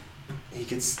mean,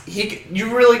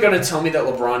 you really gonna tell me that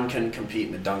LeBron can compete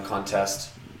in the dunk contest?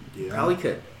 Yeah. Probably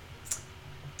could.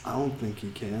 I don't think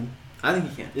he can. I think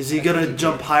he can. Is he I gonna think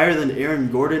jump can. higher than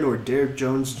Aaron Gordon or Derrick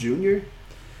Jones Jr.?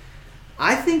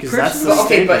 I think 'Cause that's the personally,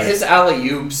 Okay, but standard. his alley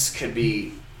oops could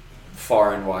be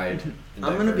far and wide. and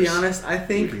I'm gonna be diverse. honest. I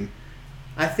think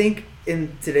Maybe.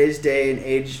 in today's day and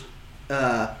age,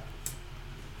 the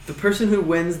person who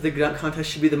wins the dunk contest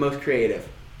should be the most creative.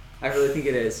 I really think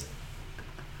it is.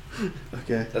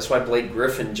 Okay. That's why Blake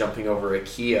Griffin jumping over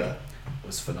IKEA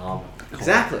was phenomenal.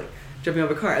 Exactly. Jumping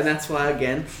over a car. And that's why,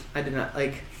 again, I did not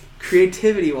like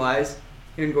creativity-wise,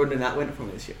 Aaron Gordon did not win it for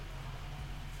me this year.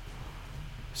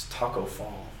 It's Taco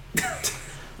Fall.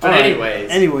 All But right.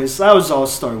 anyways, that was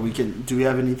All-Star Weekend. Do we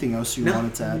have anything else you No.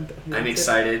 wanted to add? I'm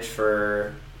excited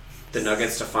for the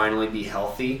Nuggets to finally be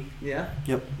healthy Yeah.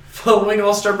 following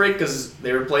All-Star break because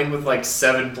they were playing with like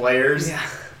 7 players. Yeah.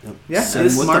 Yep. Yeah, Same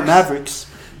this with the marks- Mavericks.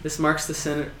 This marks the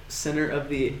center of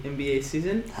the NBA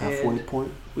season. Halfway And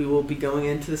point. we will be going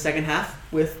into the second half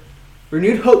with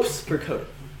renewed hopes for Cody.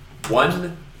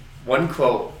 One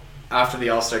quote after the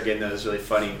All-Star game that was really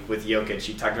funny with Jokic.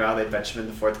 He talked about how they benched him in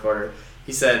the fourth quarter.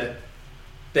 He said,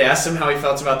 they asked him how he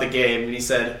felt about the game, and he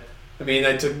said, I mean,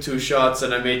 I took 2 shots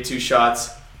and I made 2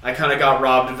 shots. I kind of got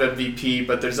robbed of MVP,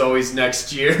 but there's always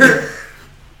next year.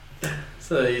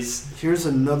 So Here's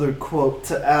another quote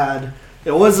to add.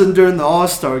 It wasn't during the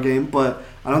All-Star game, but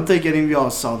I don't think any of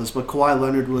y'all saw this, but Kawhi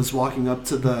Leonard was walking up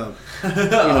to the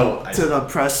to the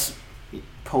press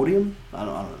podium. I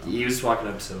don't know. He was walking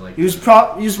up to like... He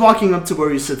was walking up to where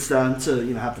he sits down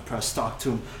to have the press talk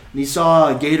to him, and he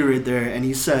saw Gatorade there, and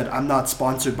he said, "I'm not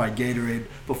sponsored by Gatorade,"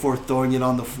 before throwing it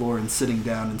on the floor and sitting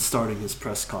down and starting his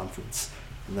press conference,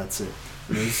 and that's it.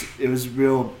 And it was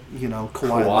real, Kawhi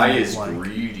Kawhi is Leonard-like.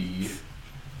 greedy.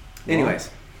 Anyways.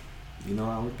 You know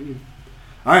how it would be.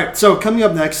 All right, so coming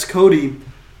up next, Cody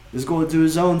is going to do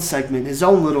his own segment, his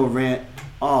own little rant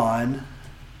on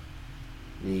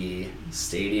The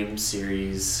Stadium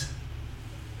Series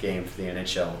game for the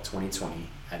NHL 2020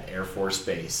 at Air Force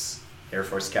Base, Air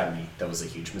Force Academy. That was a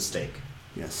huge mistake.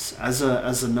 Yes. As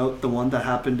a note, the one that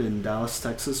happened in Dallas,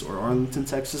 Texas, or Arlington,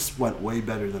 Texas, went way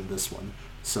better than this one.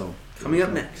 So Coming up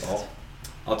next. Well,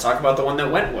 I'll talk about the one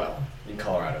that went well in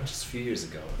Colorado just a few years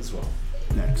ago as well.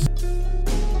 next.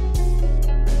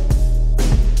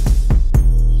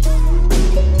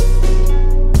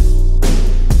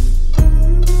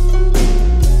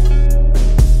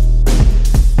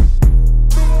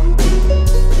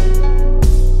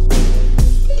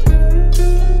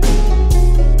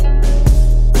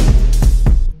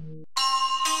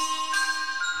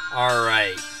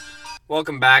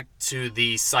 back to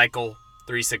the Cycle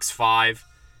 365.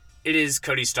 It is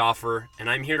Cody Stauffer, and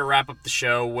I'm here to wrap up the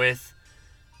show with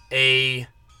a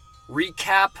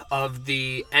recap of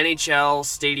the NHL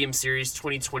Stadium Series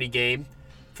 2020 game.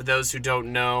 For those who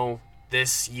don't know,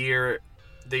 this year,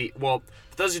 for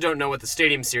those who don't know what the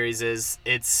Stadium Series is,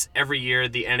 it's every year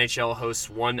the NHL hosts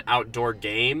one outdoor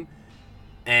game.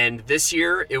 And this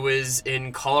year, it was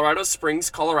in Colorado Springs,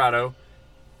 Colorado,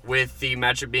 with the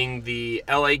matchup being the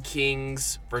LA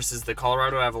Kings versus the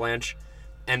Colorado Avalanche,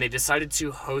 and they decided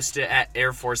to host it at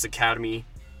Air Force Academy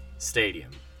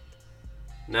Stadium.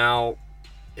 Now,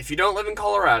 if you don't live in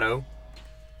Colorado,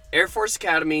 Air Force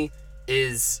Academy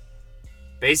is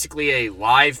basically a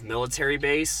live military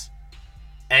base,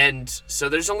 and so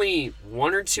there's only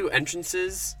one or two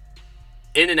entrances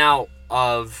in and out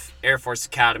of Air Force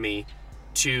Academy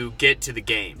to get to the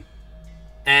game.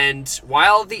 And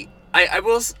while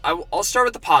I'll start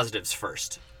with the positives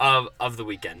first of the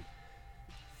weekend.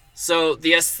 So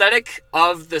the aesthetic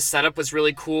of the setup was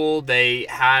really cool. They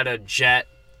had a jet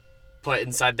put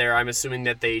inside there. I'm assuming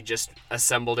that they just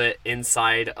assembled it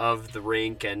inside of the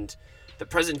rink, and the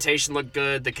presentation looked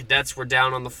good. The cadets were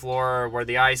down on the floor where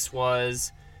the ice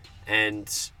was,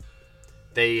 and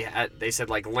they said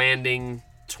like landing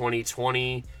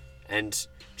 2020, and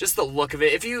just the look of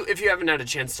it. If you haven't had a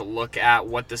chance to look at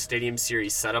what the Stadium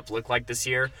Series setup looked like this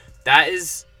year, that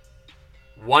is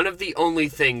one of the only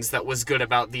things that was good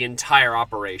about the entire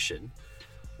operation.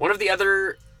 One of the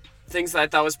other things that I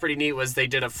thought was pretty neat was they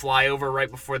did a flyover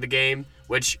right before the game,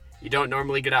 which you don't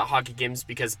normally get at hockey games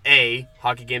because A,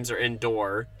 hockey games are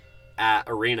indoor at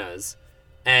arenas,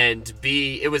 and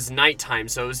B, it was nighttime,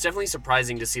 so it was definitely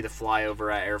surprising to see the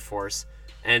flyover at Air Force,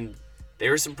 and they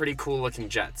were some pretty cool looking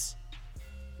jets.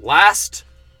 Last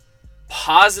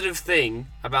positive thing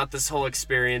about this whole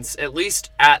experience, at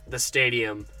least at the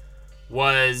stadium,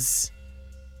 was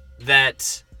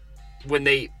that when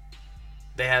they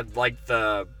had like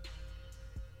the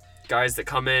guys that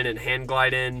come in and hand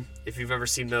glide in, if you've ever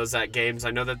seen those at games.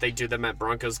 I know that they do them at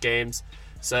Broncos games.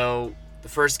 So the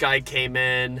first guy came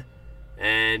in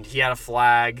and he had a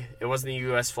flag. It wasn't the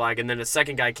U.S. flag. And then a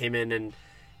second guy came in and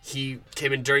he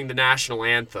came in during the national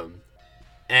anthem.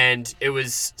 And it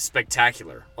was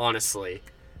spectacular, honestly.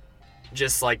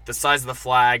 Just like the size of the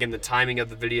flag and the timing of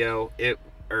the video,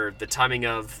 or the timing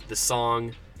of the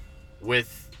song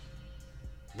with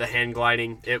the hand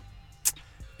gliding, it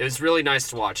was really nice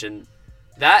to watch. And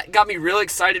that got me really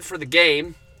excited for the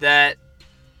game that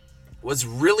was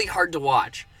really hard to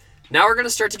watch. Now we're going to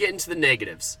start to get into the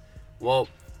negatives. Well,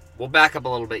 we'll back up a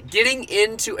little bit. Getting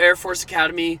into Air Force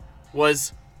Academy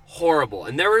was horrible.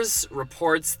 And there was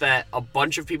reports that a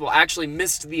bunch of people actually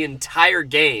missed the entire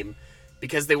game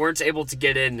because they weren't able to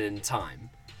get in time.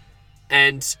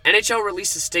 And NHL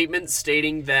released a statement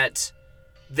stating that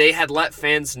they had let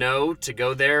fans know to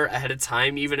go there ahead of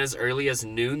time, even as early as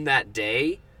noon that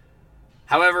day.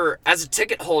 However, as a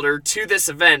ticket holder to this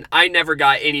event, I never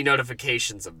got any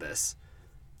notifications of this.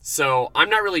 So I'm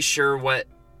not really sure what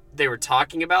they were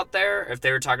talking about there, if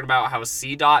they were talking about how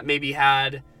CDOT maybe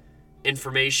had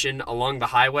information along the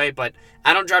highway, but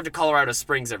I don't drive to Colorado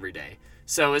Springs every day.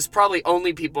 So it's probably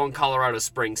only people in Colorado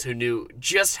Springs who knew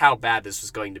just how bad this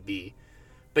was going to be.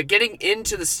 But getting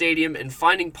into the stadium and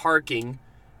finding parking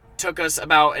took us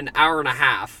about an hour and a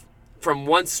half from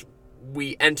once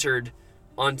we entered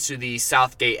onto the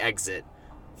Southgate exit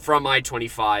from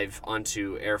I-25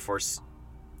 onto Air Force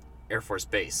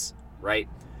Base, right?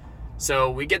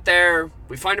 So we get there,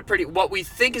 we find what we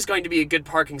think is going to be a good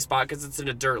parking spot because it's in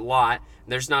a dirt lot,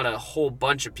 and there's not a whole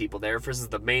bunch of people there versus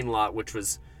the main lot, which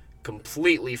was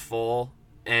completely full,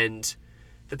 and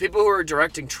the people who were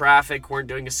directing traffic weren't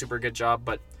doing a super good job.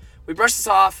 But we brush this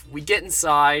off, we get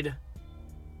inside.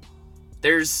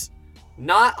 There's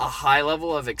not a high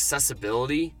level of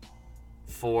accessibility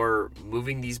for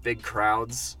moving these big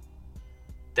crowds.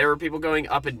 There were people going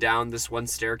up and down this one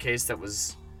staircase that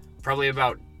was probably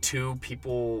about 2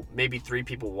 people, maybe 3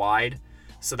 people wide.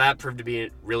 So that proved to be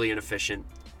really inefficient.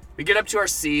 We get up to our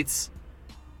seats.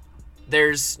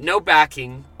 There's no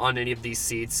backing on any of these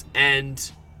seats,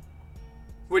 and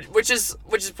which is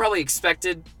probably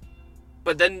expected.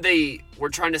 But then they were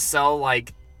trying to sell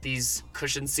like these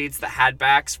cushion seats that had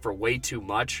backs for way too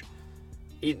much.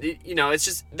 You know, it's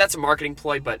just, that's a marketing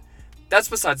ploy, but that's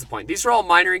besides the point. These are all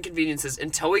minor inconveniences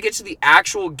until we get to the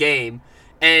actual game.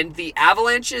 And the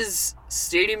Avalanche's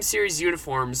Stadium Series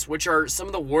uniforms, which are some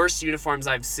of the worst uniforms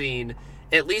I've seen,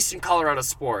 at least in Colorado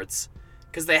sports,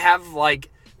 because they have, like,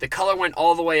 the color went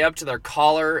all the way up to their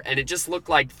collar, and it just looked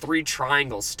like 3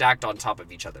 triangles stacked on top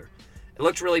of each other. It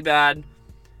looked really bad.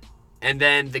 And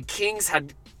then the Kings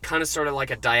had kind of sort of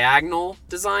like a diagonal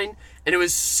design, and it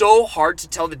was so hard to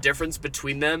tell the difference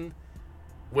between them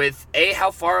with A,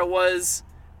 how far it was,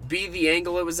 B, the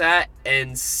angle it was at,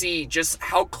 and C, just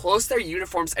how close their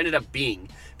uniforms ended up being.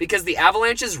 Because the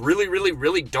Avalanche's really, really,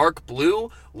 really dark blue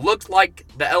looked like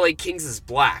the LA Kings'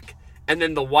 black, and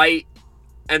then the white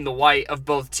and the white of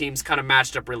both teams kind of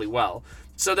matched up really well.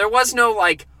 So there was no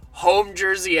like home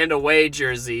jersey and away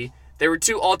jersey. There were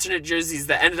two alternate jerseys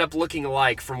that ended up looking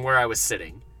alike from where I was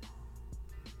sitting.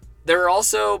 There were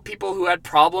also people who had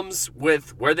problems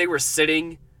with where they were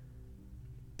sitting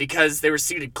because they were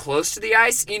seated close to the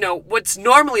ice. You know, what's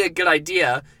normally a good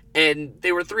idea, and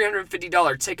they were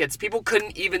 $350 tickets. People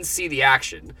couldn't even see the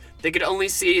action. They could only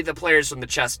see the players from the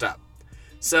chest up.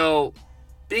 So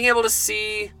being able to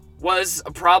see was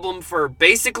a problem for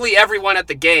basically everyone at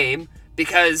the game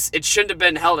because it shouldn't have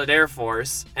been held at Air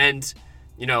Force. And,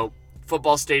 you know,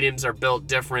 football stadiums are built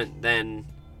different than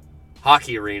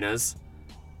hockey arenas,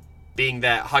 being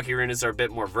that hockey arenas are a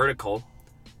bit more vertical.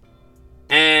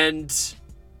 And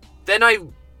then I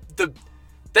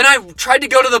tried to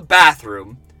go to the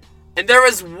bathroom, and there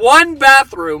was one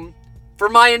bathroom for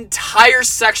my entire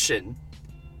section,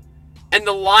 and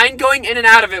the line going in and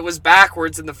out of it was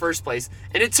backwards in the first place,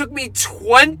 and it took me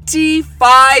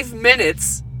 25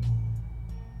 minutes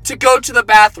to go to the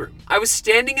bathroom. I was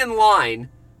standing in line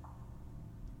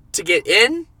to get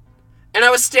in, and I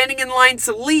was standing in line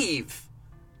to leave,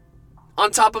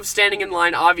 on top of standing in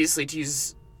line, obviously, to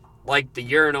use like the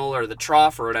urinal or the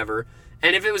trough or whatever.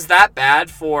 And if it was that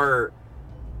bad for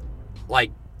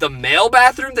like the male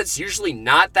bathroom, that's usually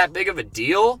not that big of a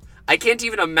deal, I can't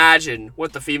even imagine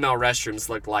what the female restrooms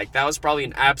looked like. That was probably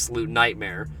an absolute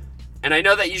nightmare. And I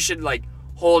know that you should like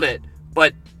hold it,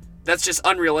 but that's just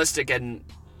unrealistic and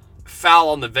foul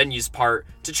on the venue's part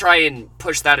to try and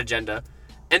push that agenda.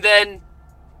 And then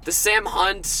the Sam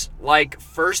Hunt like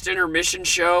first intermission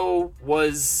show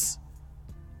was,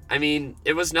 I mean,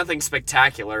 it was nothing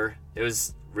spectacular. It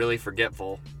was really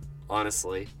forgetful,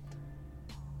 honestly.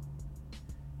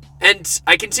 And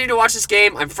I continue to watch this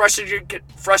game. I'm frustrated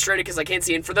because I can't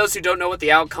see. And for those who don't know what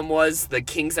the outcome was, the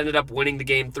Kings ended up winning the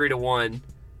game 3-1.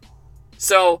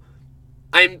 So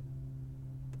I'm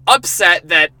upset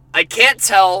that I can't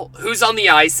tell who's on the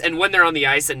ice and when they're on the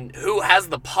ice and who has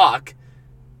the puck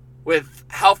with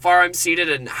how far I'm seated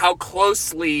and how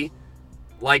closely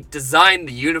like designed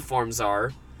the uniforms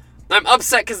are. I'm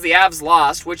upset because the Avs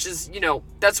lost, which is, you know,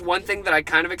 that's one thing that I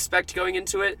kind of expect going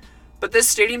into it. But this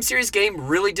Stadium Series game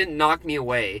really didn't knock me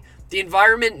away. The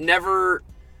environment never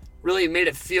really made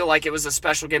it feel like it was a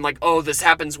special game, like, oh, this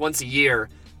happens once a year.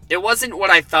 It wasn't what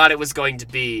I thought it was going to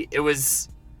be.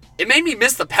 It made me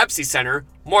miss the Pepsi Center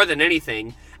more than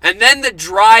anything. And then the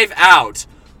drive out.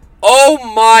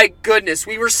 Oh my goodness,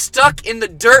 we were stuck in the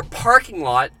dirt parking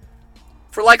lot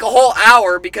for like a whole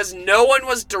hour because no one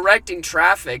was directing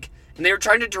traffic. And they were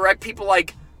trying to direct people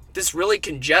like this really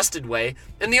congested way.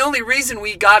 And the only reason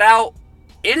we got out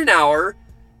in an hour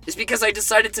is because I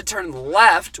decided to turn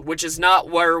left, which is not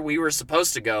where we were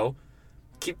supposed to go.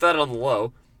 Keep that on the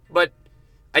low. But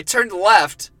I turned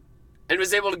left and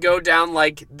was able to go down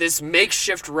like this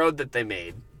makeshift road that they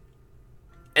made.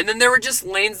 And then there were just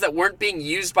lanes that weren't being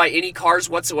used by any cars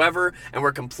whatsoever and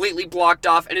were completely blocked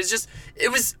off. And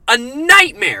it was a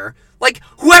nightmare. Like,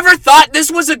 whoever thought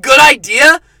this was a good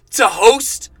idea to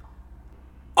host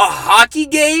a hockey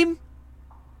game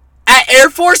at Air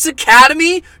Force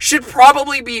Academy should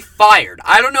probably be fired.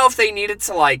 I don't know if they needed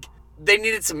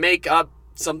to make up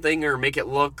something or make it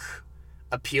look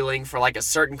appealing for like a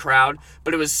certain crowd,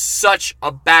 but it was such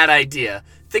a bad idea.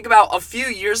 Think about a few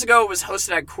years ago, it was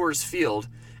hosted at Coors Field.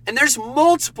 And there's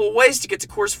multiple ways to get to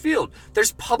Coors Field.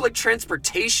 There's public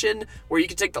transportation where you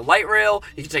can take the light rail,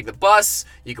 you can take the bus,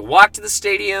 you can walk to the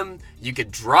stadium, you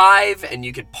could drive, and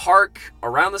you could park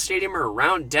around the stadium or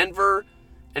around Denver,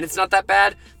 and it's not that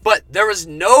bad. But there was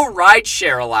no ride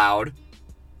share allowed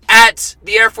at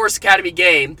the Air Force Academy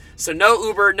game, so no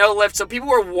Uber, no Lyft. So people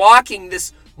were walking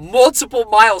this multiple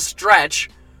mile stretch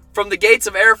from the gates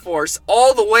of Air Force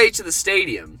all the way to the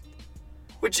stadium.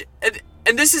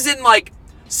 And this is in like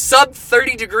sub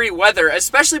 30 degree weather,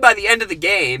 especially by the end of the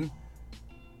game.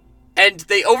 And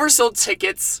they oversold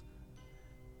tickets.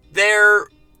 There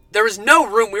was no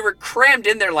room. We were crammed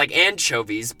in there like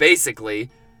anchovies, basically,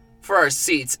 for our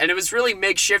seats. And it was really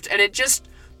makeshift. And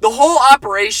the whole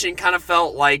operation kind of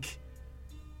felt like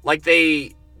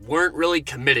they weren't really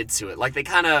committed to it. Like they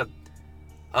kind of,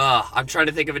 I'm trying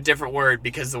to think of a different word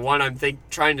because the one I'm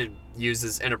trying to use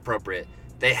is inappropriate.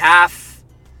 They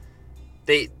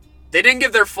didn't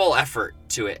give their full effort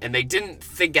to it, and they didn't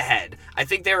think ahead. I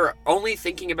think they were only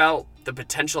thinking about the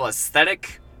potential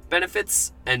aesthetic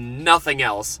benefits and nothing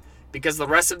else, because the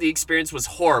rest of the experience was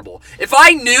horrible. If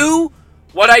I knew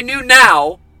what I knew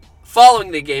now,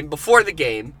 following the game, before the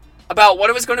game, about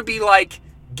what it was going to be like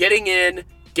getting in,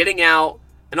 getting out,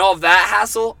 and all of that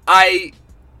hassle, I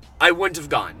wouldn't have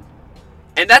gone.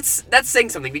 And that's saying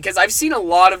something, because I've seen a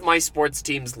lot of my sports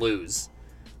teams lose.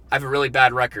 I have a really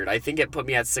bad record. I think it put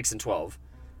me at 6-12.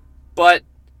 But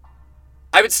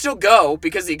I would still go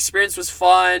because the experience was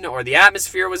fun, or the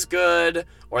atmosphere was good,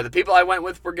 or the people I went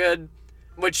with were good,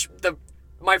 which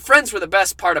my friends were the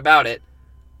best part about it.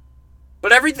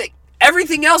 But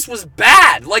everything else was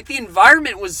bad. Like, the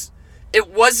environment was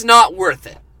not worth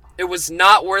it. It was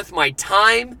not worth my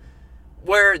time,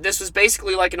 where this was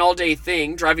basically like an all-day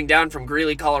thing, driving down from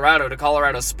Greeley, Colorado to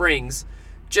Colorado Springs,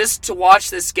 just to watch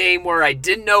this game where I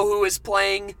didn't know who was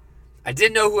playing, I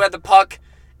didn't know who had the puck,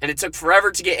 and it took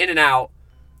forever to get in and out,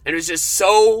 and it was just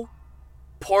so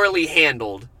poorly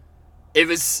handled. It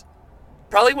was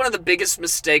probably one of the biggest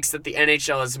mistakes that the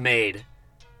NHL has made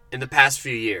in the past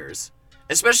few years,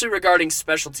 especially regarding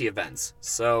specialty events.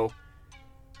 So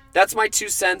that's my 2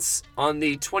 cents on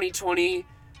the 2020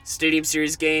 Stadium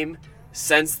Series game.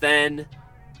 Since then,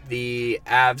 the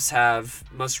Avs have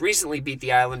most recently beat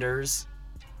the Islanders,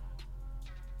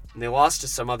 and they lost to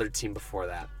some other team before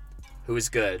that, who was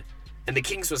good. And the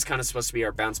Kings was kind of supposed to be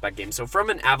our bounce-back game. So from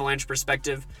an Avalanche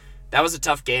perspective, that was a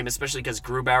tough game, especially because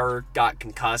Grubauer got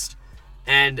concussed.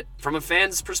 And from a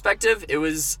fan's perspective, it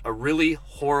was a really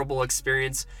horrible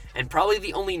experience, and probably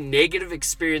the only negative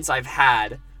experience I've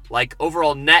had, like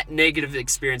overall net negative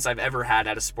experience I've ever had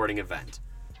at a sporting event.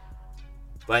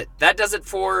 But that does it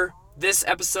for this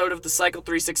episode of the Cycle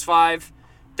 365.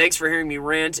 Thanks for hearing me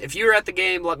rant. If you were at the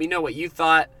game, let me know what you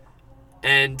thought.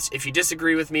 And if you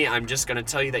disagree with me, I'm just going to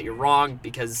tell you that you're wrong,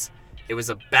 because it was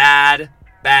a bad,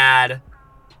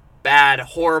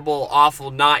 horrible,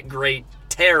 awful, not great,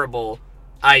 terrible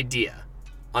idea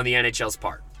on the NHL's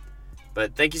part.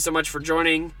 But thank you so much for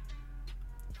joining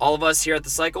all of us here at The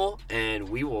Cycle, and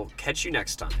we will catch you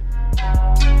next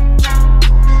time.